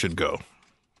pickles should go.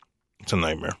 It's a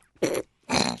nightmare.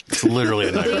 It's literally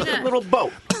a nightmare. Dana, little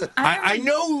boat. I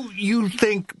know you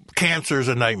think cancer's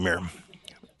a nightmare,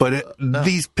 but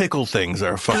these pickle things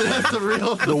are fucking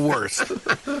the worst.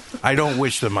 I don't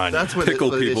wish them on That's what pickle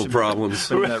they people should problems.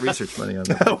 spend that research money on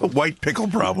that. you. White pickle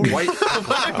problem. White.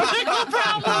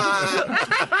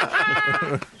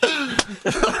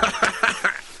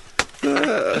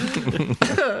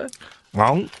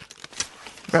 Well,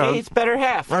 Hey, it's better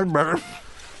half. better.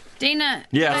 Dana,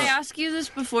 Yes. did I ask you this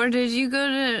before? Did you go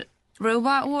to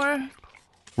Robot War?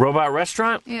 Robot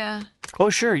restaurant? Yeah, Oh,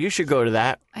 sure. You should go to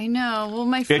that. I know. Well,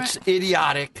 my friend. It's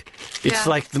idiotic. It's Yeah.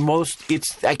 like the most.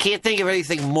 It's. I can't think of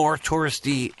anything more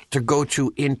touristy to go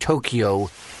to in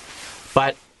Tokyo,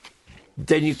 but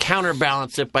then you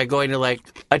counterbalance it by going to like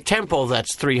a temple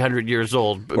that's 300 years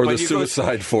old, Or But the you go-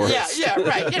 suicide forest. Yeah,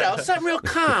 right. You know, something real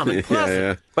calm and pleasant.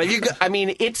 yeah. But you, I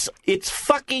mean, it's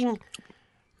fucking.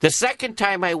 The second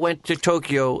time I went to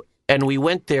Tokyo and we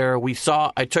went there,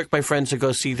 I took my friends to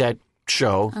go see that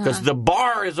show because the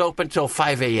bar is open till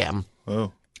 5 a.m.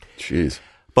 Jeez.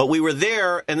 But we were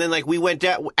there, and then like we went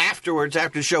down afterwards.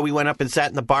 After the show, we went up and sat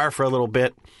in the bar for a little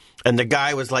bit. And the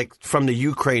guy was like from the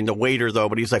Ukraine, the waiter though.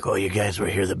 But he's like, "Oh, you guys were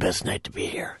here the best night to be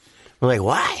here." We're like,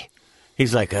 "Why?"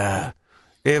 He's like,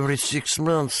 every 6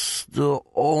 months, the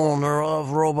owner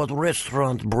of Robot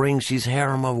Restaurant brings his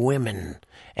harem of women,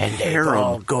 and they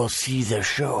all go see the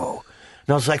show."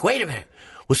 And I was like, "Wait a minute."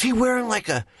 Was he wearing like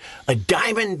a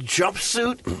diamond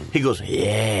jumpsuit? He goes,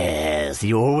 yes,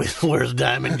 he always wears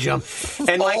diamond jump.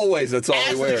 And like, Always, that's all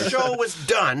he as wears. the show was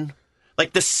done,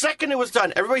 like the second it was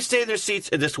done, everybody stayed in their seats,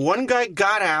 and this one guy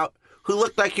got out who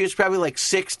looked like he was probably like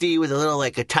 60 with a little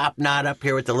like a top knot up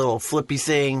here with the little flippy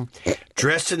thing,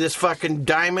 dressed in this fucking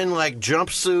diamond like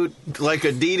jumpsuit, like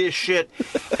Adidas shit.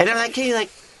 And I'm like, hey, like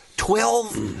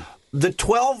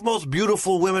 12 most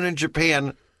beautiful women in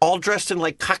Japan, all dressed in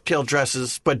like cocktail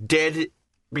dresses, but dead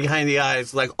behind the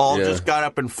eyes, like all Yeah. just got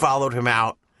up and followed him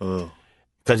out.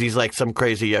 Because he's like some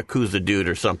crazy Yakuza dude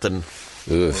or something.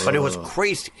 Ugh. But it was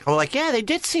crazy. I'm like, yeah, they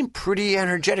did seem pretty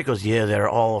energetic. He goes, yeah, they're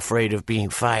all afraid of being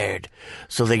fired.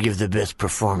 So they give the best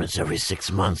performance every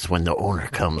 6 months when the owner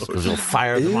comes because they'll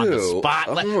fire them on the Ew.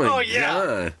 spot. Like, Oh, my yeah.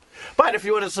 God. But if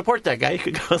you want to support that guy, you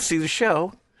could go see the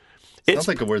show. It's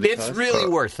like a worthy It's cause. really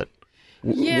worth it.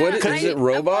 Yeah, What is it?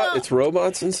 Robot? well, It's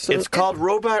robots and stuff. It's called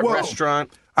Robot Whoa.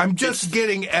 Restaurant. I'm just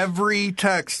getting every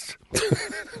text.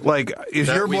 Like, is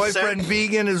That your we boyfriend sent?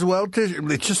 vegan as well?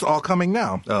 It's just all coming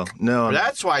now. Oh, no.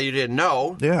 That's why you didn't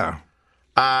know. Yeah.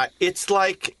 It's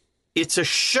like, it's a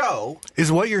show.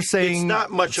 Is what you're saying It's not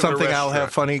much of a something I'll have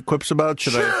restaurant. funny quips about?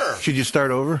 Sure. Should you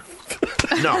start over?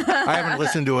 No, I haven't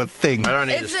listened to a thing. I don't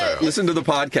need to It's start. Listen to the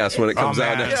podcast when it comes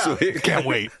out man. next Yeah. week. Can't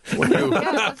wait.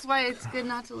 Yeah, that's why it's good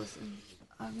not to listen.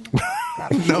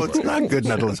 No, it's not good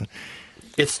not to listen.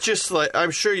 It's just like,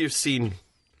 I'm sure you've seen.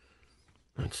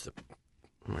 Where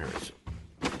is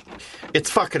it? It's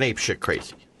fucking ape shit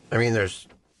crazy. I mean, there's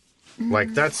like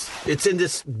it's in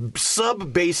this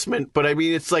sub basement, but I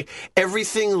mean, it's like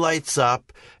everything lights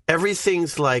up,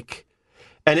 everything's like,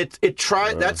 and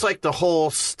that's like the whole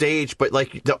stage, but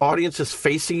like the audience is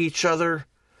facing each other,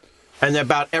 and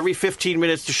about every 15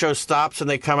 minutes the show stops and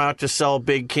they come out to sell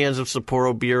big cans of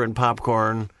Sapporo beer and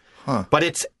popcorn. But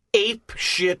it's ape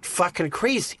shit fucking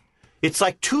crazy. It's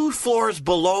like 2 floors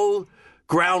below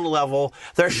ground level.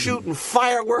 They're shooting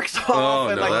fireworks off. Oh,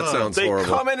 and no, like, that sounds they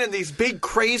horrible. come in these big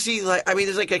crazy, like, I mean,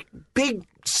 there's like a big,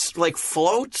 like,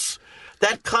 floats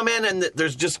that come in and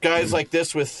there's just guys like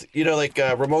this with, like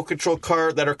a remote control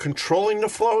car that are controlling the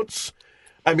floats.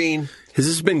 I mean... Has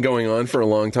this been going on for a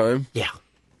long time? Yeah.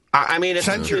 I mean,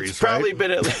 Centuries, it's probably right?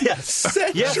 been at least... Yes,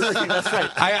 that's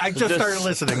right. I just started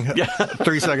listening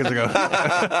 3 seconds ago.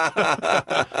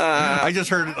 I just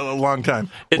heard it a long time.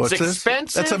 It's What's this?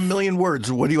 expensive. That's 1 million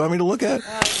words. What do you want me to look at?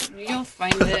 You'll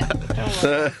find it.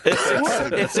 Don't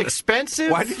worry. It's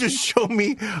expensive. Why did you just show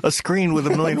me a screen with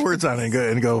 1 million words on it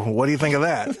and go, what do you think of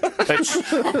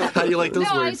that? How do you like those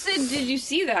No, I words? said, did you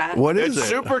see that? What is It's it?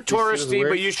 super touristy,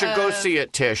 but you should go see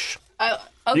it, Tish.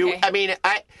 Okay.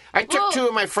 I took two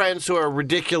of my friends who are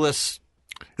ridiculous,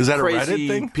 Is that a crazy Reddit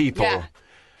thing? people. Yeah.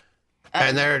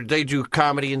 And they do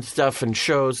comedy and stuff and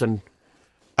shows, and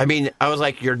I mean, I was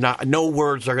like, no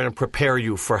words are going to prepare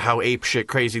you for how apeshit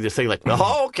crazy this thing. Like,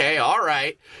 oh, okay, all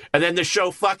right. And then the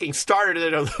show fucking started,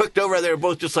 and I looked over, and they were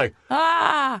both just like,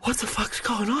 what the fuck's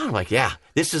going on? I'm like, yeah,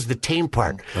 this is the tame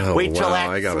part. Oh, Wait till wow, Act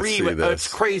I gotta 3. see this. It's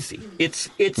crazy. It's.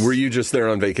 Were you just there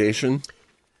on vacation?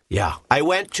 Yeah. I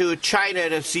went to China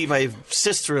to see my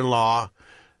sister-in-law,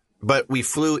 but we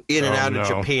flew in and out of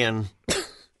Japan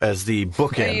as the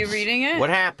bookends. Are you reading it? What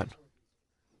happened?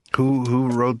 Who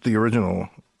wrote the original?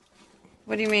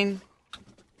 What do you mean?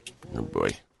 Oh,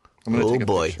 boy. I'm gonna take a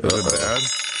boy. picture. Is it bad?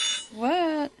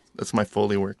 What? That's my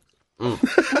Foley work.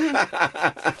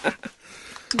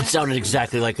 It sounded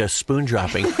exactly like a spoon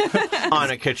dropping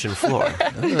on a kitchen floor.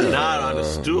 Not on a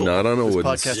stool. Not on a wooden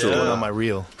Podcast is stool. going on my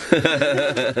reel.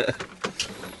 Where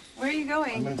are you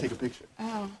going? I'm gonna take a picture.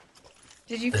 Oh.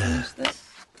 Did you finish this?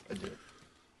 I did.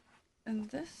 And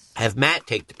this? Have Matt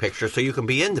take the picture so you can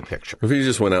be in the picture. If he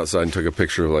just went outside and took a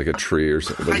picture of like a tree or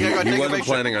something. But I gotta go he take a wasn't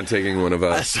picture. planning on taking one of I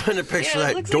us. saw the picture Yeah, it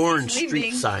of that looks like Dorn he's Street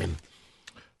leaving. sign.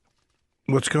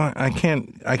 What's going? I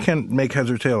can't make heads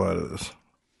or tail out of this.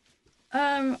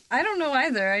 I don't know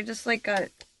either. I just got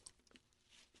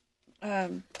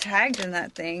tagged in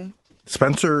that thing.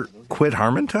 Spencer quit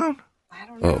Harmontown? I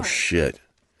don't know. Oh, shit.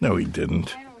 No, he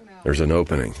didn't. I don't know. There's an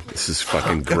opening. This is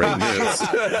fucking great news.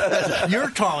 You're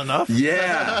tall enough.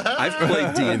 Yeah. I've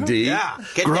played D&D. Yeah.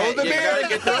 Get Grow that, the you beard. gotta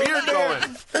get the beard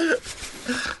going.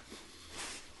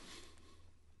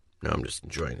 No, I'm just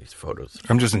enjoying these photos.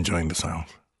 I'm just enjoying the sound.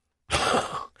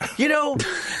 You know,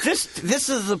 this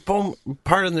is the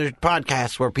part of the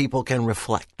podcast where people can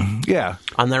reflect Yeah.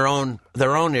 on their own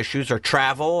issues, or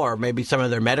travel, or maybe some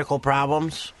of their medical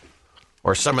problems,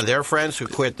 or some of their friends who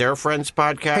quit their friends'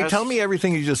 podcast. Hey, tell me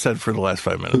everything you just said for the last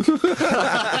 5 minutes.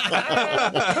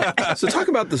 So talk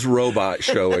about this robot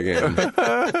show again.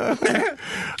 I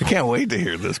can't wait to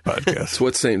hear this podcast. It's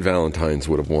what St. Valentine's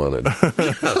would have wanted.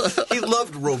 He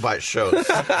loved robot shows.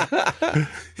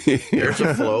 There's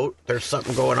a float. There's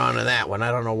something going on in that one. I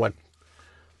don't know what.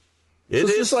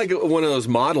 It's just like one of those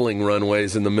modeling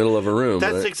runways in the middle of a room.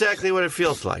 That's right? exactly what it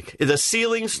feels like. The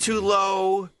ceiling's too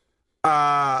low,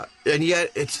 and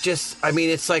yet it's just. I mean,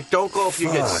 it's like, don't go if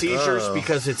you get seizures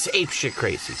because it's apeshit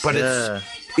crazy. But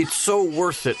it's so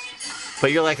worth it.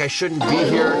 But you're like, I shouldn't be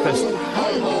here because Steve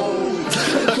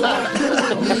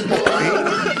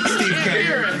can't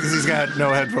hear it because he's got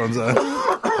no headphones on.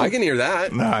 I can hear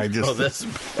that. No, I just.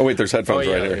 Oh, wait, there's headphones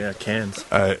right here. Yeah, cans.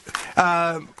 All right.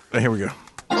 Here we go.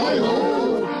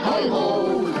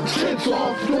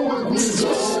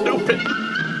 stupid.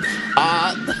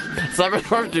 Seven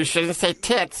words, you shouldn't say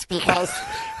tits, because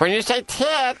when you say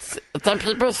tits, then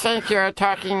people think you're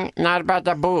talking not about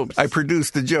the boobs. I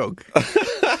produced the joke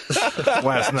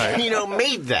last night.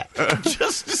 Made that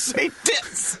just to say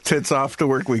tits. Tits off to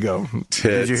work we go.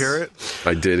 Did you hear it?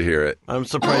 I did hear it. I'm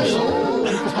surprised.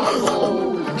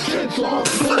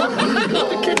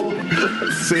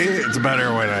 See, it's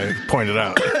better when I point it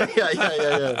out.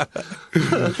 Yeah.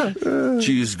 Did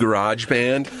you use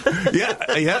GarageBand? Yeah,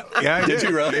 I did.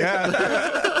 you really?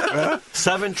 Yeah.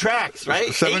 7 tracks,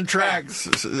 right? 7 8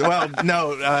 tracks. Well,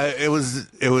 no, it was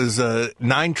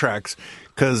 9 tracks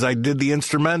because I did the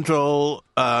instrumental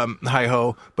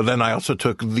hi-ho, but then I also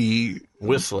took the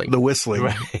Whistling. The whistling.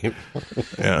 Right.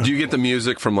 Yeah. Do you get the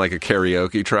music from like a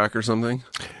karaoke track or something?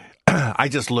 I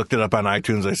just looked it up on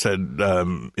iTunes. I said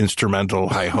instrumental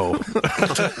hi-ho.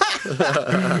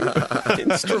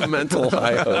 Instrumental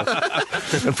hi-ho.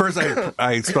 At first,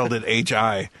 I spelled it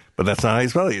H-I, but that's not how you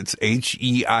spell it. It's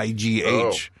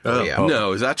H-E-I-G-H. Oh, yeah.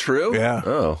 No, is that true? Yeah.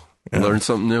 Oh, learn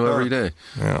something new every day.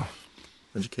 Yeah.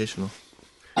 Educational.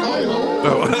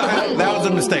 Oh, that was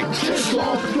a mistake.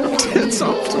 Tits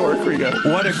off to work we go.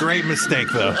 What a great mistake,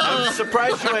 though. I'm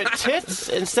surprised you went tits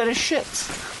instead of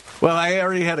shits. Well, I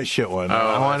already had a shit one.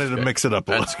 I wanted to mix it up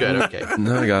a That's little. good, okay.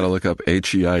 Now I got to look up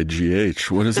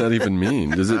H-E-I-G-H. What does that even mean?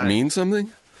 Does it mean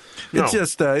something? It's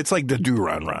just, it's like the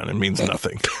do-run-run. It means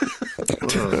nothing.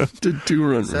 Is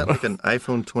that like an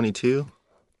iPhone 22?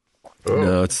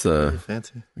 No, it's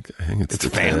Fancy. I think it's It's the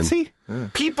 10. fancy?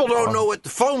 People don't know what the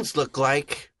phones look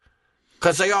like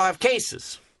because they all have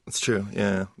cases. It's true.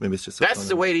 Yeah. Maybe it's just. That's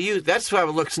the way to use. That's why it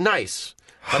looks nice.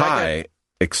 But Hi,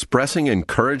 expressing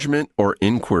encouragement or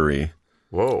inquiry.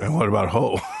 Whoa. And what about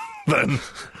ho? Then,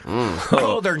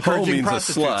 oh, they're Ho encouraging means a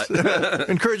prostitutes. slut.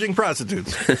 Encouraging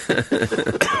prostitutes.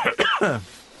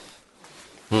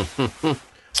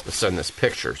 Let's send this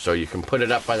picture so you can put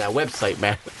it up on that website,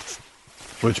 man.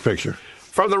 Which picture?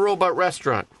 From the Robot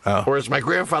Restaurant. Oh. Or as my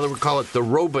grandfather would call it, the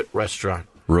Robot Restaurant.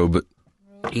 Robot.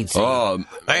 He'd say, Oh,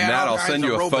 Hey, Matt, all I'll kinds send you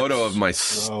of a robots. photo of my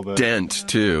stent,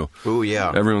 too. ooh,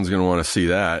 yeah. Everyone's going to want to see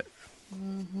that.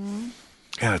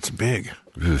 Yeah, it's big.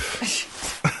 Who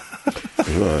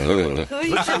are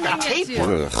you sending it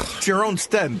to? It's your own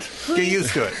stent. Get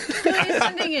used to it. Who are you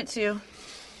sending it to?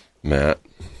 Matt,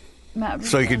 Matt.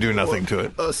 So you can do nothing to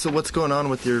it. So what's going on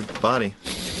with your body?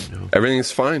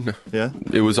 everything's fine. Yeah.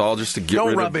 It was all just to get Don't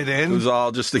rid rub of it in. It was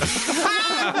all just to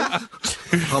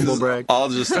Humble brag. all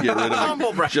just to get rid of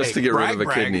Humble brag. just to get rid of a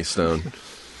Brag. kidney stone.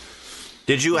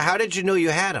 How did you know you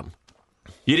had them?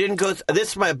 You didn't go. This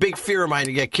is my big fear of mine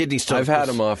to get kidney stones. I've had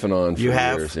them off and on for You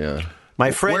have? years. Yeah,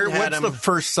 My friend Where, had what's them. the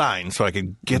first sign so I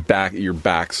can get... your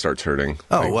back starts hurting.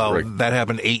 Oh, Like, well, right- that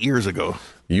happened 8 years ago.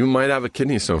 you might have a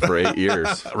kidney stone for 8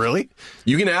 years. Really?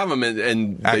 You can have them, and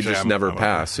they Actually, just I'm- never I'm-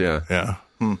 pass. Yeah. Yeah.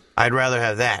 I'd rather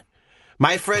have that.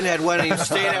 My friend had one, and he was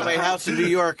staying at my house in New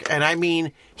York, and I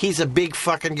mean, he's a big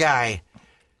fucking guy.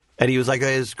 And he was like,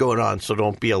 "Hey, it's going on, so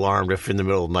don't be alarmed if in the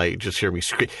middle of the night you just hear me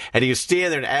scream." And he was standing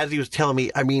there, and as he was telling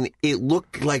me, I mean, it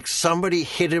looked like somebody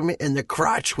hit him in the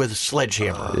crotch with a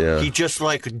sledgehammer. Yeah. He just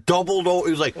like doubled over.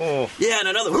 He was like, "Yeah," and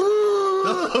another.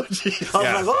 Oh, jeez.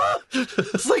 I was like, "Oh!"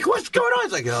 It's like, what's going on?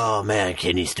 He's like, "Oh man,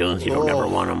 kidney stones. You don't ever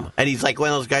want them." And he's like one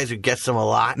of those guys who gets them a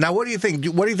lot. Now, what do you think?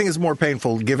 What do you think is more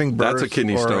painful, giving birth? That's a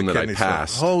kidney or stone that I kidney stone?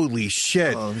 passed. Holy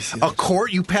shit! A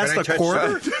quart? You passed Can I a touch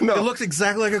quarter? that? No. It looks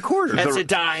exactly like a quarter. That's a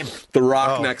dime. The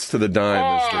rock next to the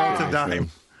dime is the It's a kidney dime. stone.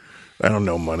 I don't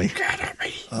know money.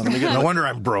 No wonder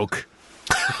I'm broke.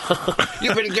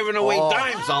 You've been giving away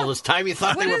dimes all this time. You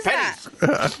thought What they were is that?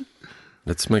 pennies.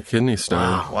 That's my kidney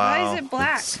stone. Why is it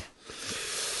black?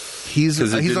 He's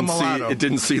Because a it mulatto.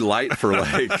 didn't see light for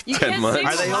like You 10 can't months. say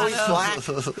Are they always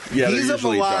mulatto. black? Yeah, He's they're a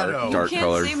usually mulatto. dark Can't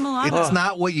colored. say mulatto. It's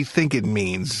not what you think it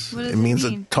means. What does It means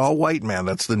it mean? a tall white man.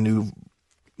 That's the new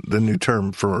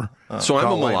term for. So I'm a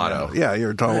tall white mulatto. man. Yeah,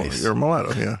 you're a tall. Nice. You're a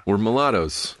mulatto. Yeah, We're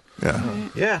mulattoes. yeah.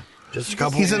 Yeah, just a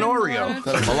couple. He's an Oreo.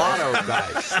 mulatto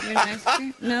guys. You're nice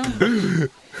to- No.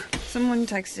 Someone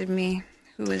texted me.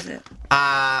 Who is it?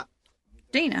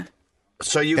 Dana.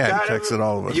 So you Yeah, he got texted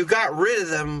all of us. You got rid of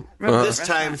them Uh-huh. this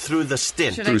time through the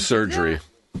stint. Should Through I- surgery.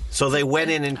 So they went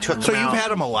in and took So them you've out.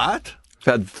 had him a lot. I've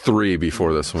had 3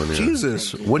 before this one. Yeah.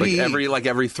 Jesus, what do Like you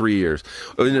every 3 years.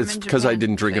 And it's in because I Japan.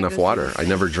 didn't drink Should I enough go water. see? I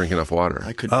never drink enough water.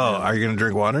 Oh, are you going to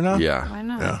drink water now? Yeah. Why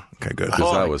not? Yeah. Okay, good.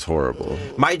 Because that was horrible.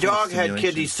 My dog had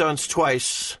kidney stones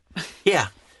twice. Yeah.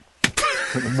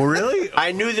 Well, really?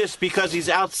 I knew this because he's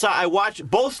outside. I watched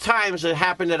both times it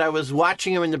happened that I was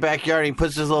watching him in the backyard. And he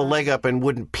puts his little leg up and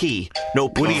wouldn't pee. No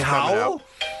pee. Would he howl?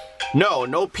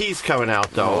 No pee's coming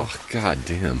out though. Oh, God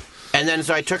damn. And then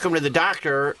so I took him to the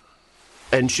doctor,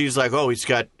 and she's like, "Oh,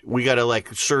 we got to like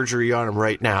surgery on him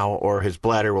right now, or his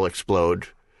bladder will explode."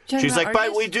 Talking She's about like, "But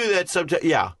artists? we do that sometimes."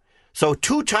 Yeah. So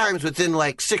 2 times within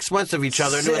like 6 months of each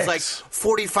other, and it was like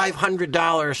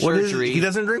 $4,500 What is it? surgery. He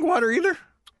doesn't drink water either?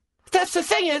 That's the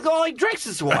thing. All he drinks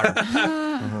is water.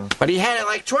 But he had it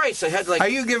like twice. I had like. Are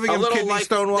you giving a him little, kidney like,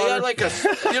 stone They water? had like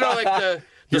the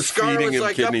You're scar feeding was him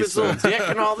like up kidney his little stones. dick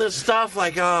and all this stuff.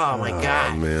 Like, oh my Oh,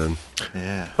 god. man.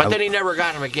 Yeah. But then he never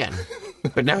got him again.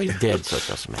 But now he's dead, so it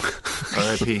doesn't matter.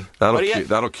 R.I.P. But he had-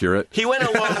 That'll cure it. He went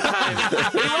a long time. He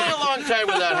went a long time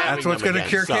without having. That's what's them going to again,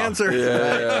 cure so. cancer.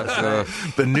 Yeah.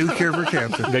 The new cure for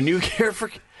cancer. The new cure for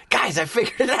guys. I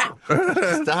figured it out.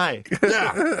 Just die.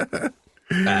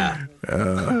 Yeah.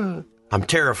 I'm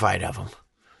terrified of them.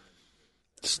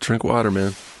 Just drink water,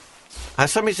 man.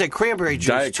 Somebody said cranberry juice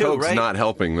Diet too, Coke's right? not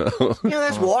helping, though. Yeah,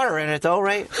 there's water in it though,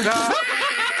 right?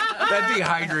 That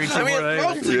dehydrates I him. mean, it's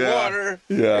mostly Yeah. water.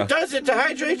 Yeah. Does it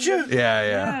dehydrate you?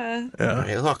 Yeah.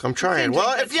 Hey, look, I'm trying.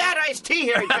 Well, if you had iced tea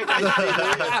here, I'd drink iced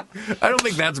tea. I don't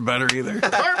think that's better either.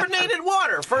 Carbonated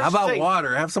water. First How about thing.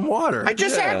 water? Have some water. I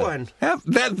just had one.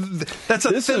 That's a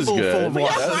This is thimble good. full of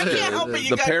water. Yes, I can't help it. You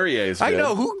The got- Perrier's good. I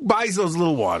know. Who buys those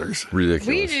little waters? Ridiculous.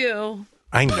 We do.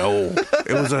 I know.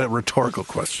 It was a rhetorical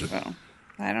question.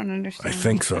 I don't understand. I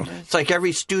think so. It's like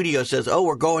every studio says, "Oh,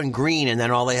 we're going green," and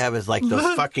then all they have is like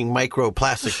those fucking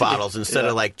microplastic bottles instead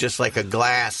of like just like a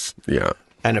glass Yeah.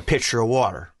 and a pitcher of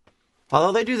water.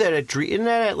 Although they do that at isn't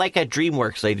that like at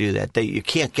DreamWorks? They do that. You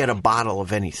can't get a bottle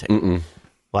of anything.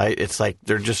 Like it's like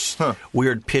they're just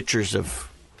weird pictures of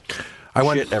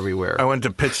shit everywhere. I went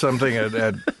to pitch something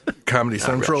at Comedy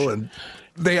Central, and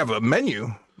they have a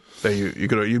menu.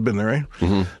 You've been there, right?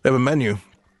 Mm-hmm. They have a menu,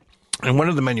 and one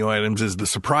of the menu items is the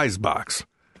surprise box.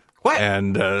 What?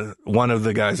 And one of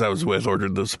the guys I was with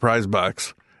ordered the surprise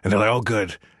box, and they're like, "Oh,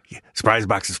 good, surprise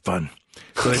box is fun."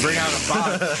 So they bring out a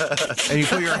box, and you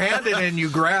put your hand in it, and you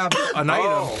grab an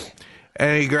item,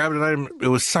 and he grabbed an item. It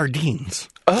was sardines.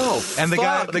 Oh, and the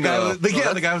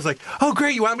guy was like, "Oh,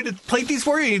 great! You want me to plate these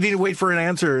for you?" And he didn't wait for an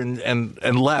answer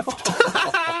and left,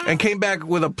 and came back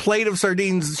with a plate of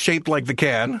sardines shaped like the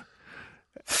can.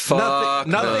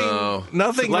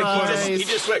 Nothing. Like he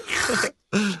just went,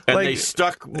 and like, they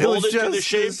stuck it was molded to the just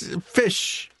shape. this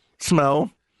fish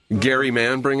smell. Gary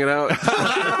Mann, bring it out.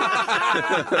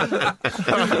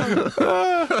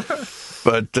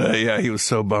 But he was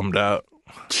so bummed out.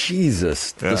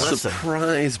 Jesus, the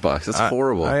surprise box. That's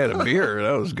horrible. I had a beer.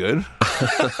 That was good.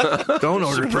 Don't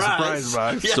order the surprise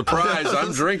box. Yeah. Surprise,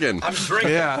 I'm drinking.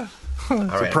 Yeah.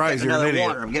 Surprise, you're an idiot.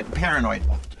 Water. I'm getting paranoid.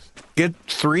 Get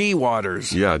 3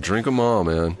 waters. Yeah, drink them all,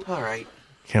 man. All right.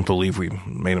 Can't believe we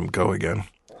made him go again.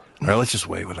 All right, let's just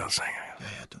wait without saying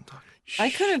anything. Yeah, don't talk. I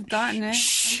could have gotten it. I'm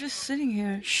just sitting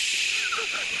here.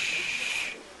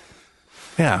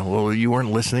 Yeah, well, you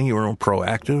weren't listening. You weren't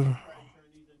proactive.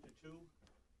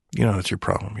 You know, that's your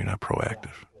problem. You're not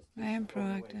proactive. I am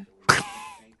proactive.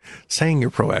 Saying you're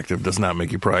proactive does not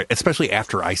make you proactive, especially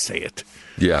after I say it.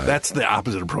 Yeah. That's the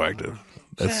opposite of proactive.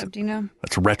 Shut up, Dino.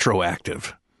 That's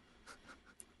retroactive.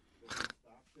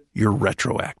 You're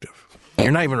retroactive.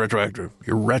 You're not even retroactive.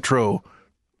 You're retro.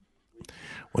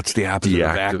 What's the opposite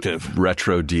of active?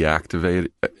 Retro deactivate.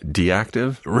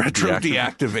 Deactive? Retro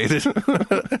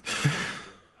deactivated.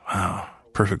 Wow.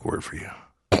 Perfect word for you.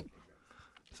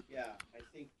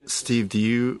 Steve, do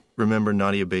you remember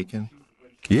Nadia Bacon?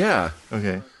 Yeah.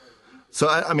 Okay. So,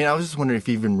 I mean, I was just wondering if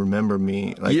you even remember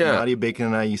me. Like, Yeah. Nadia Bacon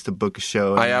and I used to book a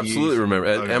show. I absolutely remember.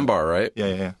 At M-Bar, right?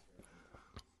 Yeah.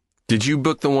 Did you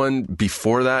book the one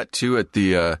before that, too, at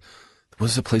the, what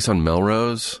was the place on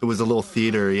Melrose? It was a little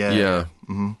theater, yeah. Yeah.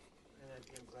 Mm-hmm.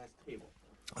 It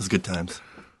was good times.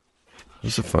 It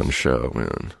was a fun show,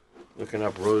 man. Looking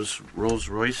up Rolls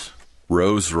Royce.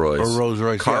 Rolls Royce. Or Rolls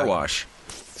Royce. Car yeah. wash.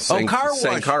 Car wash.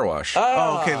 Sang Car Wash.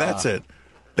 Oh, okay, that's it.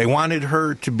 They wanted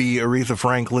her to be Aretha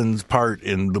Franklin's part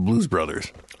in the Blues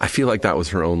Brothers. I feel like that was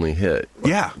her only hit.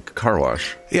 Yeah. Car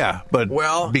Wash. Yeah, but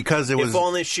Well, because it was... If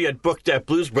only she had booked that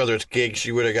Blues Brothers gig,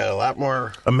 she would have got a lot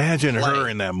more. Imagine her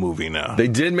in that movie now. They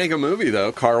did make a movie,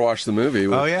 though. Car Wash the movie.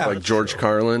 With, yeah. like George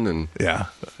Carlin and... Yeah.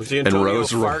 Was the Antonio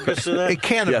Rose Fargus in that? It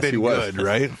can't have Yes, he been was. good,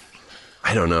 right?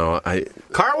 I don't know.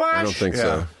 Car Wash? I don't think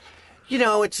so. You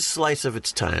know, it's a slice of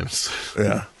its times.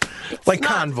 Yeah. Like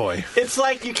Convoy. It's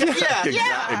like you can,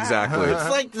 yeah. Exactly. It's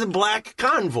like the Black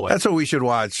Convoy. That's what we should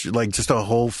watch. Like just a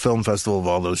whole film festival of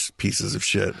all those pieces of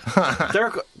shit.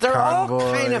 They're all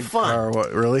kind of fun.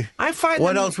 Really? I find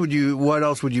What them- else would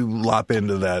you lop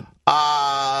into that?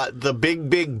 The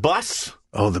Big Bus.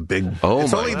 Oh, the big. Oh,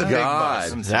 it's my only the God.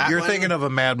 big bus. That You're one? thinking of a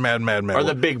Mad. Or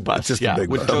the Big Bus. It's just yeah, the big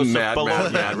with bus. Joseph Mad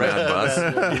Bologna.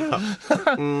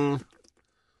 bus.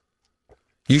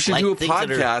 You should Like do a things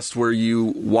that are- podcast where you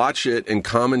watch it and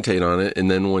commentate on it, and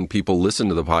then when people listen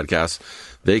to the podcast,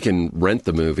 they can rent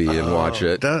the movie and watch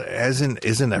it.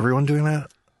 Isn't everyone doing that?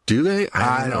 Do they?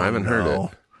 I don't know. I haven't heard know.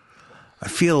 it. I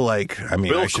feel like,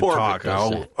 Bill I should Corbett talk. does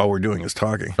that. All we're doing is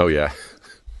talking. Oh, yeah.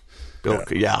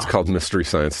 Yeah. It's called Mystery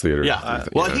Science Theater. Yeah.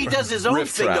 Well, he does his own Riff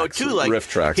thing, tracks. though, too. Like Riff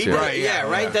tracks, he yeah. does- Right, yeah,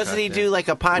 right? Doesn't he do like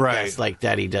a podcast Right. like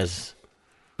that? He does.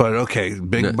 But okay,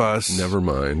 big bus, Never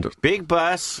mind. Big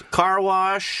Bus, Car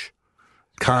Wash,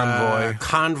 Convoy.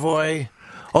 Convoy.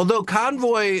 Although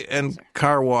Convoy and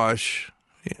Car Wash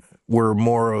were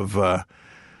more of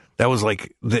that was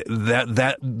like those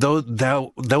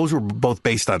were both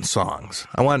based on songs.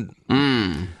 I want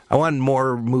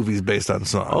more movies based on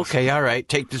songs. Okay, all right.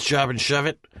 Take this job and shove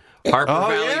it. Harper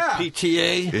Valley yeah.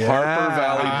 PTA. Yeah. Harper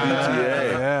Valley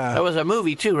PTA. Yeah. That was a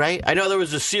movie too, right? I know there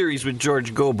was a series with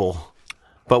George Gobel,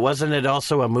 but wasn't it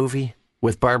also a movie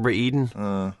with Barbara Eden?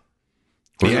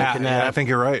 Yeah, I think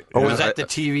you're right. Or Yeah. was that the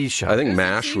TV show? I think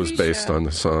MASH was based on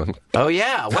the song. Oh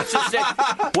yeah. What's his name?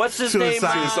 What's his name?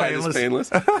 Suicide is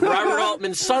Painless. Robert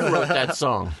Altman's son wrote that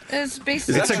song. It's based.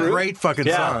 It's a great fucking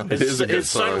Yeah, song. It is a good his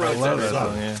son song. wrote love that it.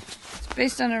 song. Yeah. It's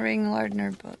based on a Ring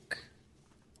Lardner book.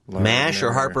 MASH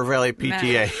or Harper Valley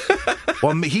PTA?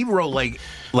 Well, he wrote like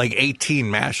 18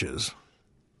 MASHes.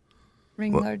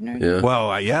 Ring Lardner. Yeah.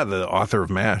 Well, yeah, the author of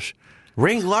MASH.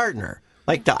 Ring Lardner,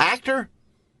 like the actor,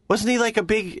 wasn't he like a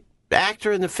big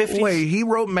actor in the 50s? Wait, he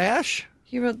wrote MASH?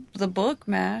 He wrote the book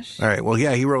MASH. All right. Well,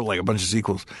 yeah, he wrote like a bunch of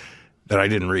sequels that I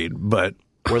didn't read, but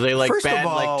Were they like First of bad,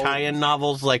 all- like tie-in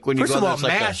novels? Like when you first go of all, there's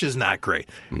like MASH is not great.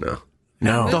 No.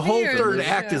 no. The whole Movie or third the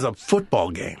act show? is a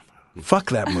football game. Fuck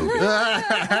that movie.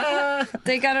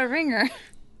 They got a ringer.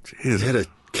 He had a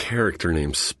character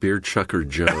named Spear Chucker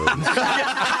Jones.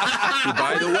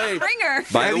 By the way, Ringer.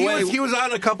 by And the way, he was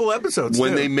on a couple episodes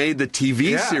when too. they made the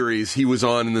TV Yeah. series, he was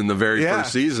on in the very Yeah.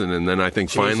 first season, and then I think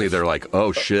finally they're like,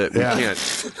 "Oh shit, Yeah.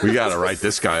 we got to write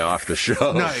this guy off the show."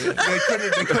 No,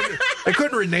 they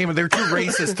couldn't rename him. They're too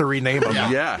racist to rename him.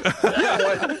 Yeah.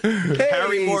 Hey,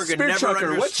 Harry Morgan Spear never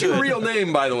Chucker, what's your understood. real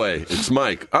name, by the way? It's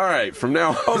Mike. All right, from now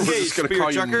on, we're just going to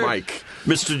call you Mike.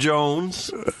 Mr.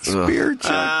 Jones. Spear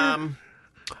Chucker.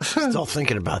 Still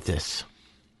thinking about this.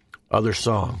 Other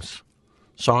songs.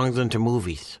 Songs into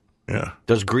movies. Yeah.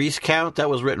 Does Grease count? That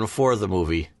was written for the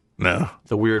movie. No.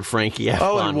 The weird Frankie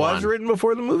Avalon Oh, it was one. written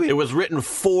before the movie? It was written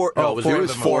for... Oh, it was for written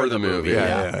the for the movie.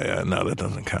 Yeah. No, that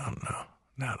doesn't count.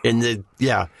 No. In the...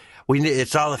 Yeah.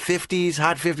 It's all the 50s,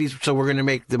 hot 50s, so we're going to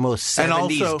make the most 70s And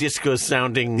also-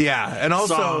 disco-sounding Yeah, and song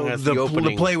also as the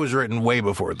opening. play was written way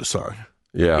before the song.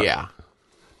 Yeah.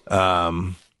 Yeah.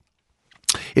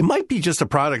 It might be just a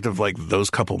product of like those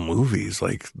couple movies,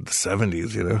 like the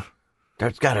 70s, you know?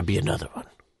 There's got to be another one.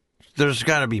 There's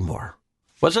got to be more.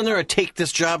 Wasn't there a Take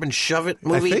This Job and Shove It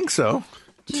movie? I think so.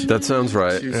 That sounds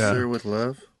right. To Sir with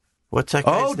Love. What's that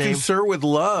guy's Oh, name? To Sir with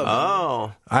Love.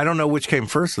 Oh. I don't know which came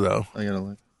first, though. I gotta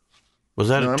look. Was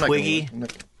that No, a I'm not Twiggy? gonna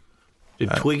look. Did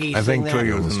Twiggy I sing think that?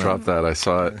 Twiggy I was almost in dropped that. I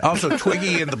saw it. Also,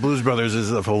 Twiggy and the Blues Brothers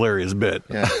is a hilarious bit.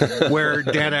 Yeah. Where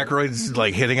Dan Aykroyd's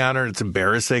like hitting on her, it's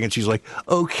embarrassing, and she's like,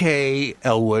 "Okay,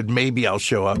 Elwood, maybe I'll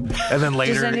show up." And then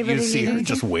later, anybody you see need her anything?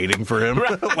 just waiting for him,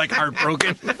 like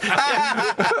heartbroken.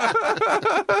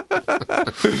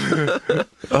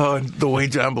 Oh, and the way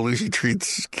John Belushi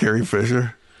treats Carrie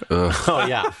Fisher. Oh,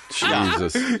 yeah.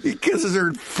 Jesus. He kisses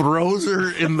her, throws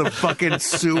her in the fucking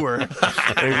sewer. And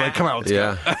he's like, "Come on, let's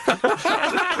go." Yeah.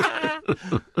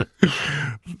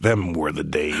 Them were the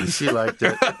days. She liked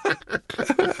it.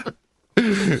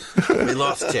 We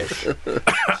lost Tish.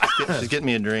 She's getting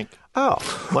me a drink. Oh.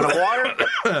 Want a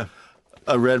water?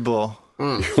 A Red Bull.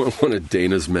 You want one of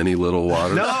Dana's many little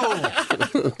waters? No,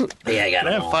 Yeah, I got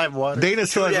I have 5 waters. Dana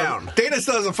still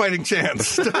has a fighting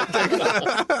chance.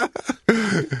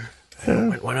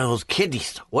 One of those kidney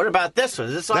stones. What about this one?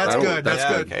 Is this all That's right? good. That's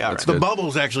Yeah, good. okay, all right. The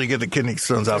bubbles actually get the kidney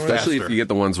stones out Especially faster. if you get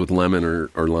the ones with lemon or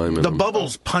lime in The them.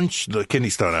 bubbles punch the kidney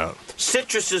stone out.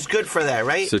 Citrus is good for that,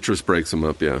 right? Citrus breaks them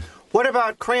up, yeah. What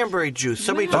about cranberry juice?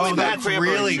 Somebody told me Oh, about that's cranberry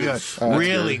really juice. good.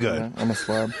 Really good. Yeah, I'm a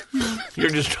slob. You're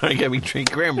just trying to get me to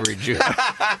drink cranberry juice.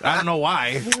 I don't know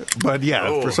why, but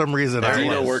yeah, for some reason I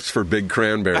Dino was. works for Big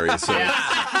Cranberry, so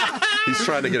he's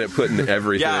trying to get it put in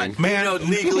everything. Yeah, Man, you know,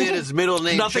 legally in his middle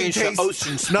name Nothing changed tastes, to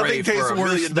Ocean Spray nothing tastes for $1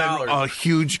 worse million. than a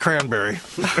huge cranberry.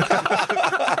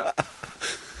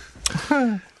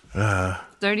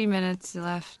 30 minutes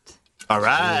left. All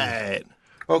right.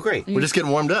 Oh, great. We're just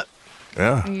getting warmed up.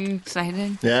 Yeah. Are you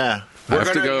excited? Yeah. I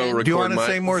have to go record Do you want to my,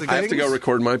 say more I have to go things?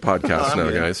 record my podcast I'm now,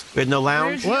 good. guys. In the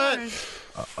lounge? What?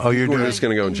 Oh, you're We're doing just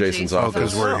going to go in Jason's Oh,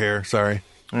 because office. we're here. Sorry.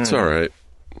 It's all right.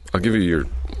 I'll give you your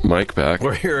mic back.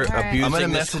 We're here right. I'm gonna abusing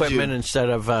this message equipment you. instead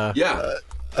of... Yeah,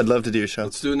 I'd love to do a show.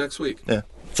 let's do it next week. Yeah.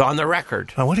 it's on the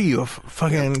record. What are you, a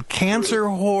fucking cancer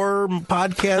horror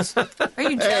podcast? Are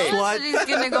you jealous that he's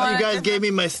going to go on? You guys gave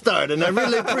me my start, and I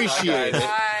really appreciate it.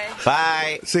 Bye.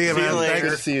 Bye. See you, man. later.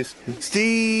 Good to see you.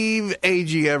 Steve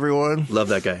Agee, everyone. Love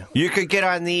that guy. You could get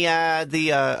on the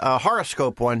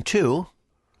horoscope one, too.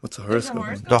 What's a horoscope?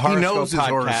 The He horoscope knows his podcast.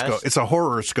 horoscope. It's a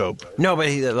horoscope. No, but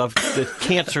the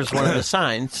Cancer's one of the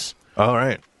signs. All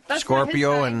right. That's not his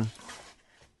Scorpio sign. and...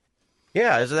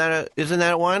 Yeah, isn't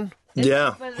that one?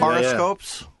 Yeah.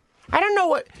 Horoscopes? I don't know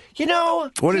what... You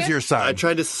know... What is your sign? I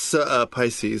tried to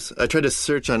Pisces. I tried to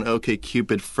search on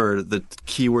OkCupid for the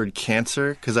keyword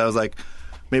cancer because I was like,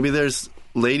 maybe there's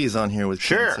ladies on here with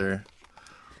Sure. cancer.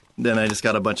 Then I just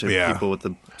got a bunch of Yeah. people with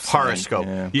the sign. Horoscope.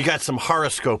 Yeah. You got some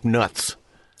horoscope nuts.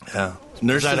 Yeah. Is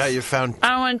Nurses. that how you found I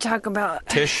don't want to talk about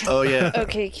Tish? Oh yeah.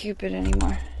 Okay Cupid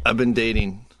anymore. I've been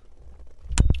dating.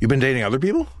 You've been dating other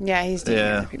people? Yeah, he's dating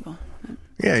Yeah. other people.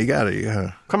 Yeah, you got it.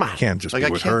 Yeah. Come on. You can't just I be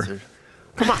got with cancer. her.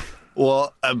 Come on.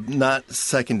 Well, I'm not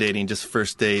second dating, just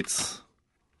first dates.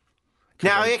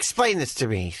 Now explain this to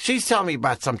me. She's telling me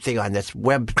about something on this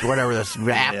web, whatever this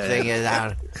app Yeah. thing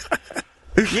is.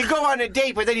 You go on a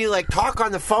date, but then you like talk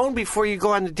on the phone before you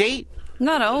go on the date?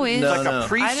 Not always. No, Like no. a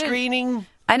pre-screening?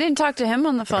 I didn't talk to him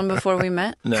on the phone before we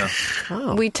met. No.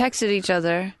 We texted each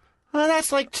other. Well,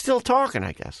 that's like still talking,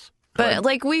 I guess. But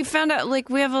like we found out like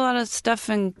we have a lot of stuff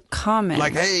in common.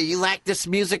 Like, hey, you like this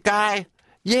music guy?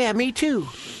 Yeah, me too.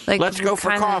 Like, Let's go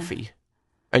for kinda- coffee.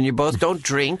 And you both don't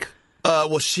drink. Well,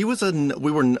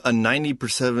 we were a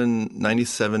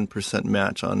 97%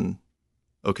 match on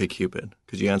OkCupid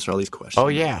because you answer all these questions. Oh,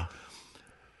 yeah.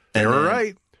 And You're then-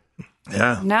 right.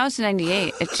 Yeah. Now it's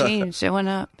 98. It changed. It went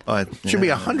up. Oh, Should be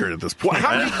 100 at this point.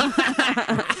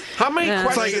 How many Yeah.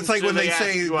 questions It's like when do they ask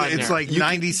say you on it's there? like there's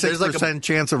 96%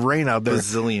 chance of rain out there,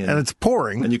 bazillion. and it's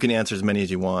pouring. And you can answer as many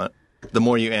as you want. The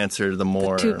more you answer, the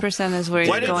more. 2% is where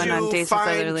What you're going did on you dates with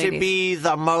other find to ladies. be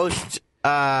the most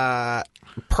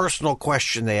personal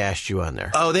question they asked you on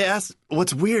there? Oh, they asked.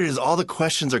 What's weird is all the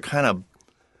questions are kind of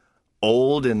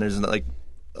old, and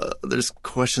there's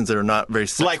questions that are not very.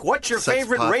 Like, what's your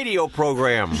favorite radio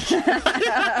program?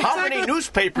 How many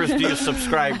newspapers do you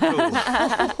subscribe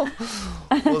to?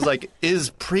 It was like, is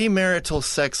premarital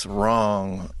sex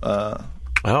wrong?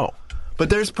 Oh. But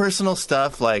there's personal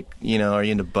stuff like, are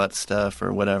you into butt stuff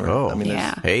or whatever? Oh. I mean,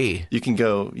 Yeah. Hey. you can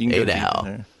go. You can Hey go deep now. in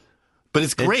there. But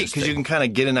it's great because you can kind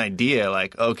of get an idea,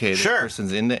 like, okay, this Sure.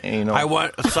 person's into anal. I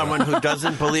want someone who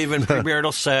doesn't believe in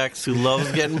premarital sex, who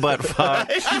loves getting butt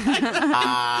fucked,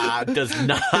 does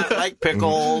not like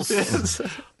pickles,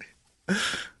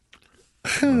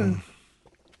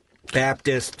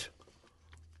 Baptist.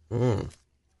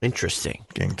 Interesting.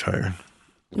 Getting tired.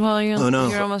 Well, you're, Oh no,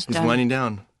 you're almost he's done. winding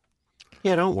down.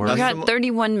 Yeah, don't worry. We got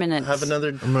 31 minutes. Have another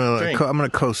I'm drink. gonna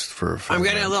coast for. I'm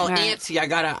getting a little All right. antsy. I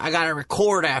gotta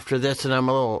record after this, and I'm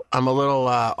a little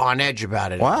on edge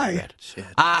about it. Why?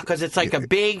 Because it's like a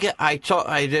big.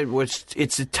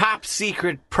 It's a top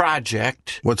secret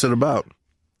project. What's it about?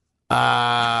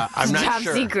 I'm not Top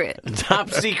sure. secret.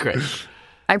 Top secret.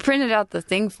 I printed out the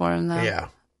thing for him, though. Yeah,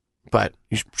 but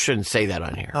you shouldn't say that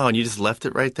on here. Oh, and you just left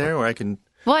it right there where I can.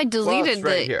 Well, I deleted it's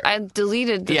right here. I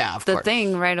deleted the, Yeah, of the course.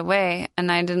 thing right away,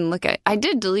 and I didn't look at. I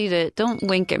did delete it. Don't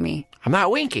wink at me. I'm not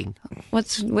winking.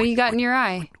 What you got in your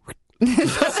eye?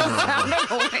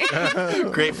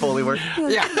 Great Foley work.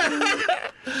 Yeah.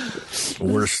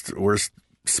 Worst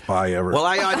spy ever. Well,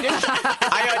 I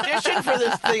auditioned for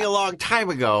this thing a long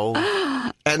time ago,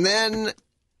 and then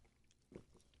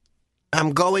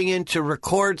I'm going in to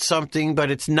record something,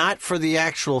 but it's not for the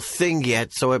actual thing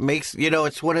yet. So it makes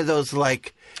it's one of those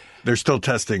like, They're still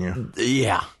testing you.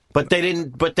 yeah, but they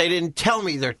didn't tell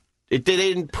me they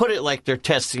didn't put it like they're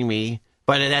testing me,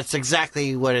 but that's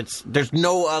exactly what it's. There's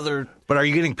no other. But are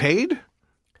you getting paid?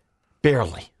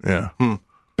 Barely, Yeah.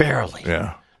 barely.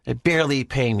 Yeah. They're barely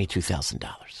paying me $2,000.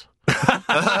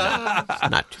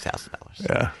 Not $2,000.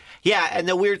 Yeah. Yeah, and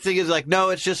the weird thing is like, no,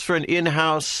 it's just for an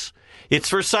in-house. It's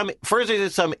for some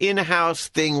in-house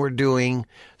thing we're doing,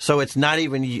 so it's not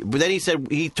even. But then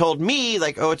he told me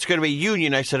like, oh, it's going to be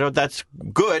union. I said, oh, that's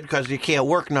good because you can't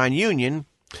work non-union.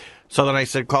 So then I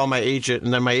said, call my agent,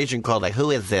 and then my agent called like,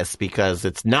 who is this? Because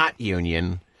it's not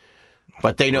union,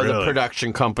 but they know the Really?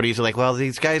 production companies are like, well,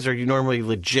 these guys are normally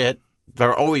legit.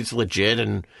 They're always legit,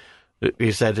 and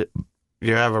he said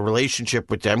you have a relationship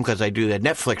with them because I do the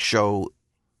Netflix show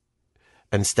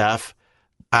and stuff.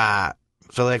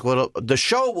 So like, well, the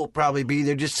show will probably be.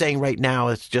 They're just saying right now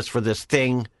it's just for this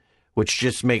thing, which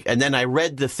just make. And then I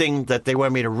read the thing that they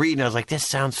wanted me to read, and I was like, this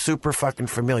sounds super fucking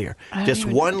familiar. Just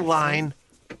one line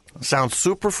sounds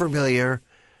super familiar.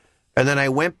 And then I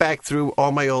went back through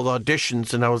all my old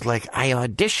auditions, and I was like, I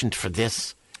auditioned for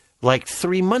this like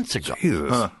 3 months ago.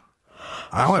 Jesus.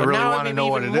 I really now want to I'm know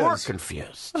what even it more is.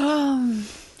 confused.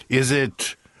 Is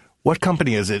it? What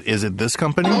company is it? Is it this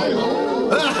company?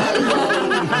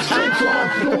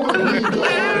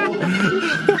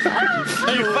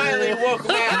 You finally woke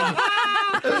me up.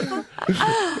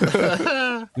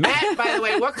 Matt, by the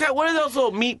way, what are those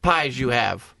little meat pies you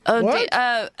have? Oh, What?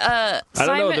 I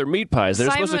don't know. They're meat pies. They're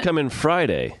supposed to Simon- come in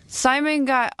Friday. Simon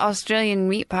got Australian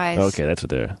meat pies. Okay, that's what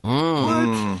they're.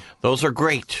 Those are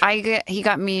great. He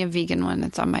got me a vegan one.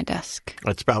 It's on my desk.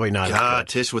 That's probably not. God,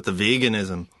 Tish with the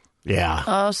veganism. Yeah.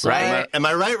 Oh, sorry. Right. Am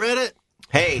I right, Reddit?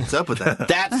 Hey, What's up with that?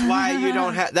 that's why you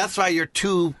don't have. That's why you're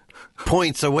 2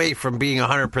 points away from being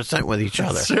 100% with each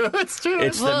other. It's true.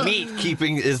 It's the meat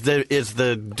keeping is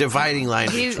the dividing line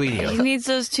between He you. needs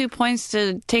those 2 points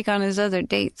to take on his other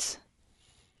dates.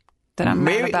 That I'm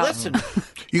mad Maybe about. listen.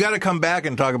 You got to come back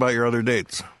and talk about your other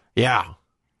dates. Yeah.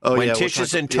 Oh, When yeah, Tish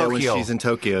is in Yeah, Tokyo. when she's in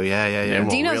Tokyo. Yeah. we'll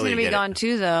Dino's really gonna be get it. gone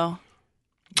too, though.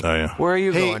 Oh, yeah. Where are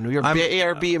you Hey, going? Your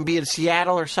Airbnb in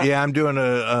Seattle or something? Yeah, I'm doing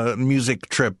a music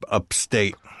trip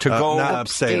upstate. To go not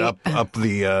upstate, up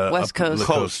the West up Coast. the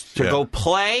coast. To yeah. go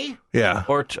play? Yeah.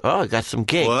 Or I got some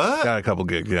gigs. What? Got a couple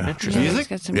gigs, yeah. Music?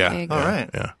 Got some Yeah. gigs. All right.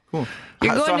 Yeah. Cool.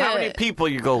 You're going So to, how many people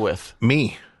you go with?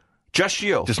 Me. Just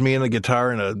you? Just me and a guitar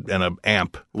and a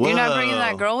amp. You're not bringing Whoa.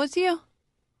 that girl with you?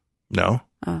 No.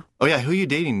 Oh yeah, who are you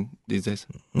dating these days?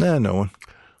 Nah, no one.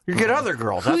 You get other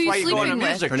girls. Who That's you why you go on a sleeping with?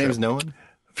 music Her trip. name's no one.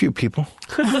 A few people.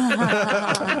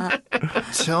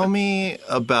 Tell me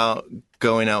about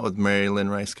going out with Mary Lynn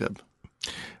Rice Cub.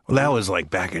 Well, that was like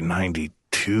back in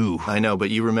 92. I know, but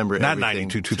you remember Not everything.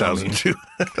 92, Tell me. 2002.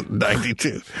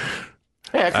 92.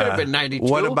 Yeah, it could have been 92.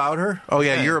 What about her? Oh,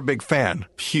 yeah, you're a big fan.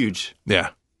 Huge. Yeah.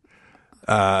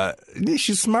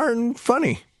 She's smart and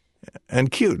funny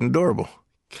and cute and adorable.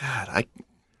 God,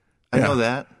 I know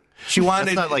that. She That's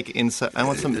wanted not like inside. I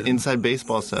want some inside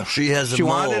baseball stuff. She has a she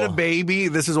mole. wanted a baby.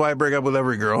 This is why I break up with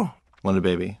every girl. Want a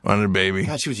baby. Wanted a baby.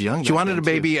 God, she was young. She back wanted then, a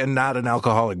baby and not an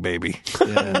alcoholic baby. Too.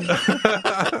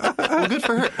 Yeah. Well, good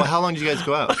for her. Well, how long did you guys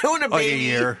go out? Doing a Like a baby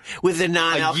year. with a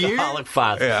non-alcoholic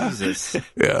father. Yeah. Jesus.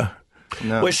 Yeah.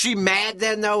 No. Was she mad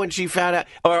then, though, when she found out?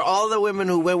 Or all the women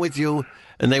who went with you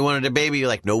and they wanted a baby, you're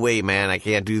like, no way, man, I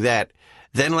can't do that.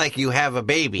 Then, like, you have a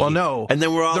baby. Well, no. And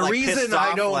then we're all the like, reason pissed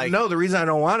I off, don't like, no, the reason I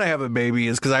don't want to have a baby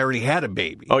is because I already had a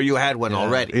baby. Oh, you had one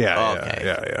already? Yeah, okay.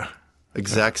 yeah.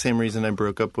 Exact same reason I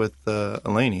broke up with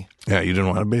Eleni. Yeah, you didn't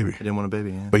want a baby, I didn't want a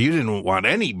baby. Yeah, but you didn't want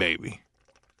any baby.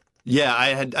 yeah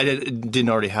I didn't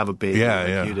already have a baby. Yeah, like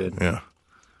yeah, you did. yeah,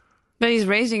 But he's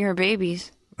raising her babies.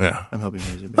 yeah. I'm helping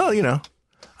raise a baby. Well, you know,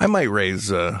 I might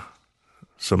raise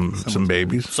some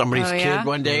babies. Somebody's Oh, yeah? kid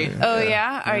one day? Oh,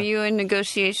 yeah? Are you in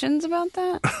negotiations about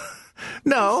that?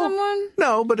 No, Someone?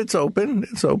 no, but it's open.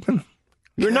 It's open.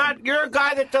 You're a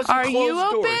guy that doesn't Are close you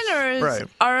open doors. or Right.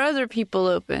 are other people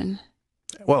open?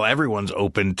 Well, everyone's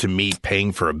open to me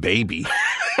paying for a baby.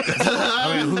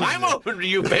 I'm open to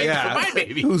you paying for my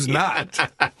baby. Who's not?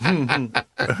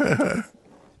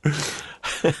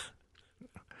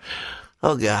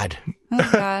 Oh, God. Oh,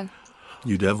 God.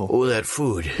 You devil. Oh, that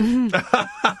food.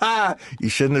 You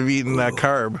shouldn't have eaten that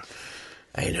carb.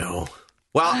 I know.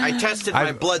 Well, I tested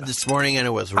my blood this morning and it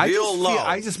was real low.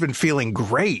 I just been feeling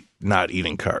great not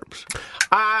eating carbs.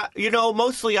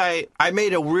 Mostly I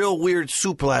made a real weird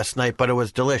soup last night, but it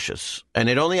was delicious. And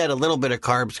it only had a little bit of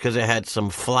carbs because it had some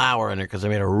flour in it because I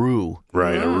made a roux.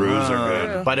 Right, roux are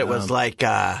good. But it was like,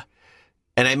 and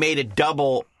I made it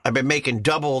double. I've been making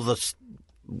double the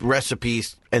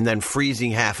recipes and then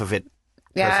freezing half of it.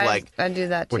 Yeah, Like, I do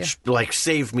that too. which like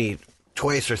saved me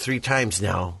twice or three times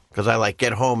now because I like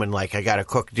get home and like I got to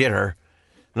cook dinner.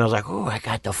 And I was like, oh, I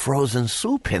got the frozen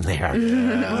soup in there.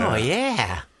 Oh,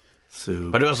 yeah.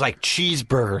 Soup. But it was like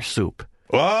cheeseburger soup.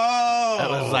 Whoa! It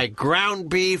was like ground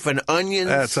beef and onions.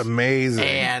 That's amazing.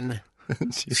 And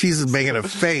She's making a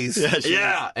face.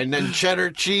 yeah, and then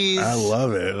cheddar cheese. I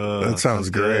love it. That sounds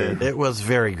great. It was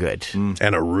very good. And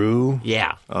a roux.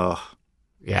 Yeah. Oh,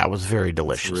 Yeah, it was very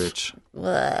delicious. rich.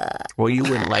 Well, you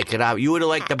wouldn't like it. You would have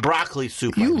liked the broccoli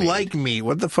soup. I You made. like meat.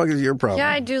 What the fuck is your problem? Yeah,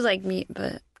 I do like meat,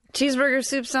 but cheeseburger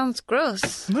soup sounds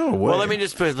gross. No way. Well, let me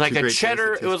just put it like It's a a great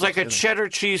cheddar. taste. It was like a cheddar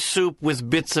cheese soup with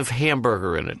bits of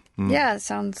hamburger in it. Yeah, it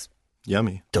sounds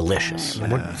Yummy. Delicious.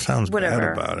 What sounds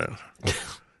Whatever. bad about it?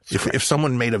 If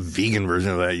someone made a vegan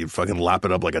version of that, you'd fucking lop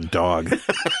it up like a dog.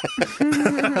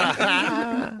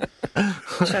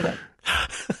 shut up.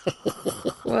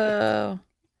 Whoa.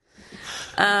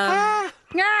 Ah.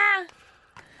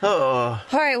 Oh,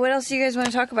 All right, what else do you guys want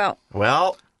to talk about?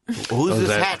 well, who's this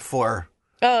that- hat for?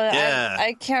 Oh, Yeah.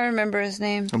 I can't remember his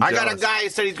name. I got a guy who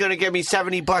said he's going to give me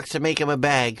 $70 to make him a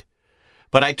bag,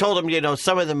 but I told him,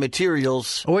 some of the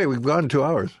materials. Oh wait, we've gone 2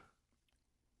 hours.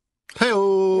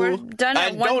 Hey-oh. We're done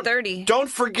at And 1:30. Don't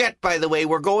forget, by the way,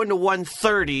 we're going to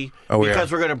 1:30 Oh, yeah.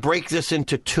 because we're going to break this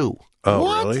into two.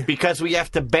 Oh really? Because we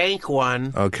have to bank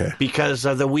one Okay. because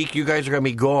of the week you guys are going to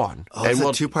be gone. Oh, it's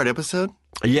a two-part episode?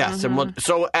 Yes, and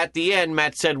so at the end,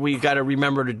 Matt said we got to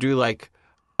remember to do like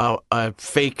a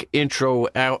fake intro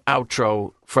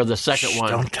outro for the second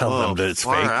one. Don't tell them that it's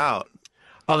far fake. out.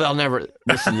 Oh, they'll never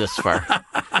listen this far.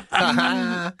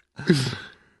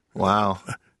 Wow.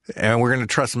 And we're going to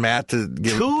trust Matt to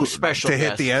give Two special to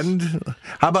hit the guests. end.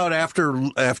 How about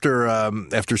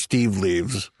after Steve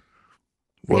leaves?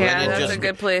 Yeah, It'll that's just a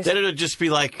good place. Then it'll just be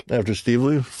like After Steve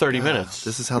leaves? 30 minutes.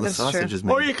 This is how the That's sausage true. is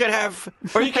made. Or you could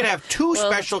have two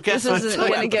special guests This on isn't two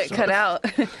going to get episodes. cut out.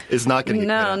 It's not going to get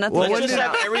No, cut out. nothing. Let's gets just cut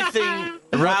have out.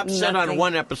 everything Rob said on Nothing.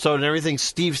 one episode and everything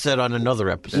Steve said on another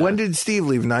episode. When did Steve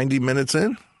leave? 90 minutes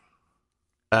in?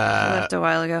 He left a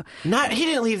while ago. He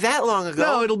didn't leave that long ago.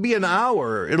 No, it'll be an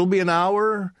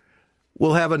hour.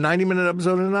 We'll have a 90-minute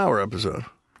episode and an hour episode.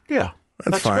 Yeah.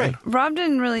 That's fine. great. Rob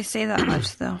didn't really say that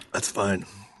much, though. That's fine.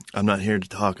 I'm not here to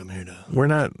talk. I'm here to. We're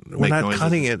not noises.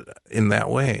 cutting it in that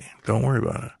way. Don't worry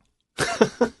about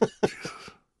it.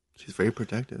 She's very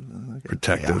protective.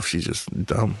 Protective. Yeah. She's just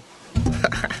dumb.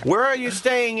 Where are you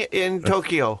staying in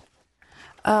Tokyo?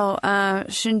 Oh,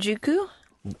 Shinjuku?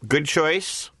 Good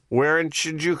choice. Where in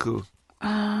Shinjuku?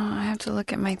 I have to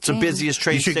look at my It's the busiest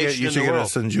train station in the world. You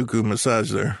should get a Shinjuku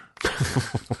massage there.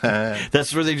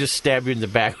 That's where they just stab you in the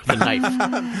back with a knife.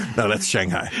 No, that's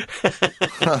Shanghai.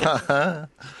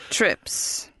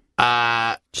 Trips.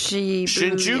 Shibuya.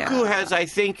 Shinjuku has, I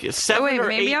think, 7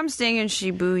 I'm staying in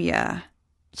Shibuya.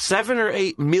 7 or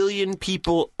 8 million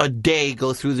people a day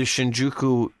go through the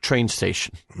Shinjuku train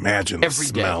station. Imagine every the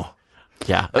smell. Day.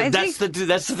 Yeah, that's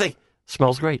the thing.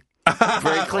 Smells great.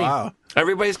 Very clean. Wow.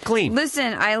 Everybody's clean.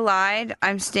 Listen, I lied.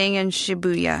 I'm staying in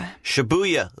Shibuya.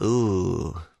 Shibuya.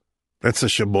 Ooh. That's a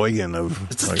Sheboygan of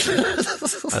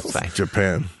that's fine.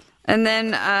 Japan. And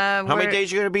then how many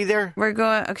days are you going to be there? We're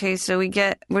going. Okay, so we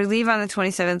leave on the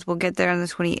 27th. We'll get there on the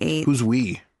 28th. Who's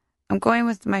we? I'm going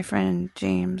with my friend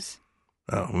James.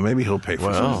 Oh, maybe he'll pay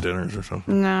for some dinners or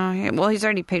something. No, he's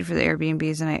already paid for the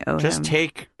Airbnbs, and I owe him. Just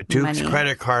take Duke's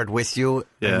credit card with you.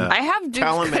 Yeah, I have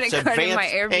Duke's credit card in my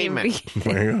Airbnb.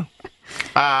 There you go.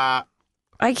 I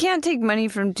can't take money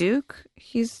from Duke.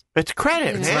 It's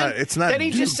credit, man. It's not. Then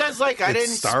he just says like, "I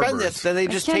didn't spend this." Then they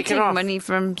just take it off. Money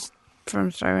from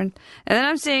Starboard. And then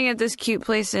I'm staying at this cute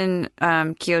place in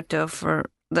Kyoto from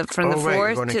the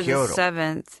 4th to the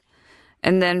 7th,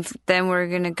 and then we're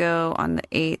gonna go on the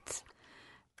 8th.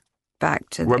 Back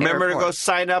to the Remember airport. to go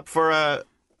sign up for a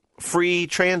free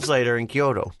translator in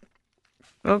Kyoto.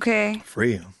 Okay.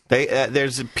 Free.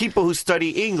 There's people who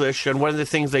study English, and one of the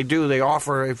things they do, they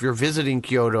offer, if you're visiting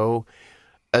Kyoto,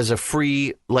 as a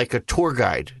free, like a tour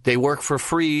guide. They work for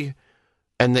free,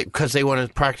 and because they want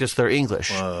to practice their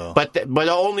English. Whoa. But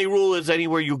the only rule is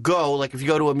anywhere you go, like if you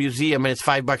go to a museum and it's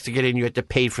 $5 to get in, you have to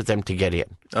pay for them to get in.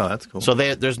 Oh, that's cool. So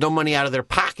there's no money out of their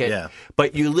pocket,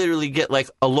 but you literally get like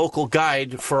a local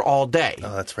guide for all day.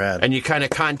 Oh, that's rad. And you kind of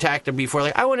contact them before,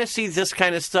 like, I want to see this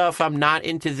kind of stuff. I'm not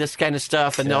into this kind of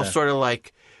stuff. And they'll sort of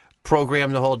like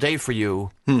program the whole day for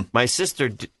you. My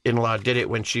sister-in-law did it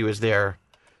when she was there,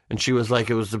 and she was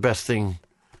like, it was the best thing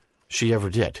she ever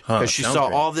did. Because she saw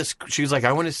all this. She was like,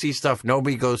 I want to see stuff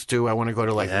nobody goes to. I want to go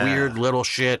to like weird little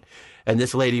shit. And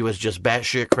this lady was just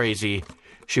batshit crazy.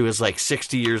 She was like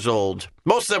 60 years old.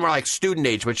 Most of them are like student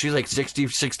age, but she's like 60,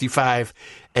 65,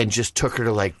 and just took her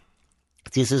to like,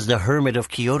 this is the hermit of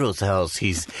Kyoto's house.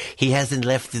 He hasn't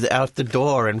left out the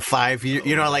door in 5 years.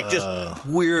 You know, like just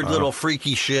weird little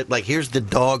freaky shit. Like, here's the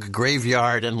dog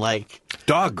graveyard and like...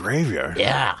 Dog graveyard?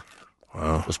 Yeah.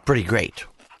 Wow. It was pretty great.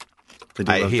 They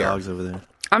do love dogs over there.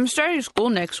 I'm starting school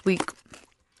next week.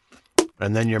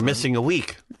 And then you're missing a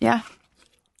week. Yeah.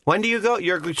 When do you go?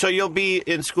 So you'll be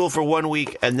in school for 1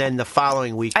 week, and then the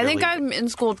following week I think I'm in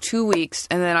school 2 weeks,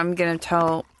 and then I'm going to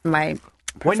tell my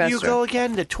professor. When do you go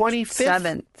again? The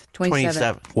 25th?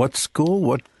 27th. What school?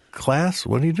 What class?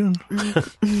 What are you doing?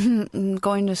 I'm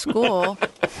going to school.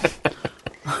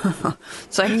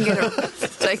 so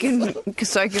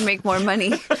I can make more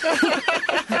money.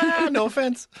 No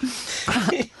offense.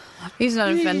 He's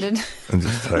not offended. I'm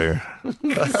just tired.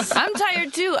 I'm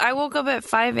tired too. I woke up at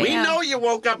 5 a.m. We know you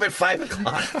woke up at 5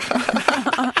 o'clock.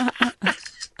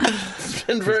 It's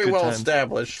been very well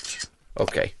established.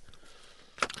 Okay.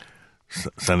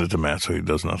 Send it to Matt so he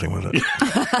does nothing with it.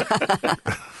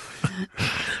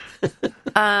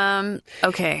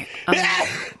 Okay.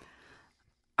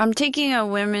 I'm taking a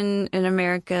Women in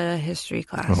America history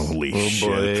class. Holy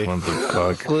shit. What the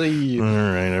fuck? All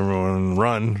right, everyone,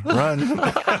 run.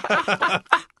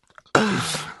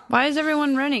 Why is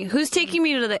everyone running? Who's taking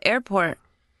me to the airport?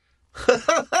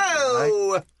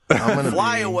 I'm going to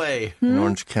fly away. In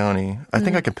Orange County. I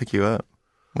think I can pick you up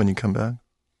when you come back.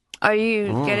 Are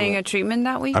you getting a treatment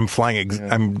that week? I'm flying.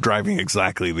 I'm driving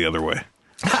exactly the other way.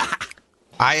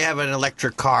 I have an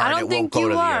electric car and it won't go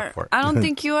to the airport. I don't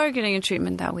think you are getting a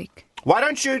treatment that week. Why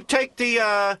don't you take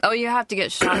the... Oh, you have to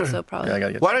get shots, though, probably. Yeah, I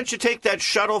gotta get Why don't you take that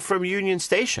shuttle from Union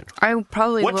Station? I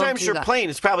probably What will time's do your that.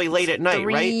 plane? It's probably late at night,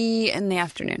 3 right? in the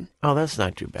afternoon. Oh, that's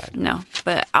not too bad. No,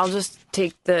 but I'll just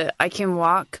take I can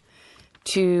walk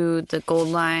to the Gold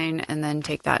Line and then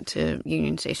take that to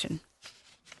Union Station.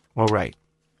 All right.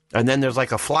 And then there's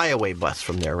like a flyaway bus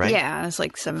from there, right? Yeah, it's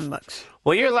like $7.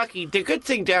 Well, you're lucky. The good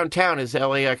thing downtown is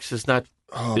LAX is not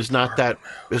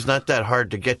that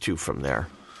hard to get to from there.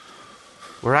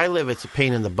 Where I live, it's a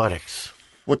pain in the buttocks.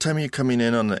 What time are you coming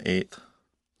in on the 8th?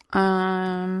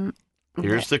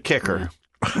 Here's the kicker.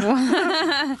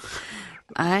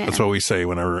 That's what we say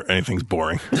whenever anything's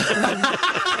boring.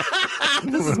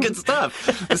 This is good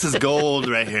stuff. This is gold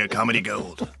right here, comedy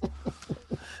gold.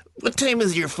 What time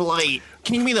is your flight?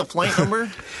 Can you give me the flight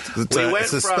number? It's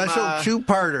a special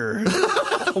two-parter.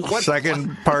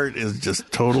 Second part is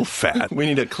just total fat. We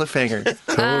need a cliffhanger.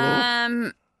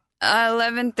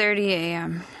 11:30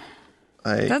 a.m.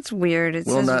 That's weird. It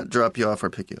will says not drop you off or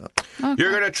pick you up. Okay.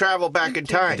 You're going to travel back in I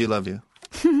time. do love you.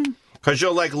 Because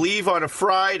you'll leave on a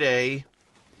Friday,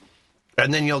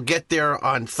 and then you'll get there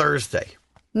on Thursday.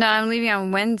 No, I'm leaving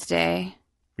on Wednesday,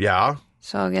 Yeah.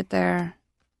 so I'll get there.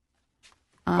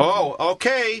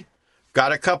 Okay.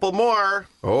 Got a couple more.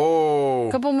 A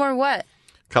couple more what?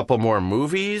 Couple more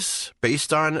movies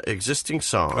based on existing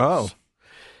songs. Oh.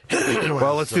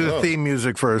 Well, let's do the theme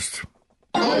music first.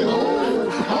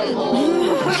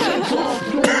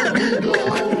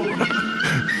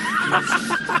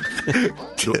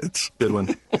 Kids. Good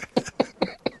one.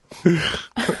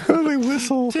 They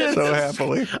whistle so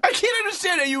happily. I can't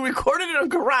understand how you recorded it on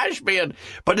GarageBand,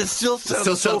 but it still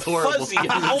sounds so horrible. fuzzy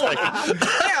and old.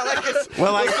 Yeah, like it's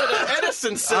Well, an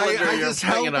Edison cylinder I you're just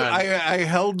hanging held, on. I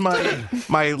held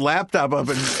my laptop up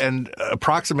and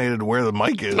approximated where the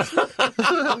mic is.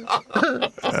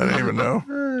 I don't even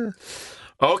know.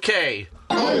 Okay.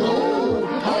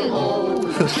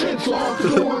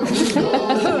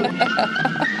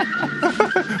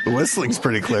 The whistling's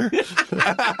pretty clear.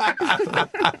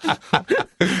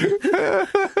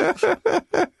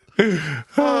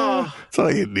 That's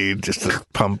all you need just to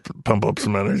pump up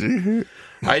some energy.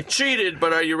 I cheated,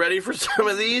 but are you ready for some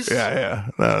of these? Yeah.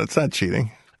 No, it's not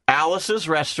cheating. Alice's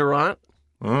Restaurant.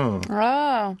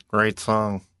 Oh. Great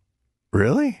song.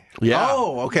 Really? Yeah.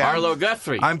 Oh, okay. Arlo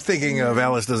Guthrie. I'm thinking of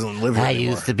Alice Doesn't Live Here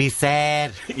anymore. to be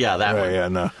sad. Yeah, that one. Yeah,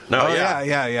 no. No, Oh, yeah.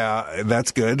 yeah.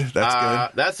 That's good.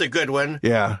 That's a good one.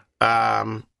 Yeah.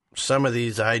 Some of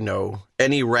these I know.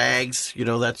 Any Rags, you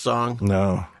know that song?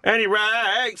 No. Any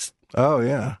Rags. Oh,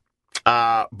 yeah.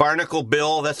 Barnacle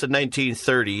Bill, that's a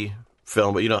 1930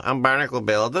 film, but I'm Barnacle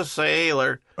Bill, the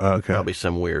sailor. Okay. Probably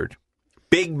some weird.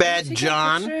 Big Bad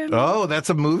John. Oh, that's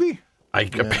a movie?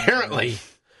 Apparently.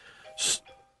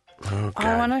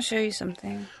 I want to show you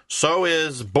something. So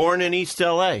is Born in East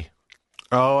L.A.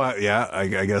 Oh, yeah, I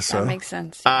guess so. That makes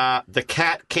sense. The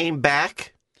Cat Came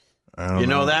Back. You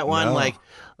know that one? No. Like,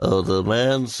 oh, the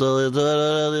man so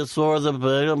this for the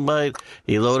dynamite.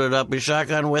 He loaded up his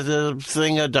shotgun with a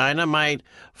thing of dynamite.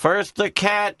 First the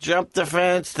cat jumped the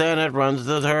fence, then it runs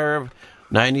the herb.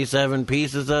 97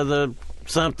 pieces of the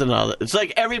something other. It's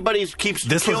like everybody keeps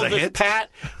This was killed a this hit? Pat,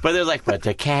 but they're like, but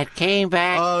the cat came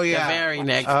back Oh, yeah. the very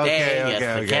next day.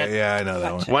 Yes, the cat. Yeah, I know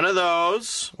that one. One of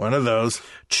those. One of those.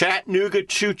 Chattanooga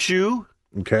Choo Choo.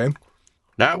 Okay.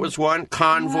 That was one.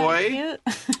 Convoy.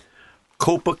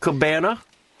 Copacabana.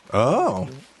 Oh.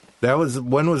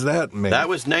 When was that made? That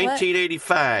was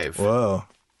 1985. Whoa.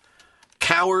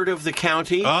 Coward of the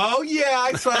County. Oh, yeah,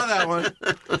 I saw that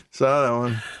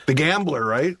one. The Gambler,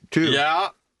 right? Too. Yeah.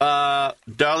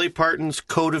 Dolly Parton's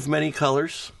Coat of Many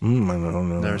Colors. I don't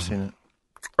know. Never seen it.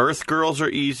 Earth Girls Are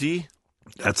Easy.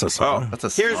 That's a song. That's a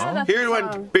song. Here's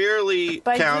one barely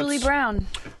By counts. Julie Brown.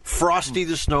 Frosty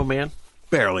the Snowman.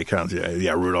 Barely counts.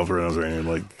 Yeah, Rudolph the Red-Nosed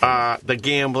Reindeer. The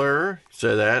Gambler.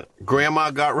 So that. Grandma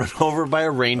Got Run Over by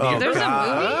a Reindeer. There's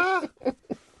a movie?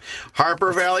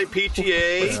 Harper Valley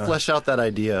PTA. Flesh out that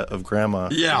idea of grandma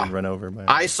being run over by.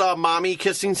 I Saw Mommy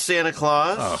Kissing Santa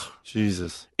Claus. Oh,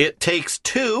 Jesus. It Takes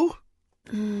Two.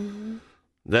 Then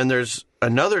there's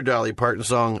another Dolly Parton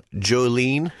song,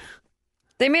 Jolene.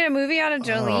 They made a movie out of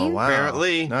Jolene? Oh, wow.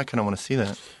 Apparently. Now I kind of want to see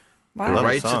that. Wow. Love the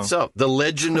Writes song. itself. The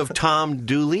Legend of Tom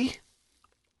Dooley.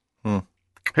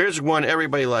 Here's one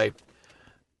everybody liked.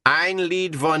 Ein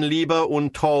Lied von Liebe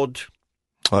und Tod.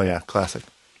 Oh, yeah. Classic.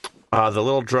 The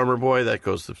little drummer boy that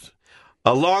goes.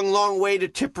 A Long, Long Way to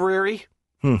Tipperary.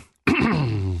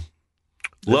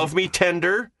 Love Me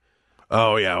Tender.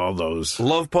 Oh, yeah, all those.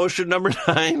 Love Potion number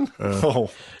 9. Oh.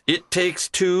 It Takes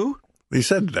Two. You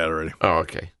said that already. Oh,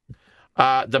 okay.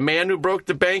 The Man Who Broke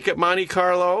the Bank at Monte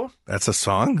Carlo. That's a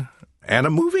song? And a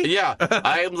movie? Yeah.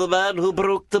 I am the man who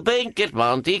broke the bank at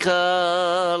Monte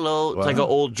Carlo. It's like an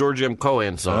old George M.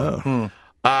 Cohan song.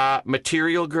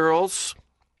 Material Girls.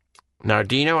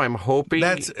 Nardino, I'm hoping.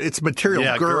 It's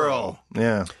Material Girl.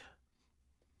 Yeah.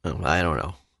 Oh, I don't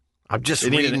know. I'm just It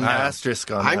needed reading. an asterisk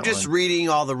on I'm that just one. reading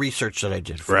all the research that I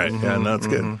did. For Right. it. Yeah, no, it's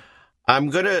good. I'm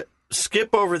going to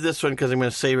skip over this one because I'm going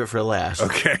to save it for last.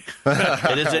 Okay.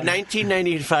 It is a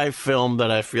 1995 film that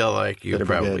I feel like you've Better be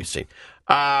probably good. seen.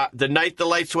 The Night the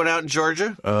Lights Went Out in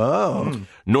Georgia. Oh.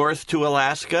 North to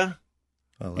Alaska.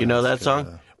 You know that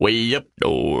song? Way up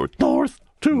north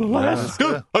to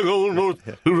Alaska. I go north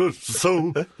to the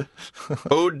sun.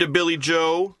 Ode to Billy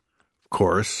Joe. Of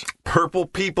course. Purple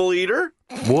People Eater.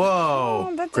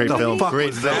 Whoa. That's Great a film. movie.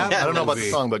 Great film. that I don't know about the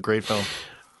movie? song, but great film.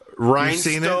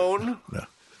 seen it? Rhinestone. No.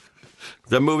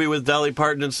 The movie with Dolly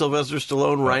Parton and Sylvester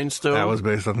Stallone, Rhinestone. That was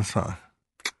based on the song.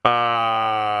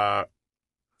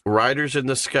 Riders in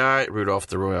the Sky, Rudolph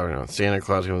the Red, Santa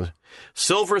Claus.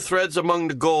 Silver Threads Among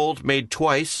the Gold, made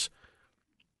twice.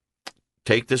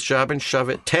 Take This Job and Shove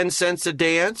It. 10 Cents a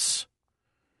Dance.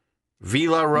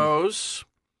 Vila Rose.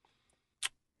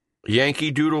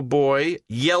 Yankee Doodle Boy.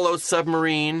 Yellow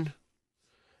Submarine.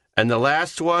 And the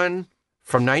last one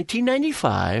from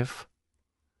 1995.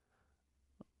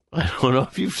 I don't know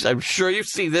if I'm sure you've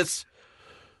seen this.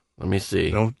 Let me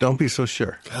see. Don't be so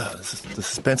sure. God, the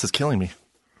suspense is killing me.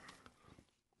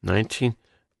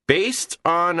 Based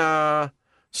on a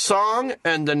song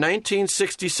and the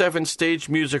 1967 stage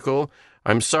musical,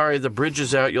 I'm Sorry the Bridge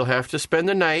is Out, You'll Have to Spend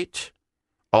the Night,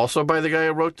 also by the guy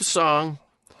who wrote the song.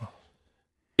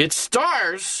 It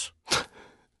stars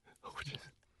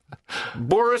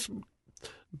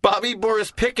Bobby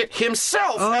Boris Pickett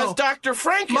himself as Dr.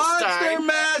 Frankenstein. Monster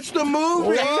Mash the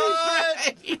movie.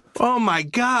 What? Oh my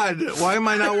God! Why am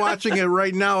I not watching it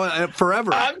right now?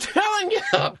 Forever. I'm telling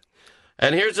you.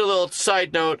 And here's a little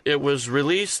side note. It was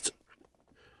released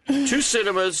to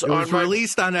cinemas It was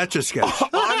released on Etch-a-Sketch.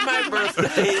 on my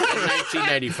birthday in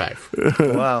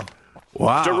 1995. Wow.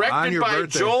 Wow! on Directed your by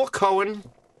birthday. Joel Cohen,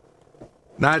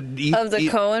 Not Of the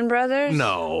Coen brothers?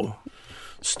 No,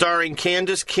 starring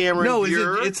Candace Cameron no.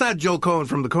 Bure It's not Joe Cohen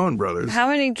from the Coen Brothers. How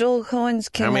many Joel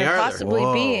Coens can How many there are there?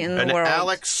 possibly be in the and world?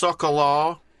 Alex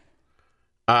Sokolow.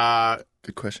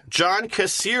 Good question. John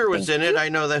Kassir was in it. I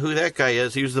know who that guy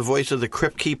is. He was the voice of the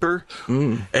Crypt Keeper.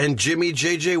 And Jimmy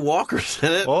J.J. Walker's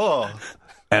in it. Oh.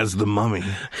 As the Mummy.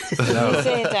 Did you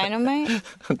say Dynamite?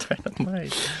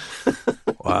 Dynamite.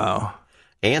 Wow.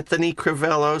 Anthony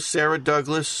Crivello, Sarah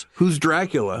Douglas. Who's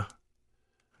Dracula?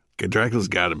 Okay, Dracula's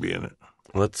got to be in it.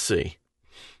 Let's see.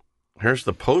 Here's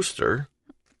the poster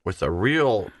with a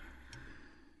real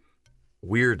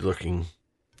weird-looking...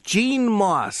 Gene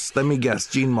Moss. Let me guess.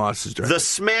 Gene Moss is Dracula. The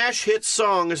smash hit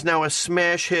song is now a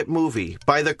smash hit movie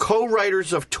by the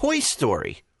co-writers of Toy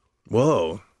Story.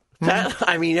 Whoa. That,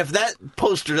 I mean, if that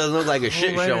poster doesn't look like a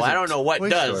shit show, I don't know what Toy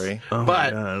does. Story. Oh, But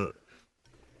God.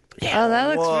 Oh, that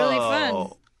looks really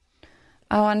fun.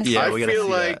 I want to see Yeah, I we gotta feel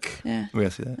see like Yeah. We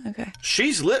gotta see that. Okay.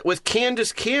 she's lit with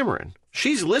Candace Cameron.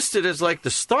 She's listed as like the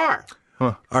star.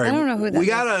 All right. I don't know who that we is.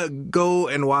 gotta go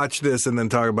and watch this and then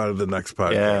talk about it the next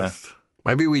podcast.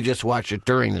 Maybe we just watch it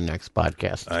during the next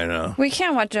podcast. I know. We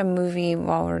can't watch a movie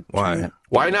while we're trying Why? to...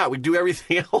 Why not? We do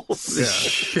everything else.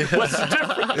 What's the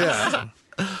difference? Yeah.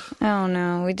 I don't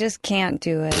know. We just can't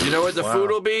do it. You know what the food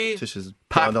will be? Tish is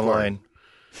down the Popcorn. line.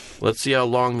 Let's see how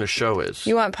long the show is.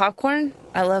 You want popcorn?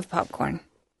 I love popcorn.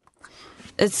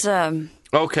 It's,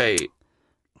 Okay.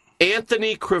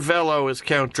 Anthony Crivello is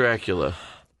Count Dracula.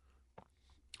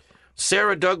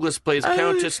 Sarah Douglas plays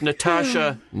Countess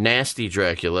Natasha Nasty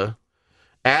Dracula.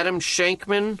 Adam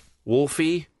Shankman,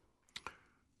 Wolfie.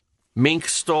 Mink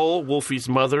Stoll, Wolfie's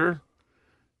mother.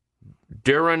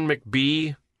 Darren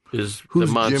McBee is Who's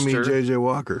the monster. Jimmy J.J.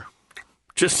 Walker?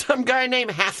 Just some guy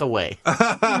named Hathaway.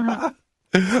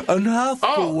 An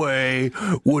Hathaway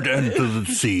would enter the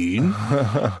scene.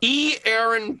 E.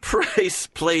 Aaron Price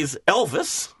plays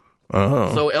Elvis.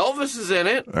 Oh. So Elvis is in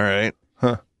it. All right.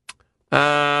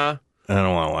 I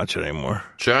don't want to watch it anymore.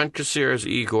 John Kassir as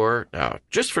Igor. Now,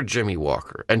 just for Jimmy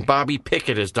Walker. And Bobby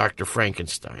Pickett as Dr.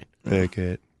 Frankenstein.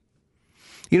 Okay.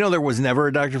 You know, there was never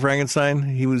a Dr. Frankenstein.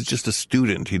 He was just a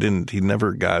student. He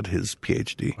never got his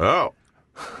PhD Oh,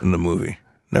 in the movie.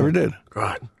 Never did.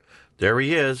 God. There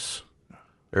he is.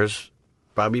 There's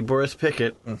Bobby Boris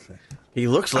Pickett. He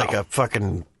looks like a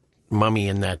fucking mummy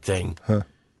in that thing.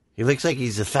 He looks like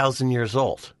he's 1,000 years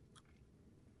old.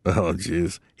 Oh,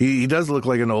 jeez. He does look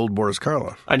like an old Boris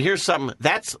Karloff. And here's something.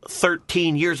 That's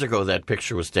 13 years ago that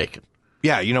picture was taken.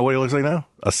 Yeah, you know what he looks like now?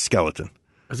 A skeleton.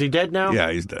 Is he dead now?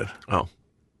 Yeah, he's dead. Oh.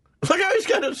 Look how he's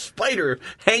got a spider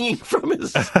hanging from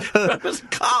his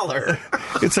collar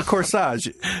It's a corsage.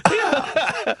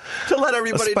 to let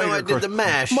everybody know I did the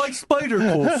mash. My spider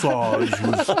corsage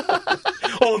was...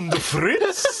 On the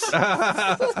fritz.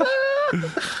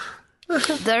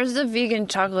 there's the vegan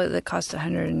chocolate that costs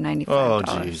 $195. Oh,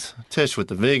 jeez. Tish with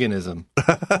the veganism.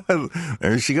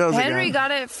 There she goes Henry again. got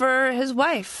it for his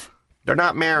wife. They're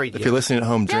not married If yet. you're listening at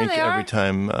home, drink they every are.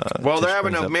 time. Well, Tish they're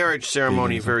having brings a up marriage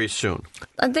ceremony veganism. very soon.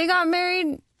 They got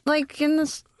married, like, in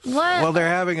this... What? Well, they're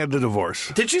having a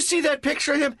divorce. Did you see that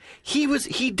picture of him?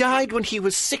 He died when he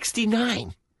was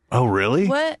 69. Oh, really?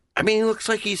 What? I mean, he looks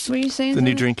like he's... What are you saying? The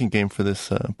new Zach? drinking game for this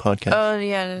podcast. Oh,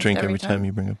 yeah. Drink every time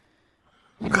you bring up.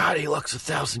 God, he looks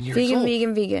 1,000 years Vegan,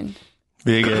 old. vegan.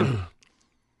 Vegan.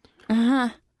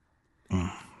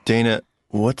 Dana,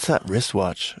 what's that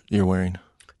wristwatch you're wearing?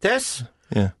 This?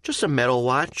 Yeah. Just a metal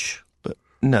watch. But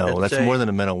no, It's that's a- more than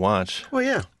a metal watch. Oh,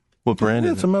 yeah. What brand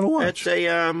Yeah, is it's it? a metal watch. It's a,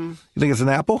 You think it's an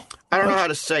Apple? I don't know how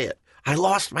to say it. I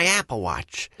lost my Apple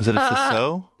Watch. Is it a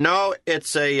Tissot? No,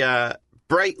 it's a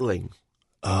Breitling.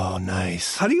 Oh,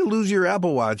 nice. How do you lose your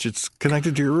Apple Watch? It's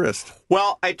connected to your wrist.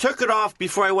 Well, I took it off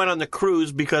before I went on the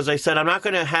cruise because I said I'm not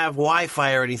going to have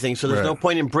Wi-Fi or anything, so there's Right. no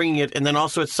point in bringing it. And then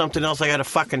also it's something else I got to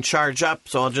fucking charge up,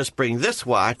 so I'll just bring this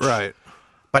watch. Right.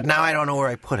 But now I don't know where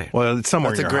I put it. Well, it's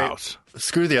somewhere That's in a your great. house.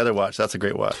 Screw the other watch. That's a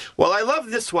great watch. Well, I love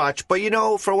this watch, but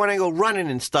for when I go running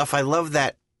and stuff, I love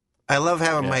that. I love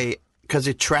having because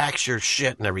it tracks your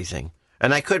shit and everything.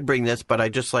 And I could bring this, but I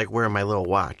just like wearing my little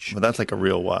watch. But that's like a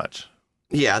real watch.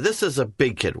 Yeah, this is a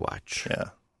big kid watch. Yeah,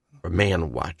 A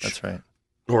man watch. that's right.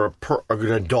 Or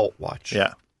an adult watch.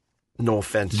 Yeah. No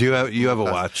offense. Do you have a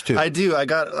watch too? I do.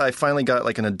 I finally got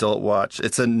like an adult watch.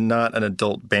 It's not an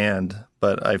adult band,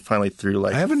 but I finally threw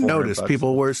like. I haven't $400 noticed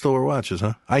people still wear watches,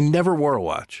 huh? I never wore a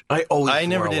watch. I always I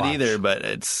never wore a did watch. either, but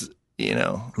it's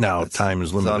Now time is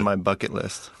it's limited. on my bucket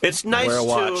list. It's nice Wear a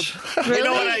watch. to. You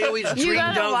know what I always You dreamed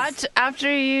gotta of? watch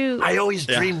after you I always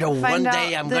dreamed of one find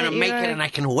day out I'm that going to make you're- it and I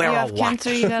can wear you a have watch.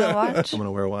 cancer, you gotta watch. I'm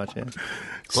gonna wear a watch. Yeah.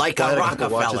 Like I a had a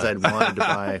couple watches Rockefeller. I'd wanted to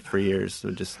buy for years,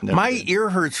 so just never My did. ear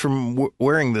hurts from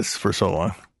wearing this for so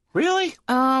long. Really?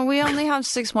 We only have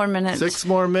 6 more minutes. 6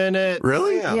 more minutes.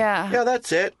 Really? Yeah. Yeah,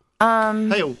 that's it.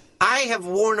 Hey, I have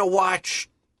worn a watch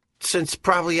since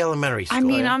probably elementary school. I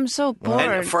mean, I'm so bored.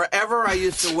 And forever I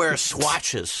used to wear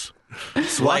swatches.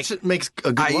 watch it makes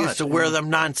a good I watch. used to wear them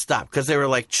nonstop because they were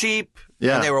like cheap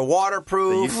Yeah. and they were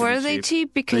waterproof. They Were used to be they cheap.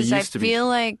 cheap? Because They I used to be feel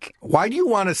like Why do you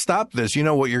want to stop this? You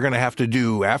know what you're going to have to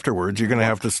do afterwards. You're going to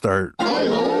have to start.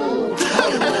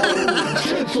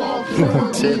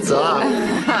 Tits off.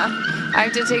 I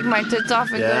have to take my tits off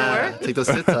and go to Yeah, work. take those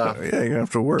tits off. Yeah, you have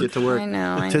to work. Get to work. I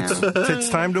know. Tits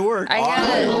time to work. I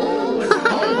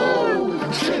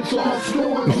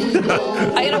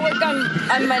gotta work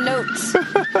on my notes.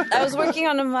 I was working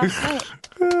on them last night,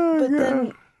 but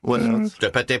then What else?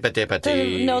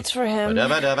 the notes for him.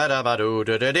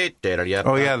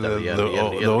 Oh yeah, the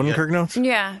Odenkirk notes.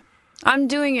 Yeah, I'm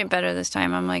doing it better this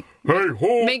time. I'm like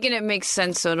making it make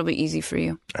sense, so it'll be easy for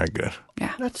you. All right, good.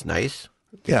 That's nice.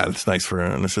 Yeah, it's nice for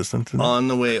an assistant. isn't it? On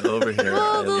the way over here.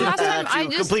 Well, the last time I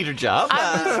just Complete her job.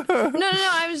 no,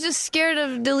 I was just scared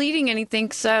of deleting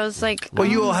anything, so I was like, Well,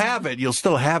 you will have it. You'll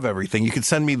still have everything. You can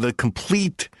send me the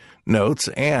complete notes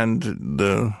and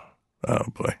the. Oh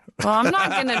boy. well, I'm not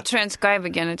gonna transcribe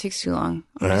again. It takes too long.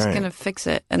 I'm just right. gonna fix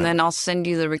it, and then I'll send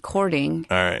you the recording,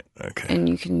 All right. Okay. and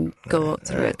you can go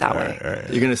through it that way. All right.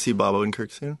 You're going to see Bob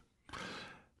Odenkirk soon?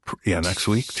 Yeah, next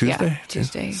week, Tuesday. Yeah,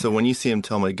 Tuesday. So when you see him,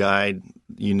 tell him a guy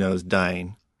you know is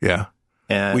dying. Yeah.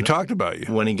 And We talked about you.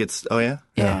 when he gets, oh yeah?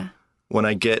 Yeah. When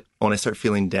I start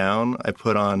feeling down, I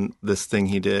put on this thing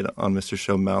he did on Mr.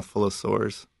 Show, Mouthful of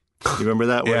Sores. You remember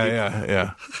that?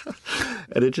 Yeah.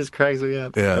 And it just cracks me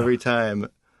up Yeah. every time.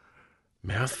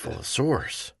 Mouthful of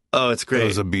sores. Oh, it's It great.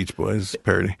 was a Beach Boys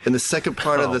parody. In the second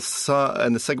part of the song,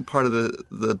 and the second part of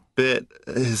the bit,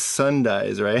 his son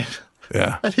dies, right?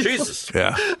 Yeah. Jesus.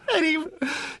 Yeah. And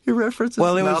he references.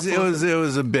 Well, it Mouthful of-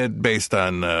 was a bit based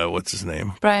on what's his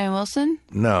name? Brian Wilson.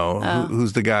 No,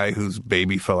 who's the guy whose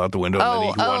baby fell out the window? and then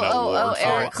he won an award for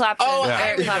Eric it? Clapton. Oh, Eric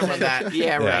I remember Clapton. that.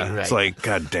 Yeah, Yeah, right. it's like,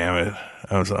 God damn it!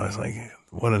 I was like,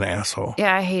 what an asshole.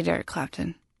 Yeah, I hate Eric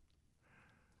Clapton.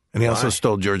 And he also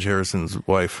stole George Harrison's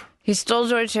wife. He stole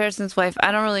George Harrison's wife.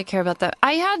 I don't really care about that.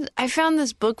 I found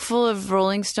this book full of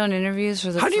Rolling Stone interviews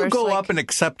for the How first. do you go up and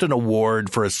accept an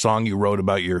award for a song you wrote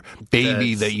about your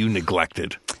baby that you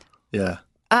neglected? Yeah.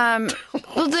 Well,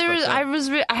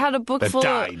 I had a book That full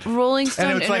died. of Rolling And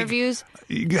Stone it's like- interviews.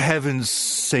 Heaven's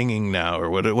Singing Now, or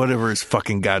whatever his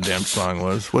fucking goddamn song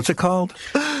was. What's it called?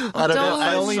 I don't know.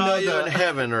 I only saw know you in the.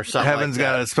 heaven or something. Heaven's like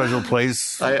got that. a special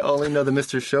place. I only know the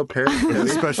Mr. Show parody. A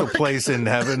special place in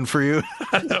heaven for you.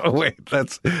 Oh, wait,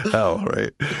 that's hell,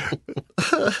 right?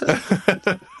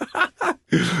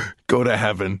 Go to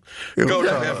heaven. Go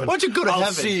to heaven. Why don't you go to I'll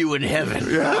heaven? see you in heaven.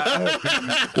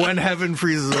 When heaven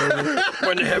freezes over.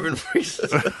 When heaven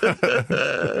freezes.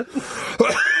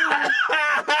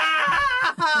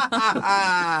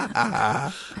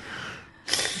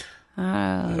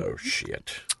 Oh,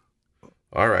 shit.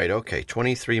 All right, okay.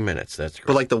 23 minutes. That's great.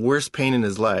 But like the worst pain in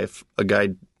his life, a guy,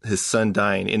 his son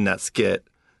dying in that skit,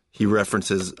 he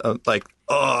references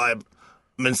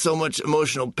I'm in so much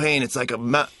emotional pain. It's like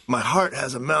my heart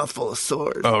has a mouthful of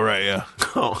swords. Oh, right, yeah.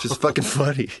 It's just fucking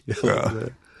funny.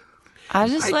 I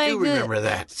just I like do remember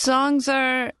that. songs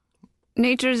are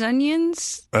nature's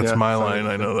onions. That's Yeah, my funny.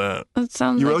 line. I know that. That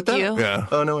sounds You like wrote that? you. Yeah.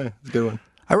 Oh, no way. It's a good one.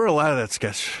 I wrote a lot of that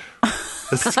sketch.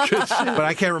 That's good shit. But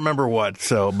I can't remember what.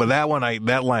 So, but that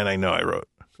line I know I wrote.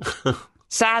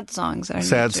 Sad songs are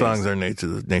Sad nature's. songs are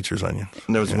nature's onion.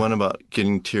 And there was one about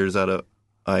getting tears out of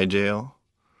eye jail.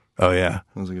 Oh yeah,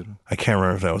 That was a good one. I can't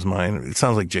remember if that was mine. It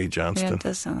sounds like Jay Yeah, Johnston. it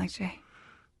does sound like Jay.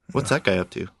 What's that guy up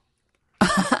to?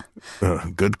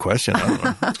 Good question. I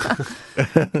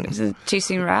don't know. Is it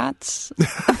chasing rats?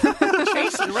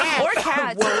 Chasing rats. Or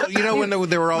cats. Well, you know when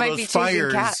there were all Might be those chasing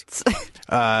fires, cats.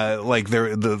 like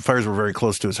the fires were very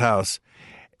close to his house,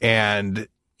 and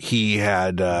he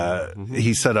had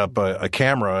he set up a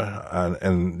camera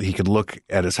and he could look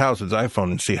at his house with his iPhone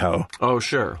and see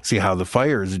how the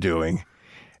fire is doing.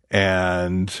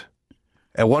 And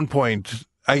at one point,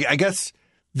 I guess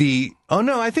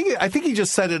I think he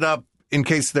just set it up in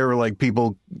case there were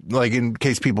in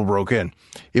case people broke in,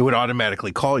 it would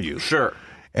automatically call you. Sure.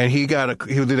 And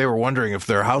they were wondering if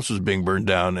their house was being burned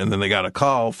down, and then they got a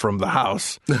call from the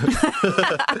house,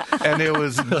 and it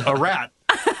was a rat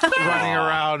running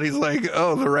around. He's like,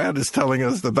 "Oh, the rat is telling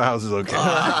us that the house is okay."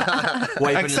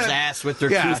 Wiping his ass with their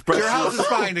toothbrush. Your house is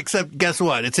fine, except guess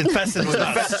what? It's infested with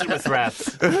us. Infested with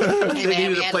rats. Hey, man, needed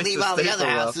we a had to place leave to all the stay other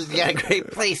for a while. houses. You got a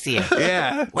great place here.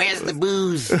 Yeah. Where's the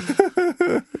booze?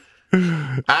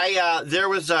 There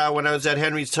was when I was at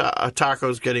Henry's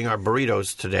Tacos getting our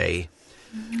burritos today.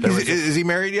 Is he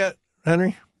married yet,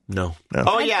 Henry? No. No.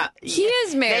 Oh yeah, He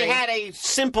is married. They had a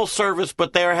simple service,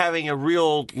 but they were having a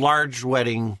real large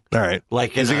wedding. All right.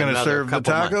 Like, is he going to to serve the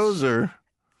tacos or?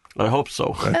 I hope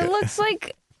so. It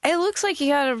looks like he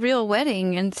had a real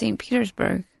wedding in St.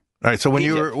 Petersburg. All right. So when He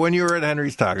you did. were at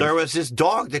Henry's Tacos, There was this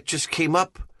dog that just came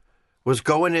up, was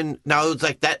going in. Now it was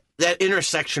like that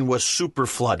intersection was super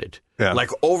flooded, Yeah.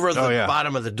 like over the Oh, yeah.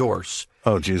 bottom of the doors.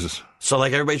 oh Jesus. So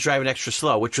like everybody's driving extra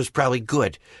slow, which was probably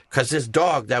good because this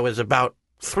dog that was about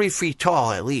 3 feet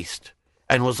tall at least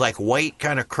and was like white,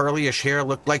 kind of curlyish hair,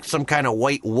 looked like some kind of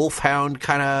white wolfhound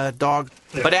kind of dog,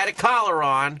 but had a collar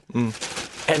on,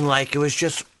 and like it was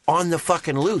just on the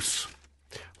fucking loose.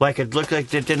 Like it looked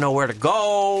like it didn't know where to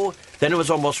go. Then it was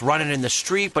almost running in the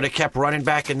street, but it kept running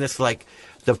back in this like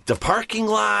the parking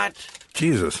lot.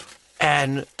 Jesus.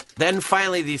 And then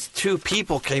finally these two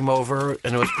people came over,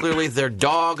 and it was clearly their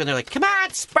dog, and they're like, "Come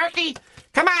on, Sparky!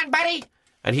 Come on, buddy!"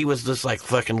 And he was just like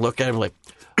fucking looking at him like,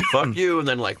 "Fuck you," and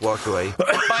then like walked away.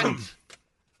 But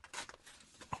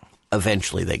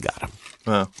eventually they got him.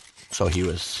 Oh. So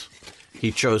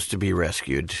he chose to be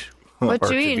rescued. What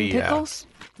Or you to eating? be, Pickles?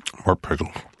 Or pickle.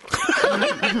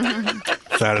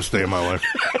 Saddest day of my life.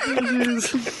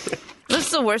 This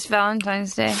is the worst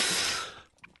Valentine's Day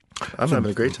I'm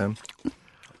having a great time.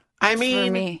 I for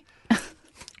mean, me.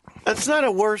 that's not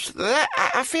a worse.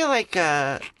 I feel like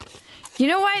You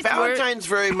know why it's worse? Valentine's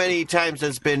very many times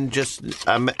has been just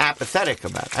apathetic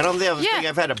about it. I don't think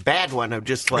I've had a bad one of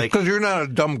just like, Because you're not a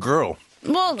dumb girl.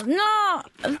 Well, no.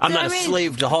 I'm not a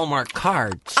slave to Hallmark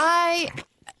cards. I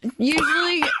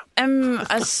usually am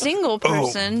a single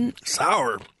person,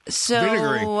 Sour. so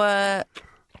vinegary.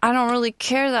 I don't really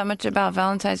care that much about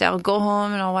Valentine's Day. I'll go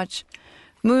home and I'll watch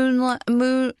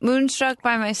Moonstruck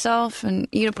by myself and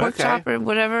eat a pork Okay. chop or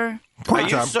whatever. Pork I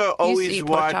chop. used to always eat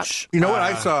pork watch. You know what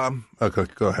I saw? Okay,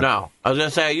 go ahead. No, I was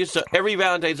gonna say every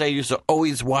Valentine's Day I used to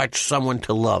always watch Someone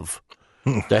to Love,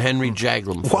 the Henry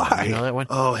Jaglom film. Why? You know that one?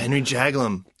 Oh, Henry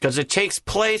Jaglom. Because it takes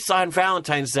place on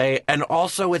Valentine's Day, and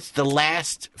also it's the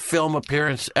last film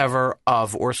appearance ever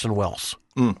of Orson Welles.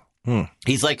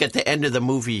 He's like at the end of the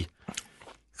movie,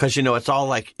 because it's all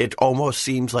like it almost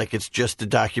seems like it's just a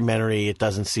documentary. It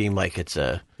doesn't seem like it's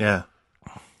a. Yeah.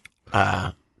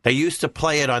 They used to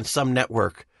play it on some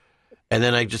network, and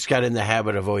then I just got in the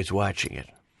habit of always watching it.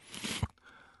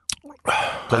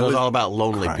 Because it was all about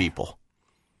lonely people.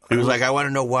 He was like, "I want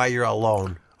to know why you're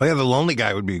alone." Oh, yeah, The Lonely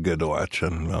Guy would be good to watch.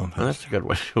 And Oh, that's a good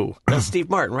one too. That's Steve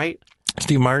Martin, right?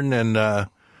 Steve Martin and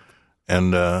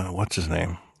what's his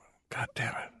name? God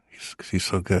damn it, he's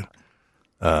so good.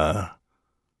 A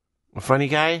funny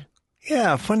guy.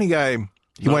 Yeah, funny guy.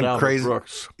 He Not went Albert crazy.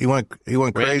 Brooks. He went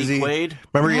Randy crazy. Quaid?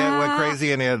 Remember, he went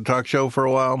crazy and he had a talk show for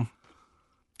a while.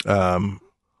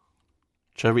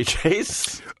 Chevy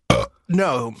Chase.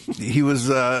 No, he was.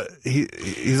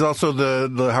 He's also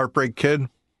the Heartbreak Kid.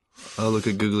 Oh, look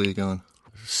at Googly going.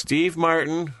 Steve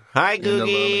Martin. Hi, And the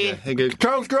lonely Googie. guy. Hey, Goog.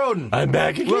 Charles Grodin. I'm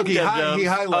back again. Look, he Dum-Dum.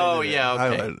 highlighted Oh, it. yeah,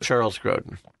 okay. Highlighted it. Charles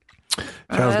Grodin.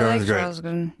 Charles Grodin's great. Charles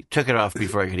Grodin. He took it off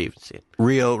before I could even see it.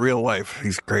 Real life.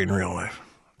 He's great in real life.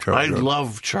 I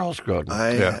love Charles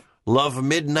Grodin. Love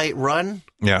Midnight Run.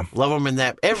 Yeah. Love him in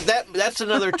that. That's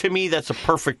another, to me, that's a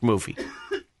perfect movie.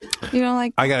 You know,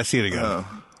 like I got to see it again.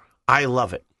 I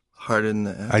love it. Hard in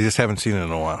the I just haven't seen it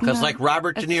in a while. Because, like,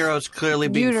 Robert De Niro's clearly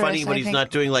being uterus, funny, but I he's think. not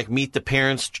doing, like, Meet the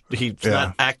Parents. He's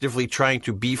not actively trying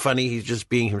to be funny. He's just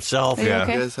being himself. Are you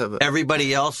okay? You guys have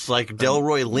Everybody else, like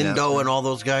Delroy Lindo and all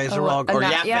those guys are all... Or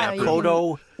Yap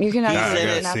Kodo. You can He's have in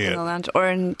a it. nap in the lounge or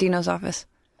in Dino's office.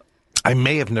 I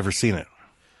may have never seen it.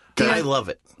 I love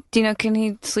it. Dino, can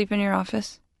he sleep in your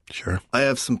office? Sure. I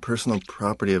have some personal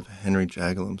property of Henry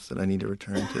Jagelom's that I need to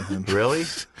return to him. Really?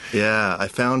 Yeah, I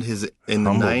found his in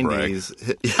the Humble 90s.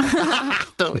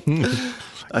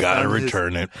 Gotta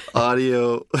return it.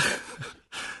 Audio.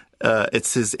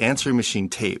 It's his answering machine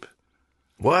tape.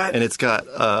 What? And it's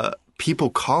got people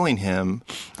calling him.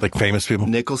 Like famous people?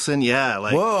 Nicholson, yeah.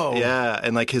 Like, Whoa. Yeah,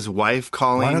 and like his wife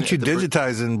calling. Why don't you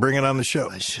digitize it and bring it on the show?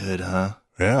 I should, huh?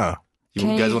 Yeah.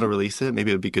 You guys want to release it?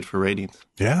 Maybe it would be good for ratings.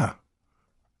 Yeah.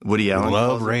 Woody Allen Love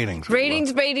calls it. ratings.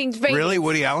 Ratings. Really?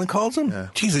 Woody Allen calls him? Yeah.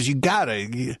 Jesus, you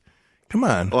gotta. Come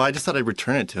on. Well, I just thought I'd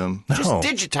return it to him. No. Just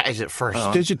digitize it first.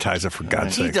 Digitize it, for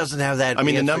God's He sake. doesn't have that. I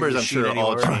mean, the answering numbers, I'm machine sure, are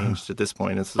all anymore. changed at this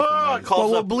point. It's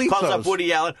Calls we'll up those.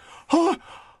 Woody Allen. Oh,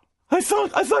 I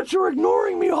thought you were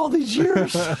ignoring me all these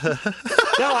years. No,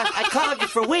 I called you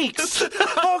for weeks.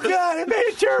 Oh God, I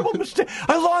made a terrible mistake.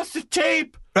 I lost the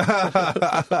tape.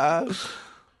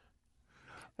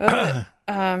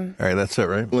 All right, that's it,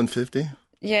 right? 150?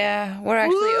 Yeah, we're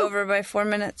actually over by 4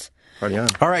 minutes. Party on.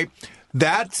 All right.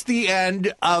 That's the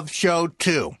end of show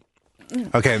 2.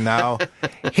 Okay, now,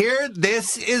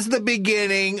 this is the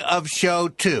beginning of show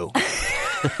 2.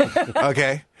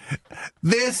 Okay?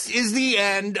 This is the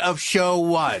end of show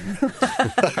 1.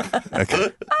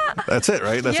 Okay. That's it,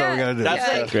 right? That's all we got to do. That's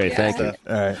it. Great, thank you.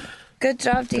 All right. Good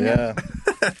job, Dino. Yeah.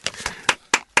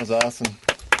 That was awesome.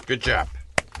 Good job.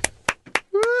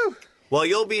 Woo! Well,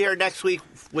 you'll be here next week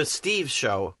with Steve's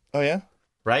show, Oh, yeah?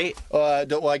 right? I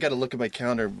got to look at my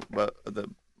calendar, but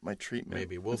my treatment.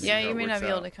 Maybe we'll see. Yeah, how you it may works not be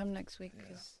able out. to come next week.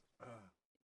 'Cause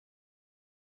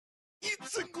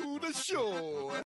It's a good show.